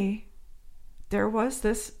day, there was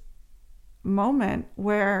this moment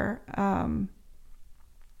where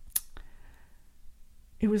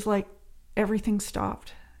it was like everything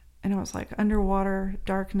stopped. And I was like underwater,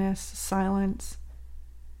 darkness, silence.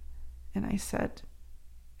 And I said,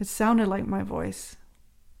 it sounded like my voice.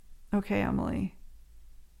 Okay, Emily,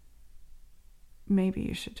 maybe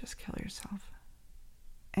you should just kill yourself.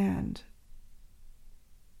 And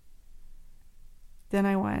then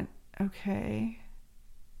I went, okay,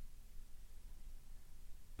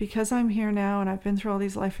 because I'm here now and I've been through all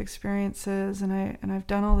these life experiences and I've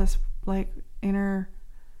done all this like inner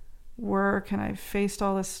work and I've faced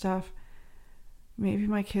all this stuff, maybe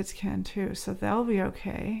my kids can too. So they'll be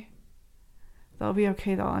okay. They'll be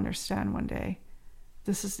okay. They'll understand one day.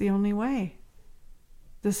 This is the only way.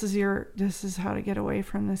 This is how to get away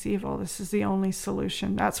from this evil. This is the only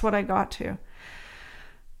solution. That's what I got to.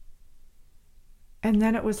 And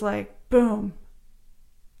then it was like, boom.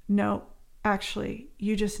 No, actually,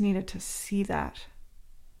 you just needed to see that.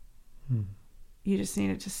 You just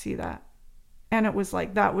needed to see that. And it was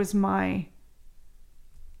like, that was my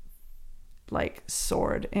like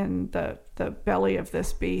sword in the belly of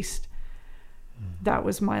this beast. That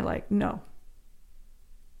was my like, no.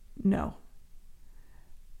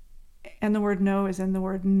 And the word no is in the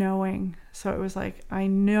word knowing. So it was like, I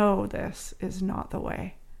know this is not the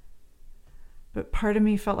way. But part of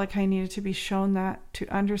me felt like I needed to be shown that to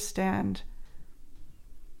understand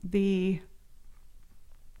the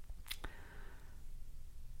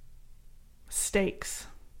stakes,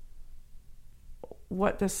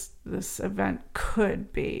 what this event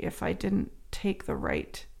could be if I didn't take the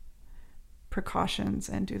right precautions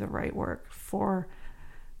and do the right work for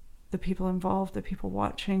the people involved, the people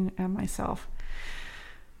watching, and myself.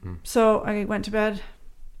 So I went to bed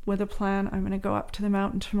with a plan. I'm going to go up to the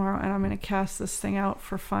mountain tomorrow and I'm going to cast this thing out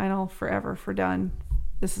for final, forever, for done.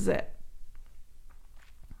 This is it.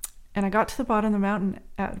 And I got to the bottom of the mountain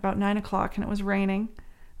at about 9:00 and it was raining.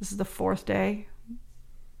 This is the 4th day.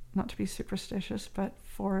 Not to be superstitious, but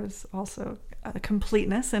 4 is also a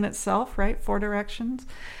completeness in itself, right? 4 directions.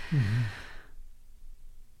 Mm-hmm.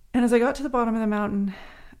 And as I got to the bottom of the mountain,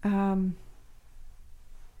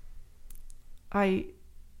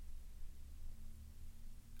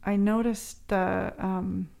 I noticed there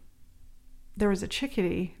was a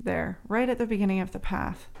chickadee there right at the beginning of the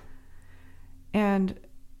path. And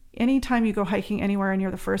anytime you go hiking anywhere and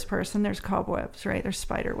you're the first person, there's cobwebs, right? There's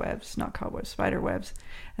spider webs, not cobwebs, spider webs.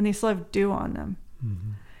 And they still have dew on them.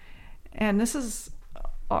 Mm-hmm. And this is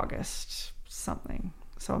August something.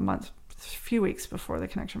 So a few weeks before the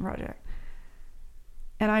Connection Project.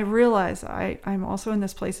 And I realize I'm also in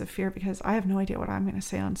this place of fear because I have no idea what I'm going to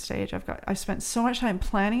say on stage. I've spent so much time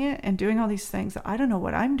planning it and doing all these things that I don't know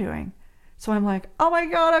what I'm doing. So I'm like, oh my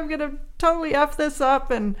God, I'm going to totally F this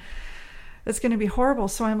up and it's going to be horrible.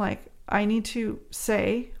 So I'm like, I need to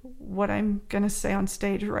say what I'm going to say on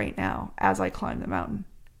stage right now as I climb the mountain.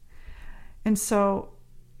 And so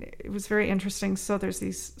it was very interesting. So there's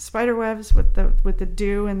these spider webs with the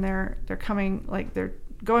dew and they're coming, like they're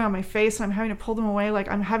going on my face and I'm having to pull them away. Like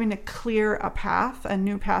I'm having to clear a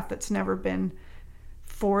new path that's never been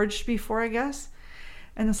forged before, I guess.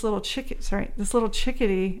 And this little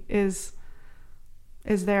chickadee is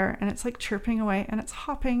there and it's like chirping away and it's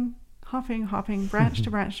hopping, branch to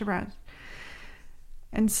branch to branch.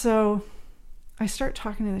 And so I start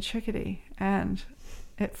talking to the chickadee and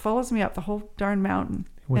it follows me up the whole darn mountain.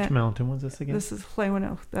 Which mountain was this again? This is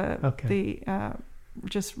Llywelyn, the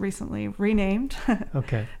just recently renamed.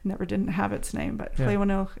 Okay. Never didn't have its name, but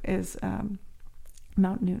Llywelyn is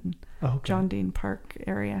Mount Newton, John Dean Park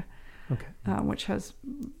area, which has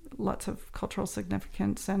lots of cultural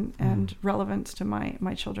significance and relevance to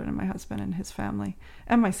my children and my husband and his family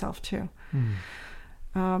and myself too.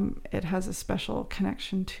 It has a special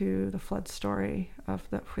connection to the flood story of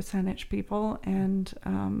the Huisanich people, and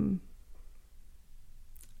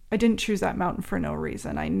I didn't choose that mountain for no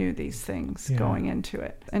reason. I knew these things going into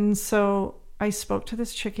it. And so I spoke to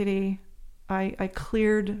this chickadee. I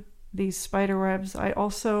cleared these spider webs. I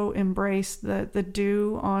also embraced the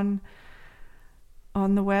dew on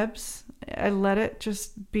the webs. I let it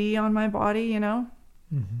just be on my body, you know?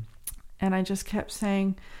 Mm-hmm. And I just kept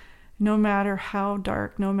saying, no matter how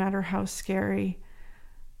dark, no matter how scary,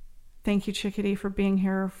 thank you, chickadee, for being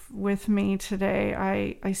here with me today.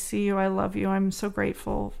 I see you. I love you. I'm so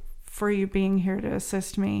grateful for you being here to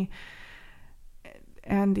assist me.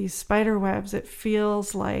 And these spider webs, it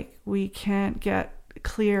feels like we can't get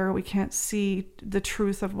clear. We can't see the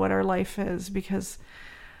truth of what our life is because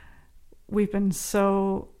we've been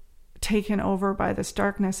so taken over by this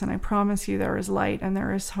darkness. And I promise you there is light and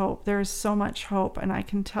there is hope. There is so much hope. And I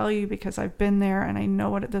can tell you because I've been there and I know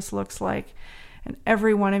what this looks like. And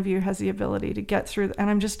every one of you has the ability to get through. And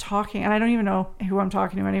I'm just talking, and I don't even know who I'm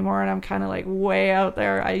talking to anymore. And I'm kind of like way out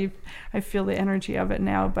there. I feel the energy of it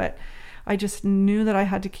now, but I just knew that I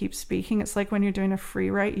had to keep speaking. It's like when you're doing a free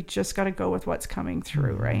write, you just got to go with what's coming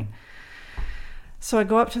through, right? So I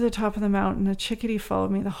go up to the top of the mountain. The chickadee followed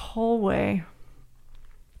me the whole way.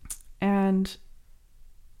 And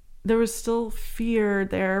there was still fear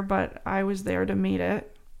there, but I was there to meet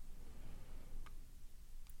it.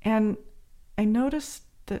 And I noticed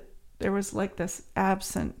that there was like this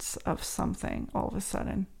absence of something all of a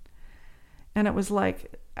sudden. And it was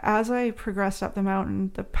like as I progressed up the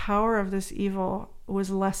mountain, the power of this evil was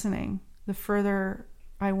lessening the further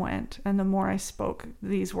I went and the more I spoke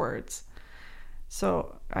these words.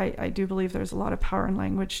 So I do believe there's a lot of power in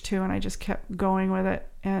language too, and I just kept going with it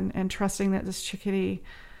and trusting that this chickadee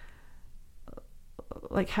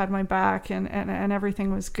like had my back and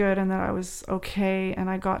everything was good and that I was okay. And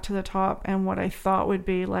I got to the top, and what I thought would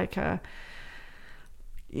be like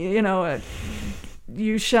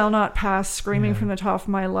you shall not pass screaming from the top of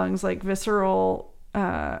my lungs, like visceral,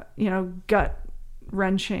 gut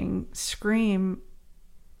wrenching scream.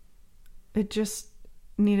 It just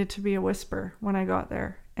needed to be a whisper when I got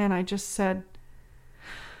there. And I just said,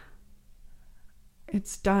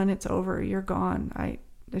 it's done. It's over. You're gone. I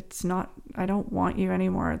don't want you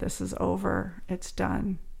anymore. This is over. It's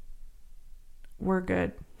done. We're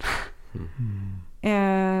good.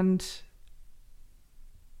 And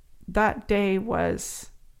that day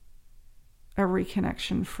was a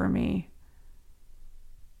reconnection for me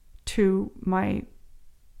to my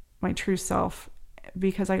true self,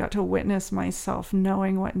 because I got to witness myself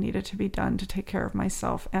knowing what needed to be done to take care of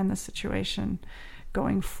myself and the situation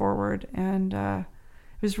going forward. And it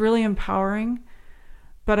was really empowering,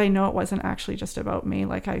 but I know it wasn't actually just about me.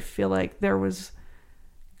 Like, I feel like there was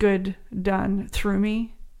good done through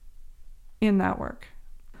me in that work.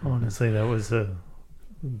 Honestly, that was a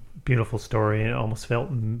beautiful story. It almost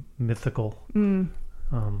felt mythical.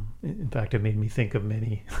 In fact, it made me think of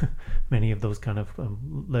many of those kind of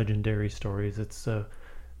legendary stories. It's a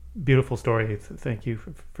beautiful story. Thank you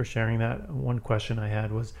for sharing that. One question I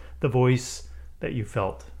had was the voice that you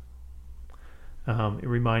felt. It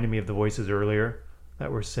reminded me of the voices earlier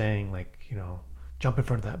that were saying, like, jump in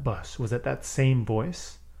front of that bus. Was it that same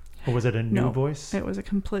voice? Or was it a new voice? It was a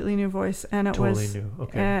completely new voice. And it totally was new.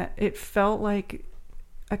 Okay. It felt like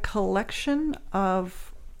a collection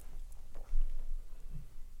of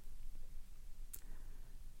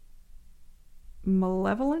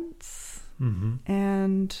malevolence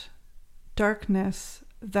and darkness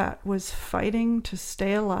that was fighting to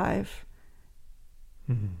stay alive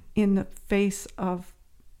in the face of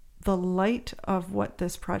the light of what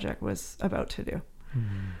this project was about to do.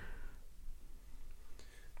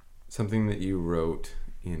 Something that you wrote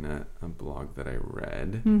in a blog that I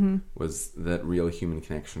read was that real human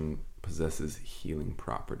connection possesses healing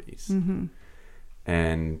properties.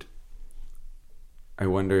 And I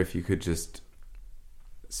wonder if you could just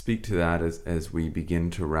speak to that as we begin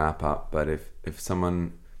to wrap up. But if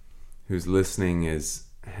someone who's listening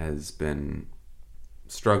has been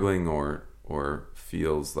struggling or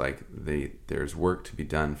feels like there's work to be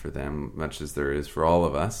done for them, much as there is for all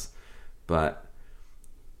of us, but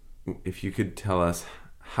if you could tell us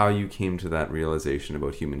how you came to that realization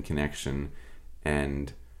about human connection,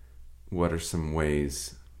 and what are some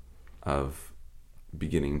ways of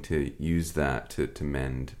beginning to use that to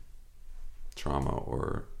mend trauma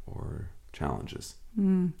or challenges?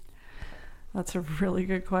 That's a really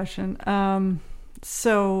good question.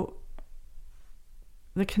 So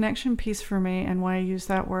the connection piece for me, and why I use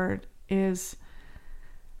that word, is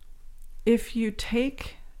if you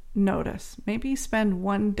take notice, maybe spend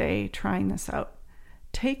one day trying this out.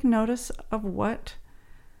 Take notice of what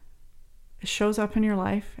shows up in your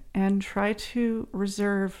life and try to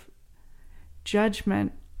reserve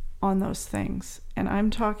judgment on those things. And I'm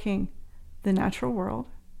talking the natural world,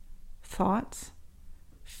 thoughts,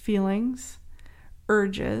 feelings,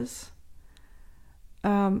 urges.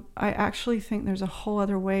 I actually think there's a whole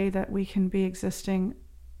other way that we can be existing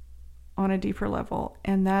on a deeper level,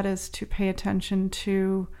 and that is to pay attention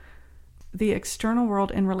to the external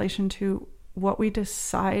world in relation to what we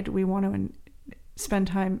decide we want to spend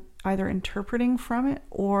time either interpreting from it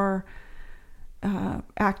or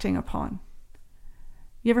acting upon.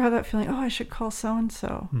 You ever have that feeling, I should call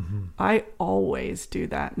so-and-so? I always do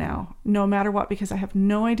that now, no matter what, because I have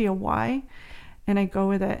no idea why, and I go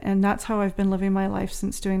with it. And that's how I've been living my life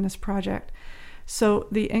since doing this project. So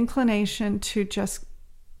the inclination to just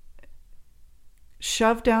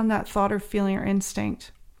shove down that thought or feeling or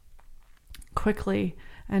instinct quickly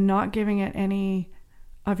and not giving it any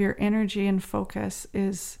of your energy and focus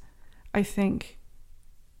is, I think,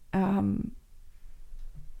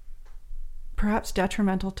 perhaps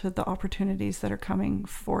detrimental to the opportunities that are coming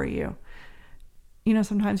for you.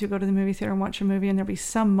 Sometimes you go to the movie theater and watch a movie and there'll be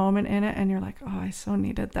some moment in it and you're like, I so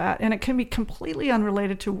needed that. And it can be completely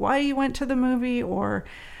unrelated to why you went to the movie or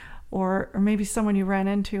maybe someone you ran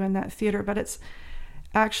into in that theater, but it's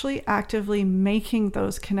actually actively making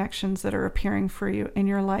those connections that are appearing for you in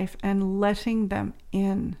your life and letting them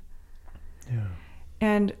in. Yeah.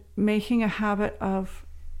 And making a habit of,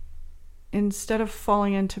 instead of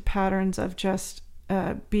falling into patterns of just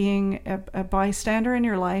being a bystander in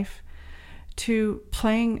your life to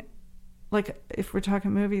playing, like if we're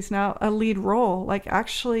talking movies now, a lead role. Like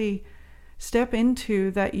actually step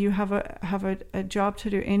into that. You have a job to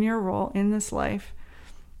do in your role in this life,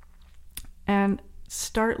 and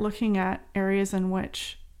start looking at areas in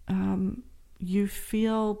which you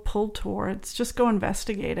feel pulled towards. Just go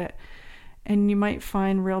investigate it, and you might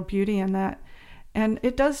find real beauty in that. And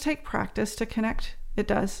it does take practice to connect. It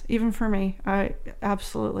does. Even for me,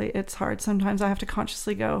 it's hard. Sometimes I have to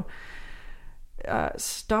consciously go,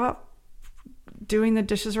 stop doing the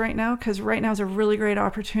dishes right now, because right now is a really great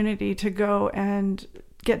opportunity to go and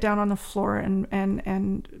get down on the floor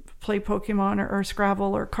and play Pokemon or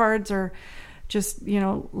Scrabble or cards, or just,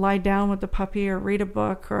 lie down with the puppy or read a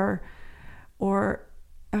book, or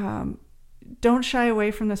don't shy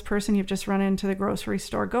away from this person you've just run into the grocery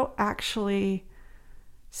store. Go actually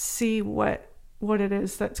see what it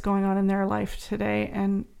is that's going on in their life today.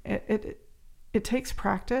 And it takes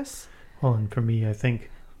practice. Well, and for me, I think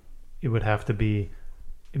it would have to be,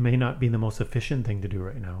 it may not be the most efficient thing to do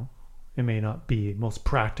right now. It may not be the most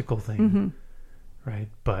practical thing, Mm-hmm. right?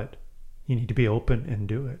 But you need to be open and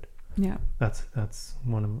do it. Yeah. That's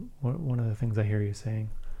one of the things I hear you saying.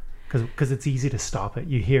 Because it's easy to stop it.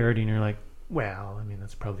 You hear it and you're like, well, I mean,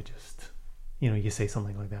 that's probably just, you say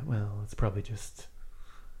something like that. Well, it's probably just,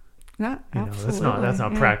 absolutely. that's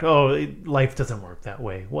not practical. Oh, life doesn't work that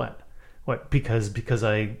way. What? Because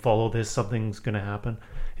I follow this, something's going to happen.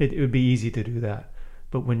 It would be easy to do that.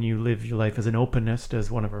 But when you live your life as an openness, as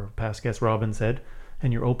one of our past guests, Robin, said,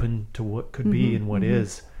 and you're open to what could be and what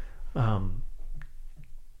is,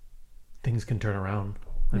 things can turn around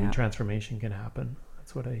and transformation can happen.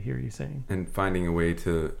 That's what I hear you saying. And finding a way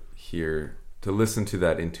to listen to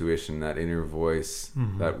that intuition, that inner voice,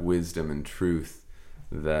 that wisdom and truth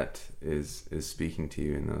that is speaking to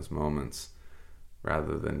you in those moments,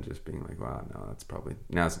 rather than just being like, wow,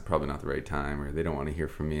 now's probably not the right time, or they don't want to hear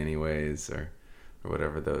from me anyways, or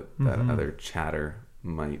whatever that other chatter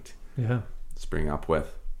might spring up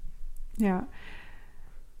with. Yeah.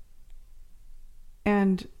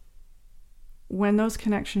 And when those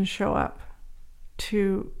connections show up,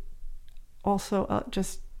 to also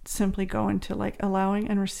just simply go into like allowing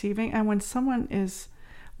and receiving. And when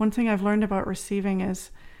one thing I've learned about receiving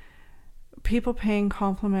is people paying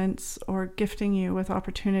compliments or gifting you with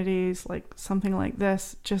opportunities, like something like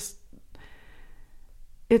this,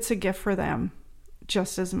 it's a gift for them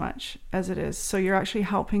just as much as it is. So you're actually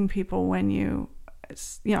helping people when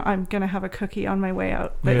I'm going to have a cookie on my way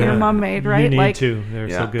out that your mom made, right? You need to. They're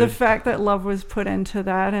so good. The fact that love was put into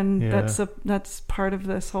that, and that's part of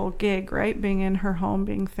this whole gig, right? Being in her home,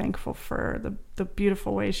 being thankful for the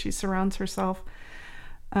beautiful ways she surrounds herself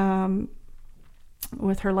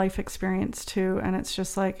with her life experience too. And it's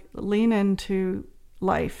just like, lean into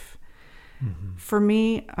life. Mm-hmm. For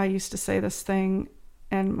me, I used to say this thing,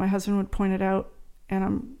 and my husband would point it out, and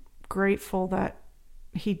I'm grateful that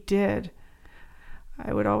he did.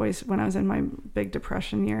 I would always, when I was in my big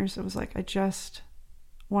depression years, it was like, I just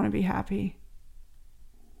want to be happy.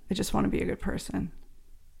 I just want to be a good person.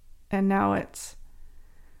 And now it's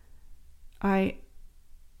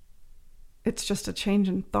just a change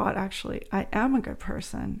in thought, actually. I am a good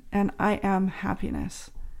person, and I am happiness.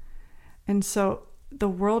 And so the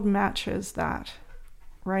world matches that,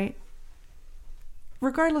 right?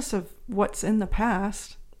 Regardless of what's in the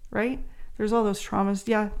past, right? There's all those traumas.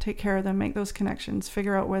 Yeah, take care of them, make those connections,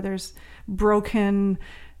 figure out where there's broken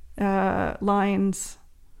lines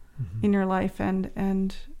in your life,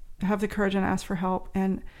 and have the courage and ask for help.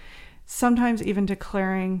 And sometimes even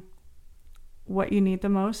declaring what you need the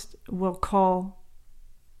most will call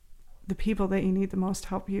the people that you need the most,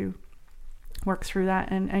 help you work through that,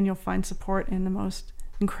 and you'll find support in the most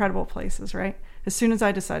incredible places, right? As soon as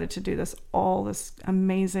I decided to do this, all this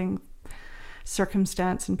amazing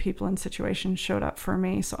circumstance and people and situations showed up for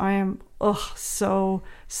me. So I am so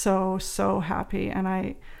happy, and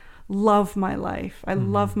I love my life. I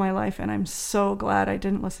love my life, and I'm so glad I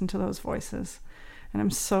didn't listen to those voices. And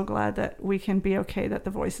I'm so glad that we can be okay that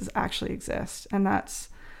the voices actually exist. And that's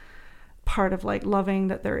part of like loving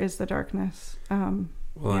that there is the darkness. And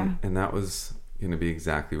that was going to be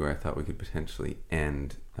exactly where I thought we could potentially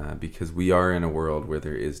end, because we are in a world where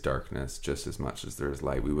there is darkness just as much as there is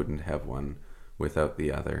light. We wouldn't have one without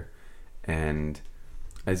the other. And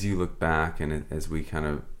as you look back, and as we kind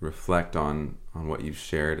of reflect on what you've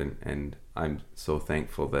shared, and I'm so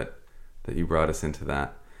thankful that you brought us into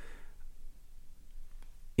that.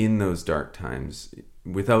 In those dark times,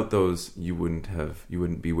 without those, you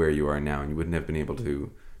wouldn't be where you are now, and you wouldn't have been able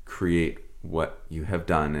to create what you have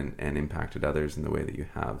done and impacted others in the way that you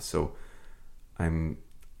have. So I'm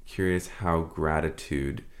curious how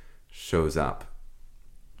gratitude shows up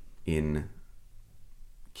in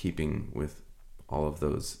keeping with all of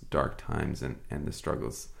those dark times and the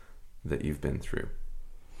struggles that you've been through.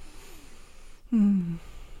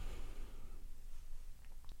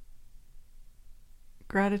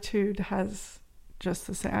 Gratitude has just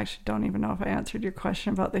the same. I actually don't even know if I answered your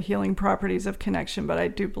question about the healing properties of connection, but I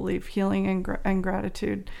do believe healing and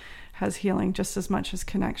gratitude has healing just as much as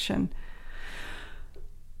connection.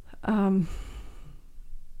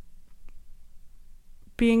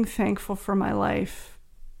 Being thankful for my life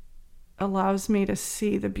allows me to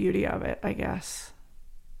see the beauty of it, I guess.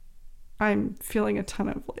 I'm feeling a ton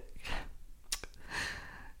of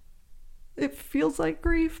it feels like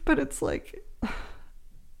grief, but it's like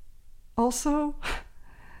also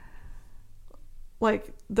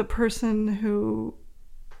like the person who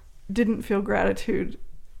didn't feel gratitude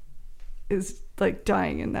is like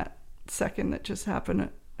dying in that second that just happened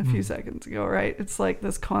a few seconds ago, right? It's like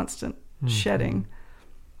this constant shedding.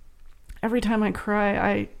 Every time I cry,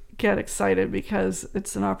 I get excited because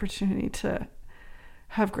it's an opportunity to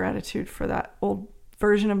have gratitude for that old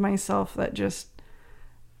version of myself that just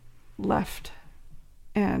left,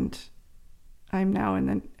 and I'm now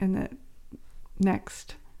in the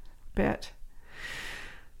next bit.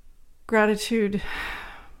 Gratitude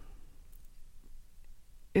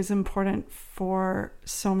is important for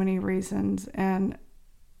so many reasons, and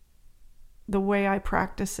the way I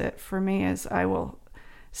practice it for me is I will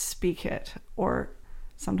speak it, or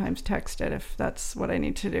sometimes text it if that's what I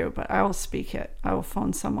need to do, but I will speak it. I will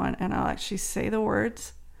phone someone and I'll actually say the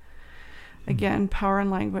words. Again, power in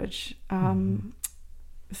language.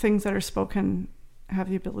 Things that are spoken have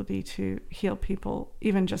the ability to heal people,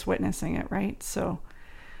 even just witnessing it, right? So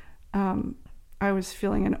I was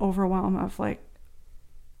feeling an overwhelm of like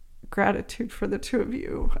gratitude for the two of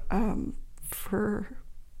you, for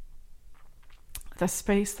the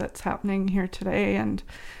space that's happening here today, and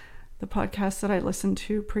the podcasts that I listened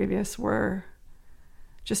to previous were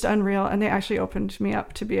just unreal, and they actually opened me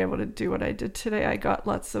up to be able to do what I did today. I got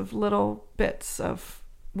lots of little bits of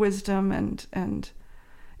wisdom and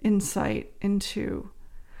insight into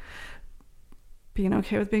being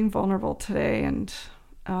okay with being vulnerable today, and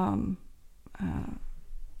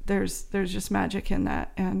there's just magic in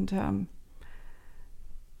that, and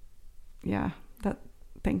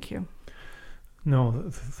thank you. No,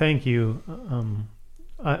 thank you.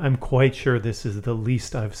 I'm quite sure this is the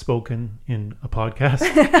least I've spoken in a podcast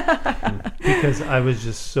because I was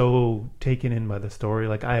just so taken in by the story.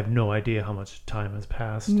 Like, I have no idea how much time has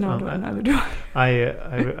passed. No, neither do I.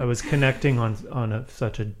 I was connecting on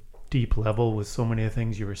such a deep level with so many of the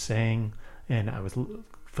things you were saying, and I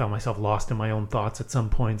found myself lost in my own thoughts at some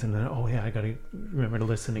points, and then I got to remember to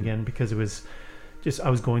listen again, because it was just,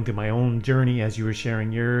 I was going through my own journey as you were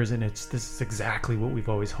sharing yours, and this is exactly what we've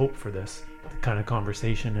always hoped for, this kind of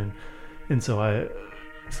conversation, and so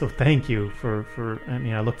thank you for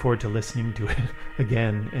I look forward to listening to it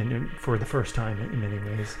again, and for the first time in many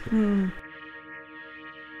ways.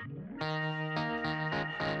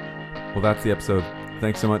 Well, that's the episode.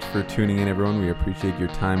 Thanks so much for tuning in, everyone. We appreciate your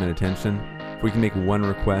time and attention. If we can make one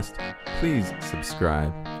request, please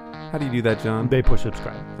subscribe. How do you do that, John? They push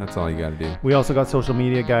subscribe. That's all you got to do. We also got social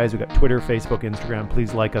media, guys. We got Twitter, Facebook, Instagram.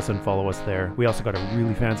 Please like us and follow us there. We also got a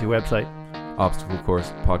really fancy website.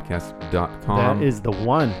 obstaclecoursepodcast.com. That is the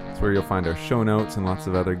one. It's where you'll find our show notes and lots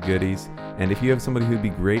of other goodies. And if you have somebody who'd be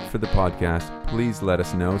great for the podcast, please let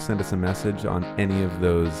us know. Send us a message on any of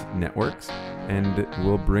those networks, and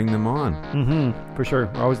we'll bring them on. For sure.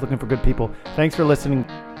 We're always looking for good people. Thanks for listening.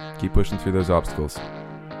 Keep pushing through those obstacles.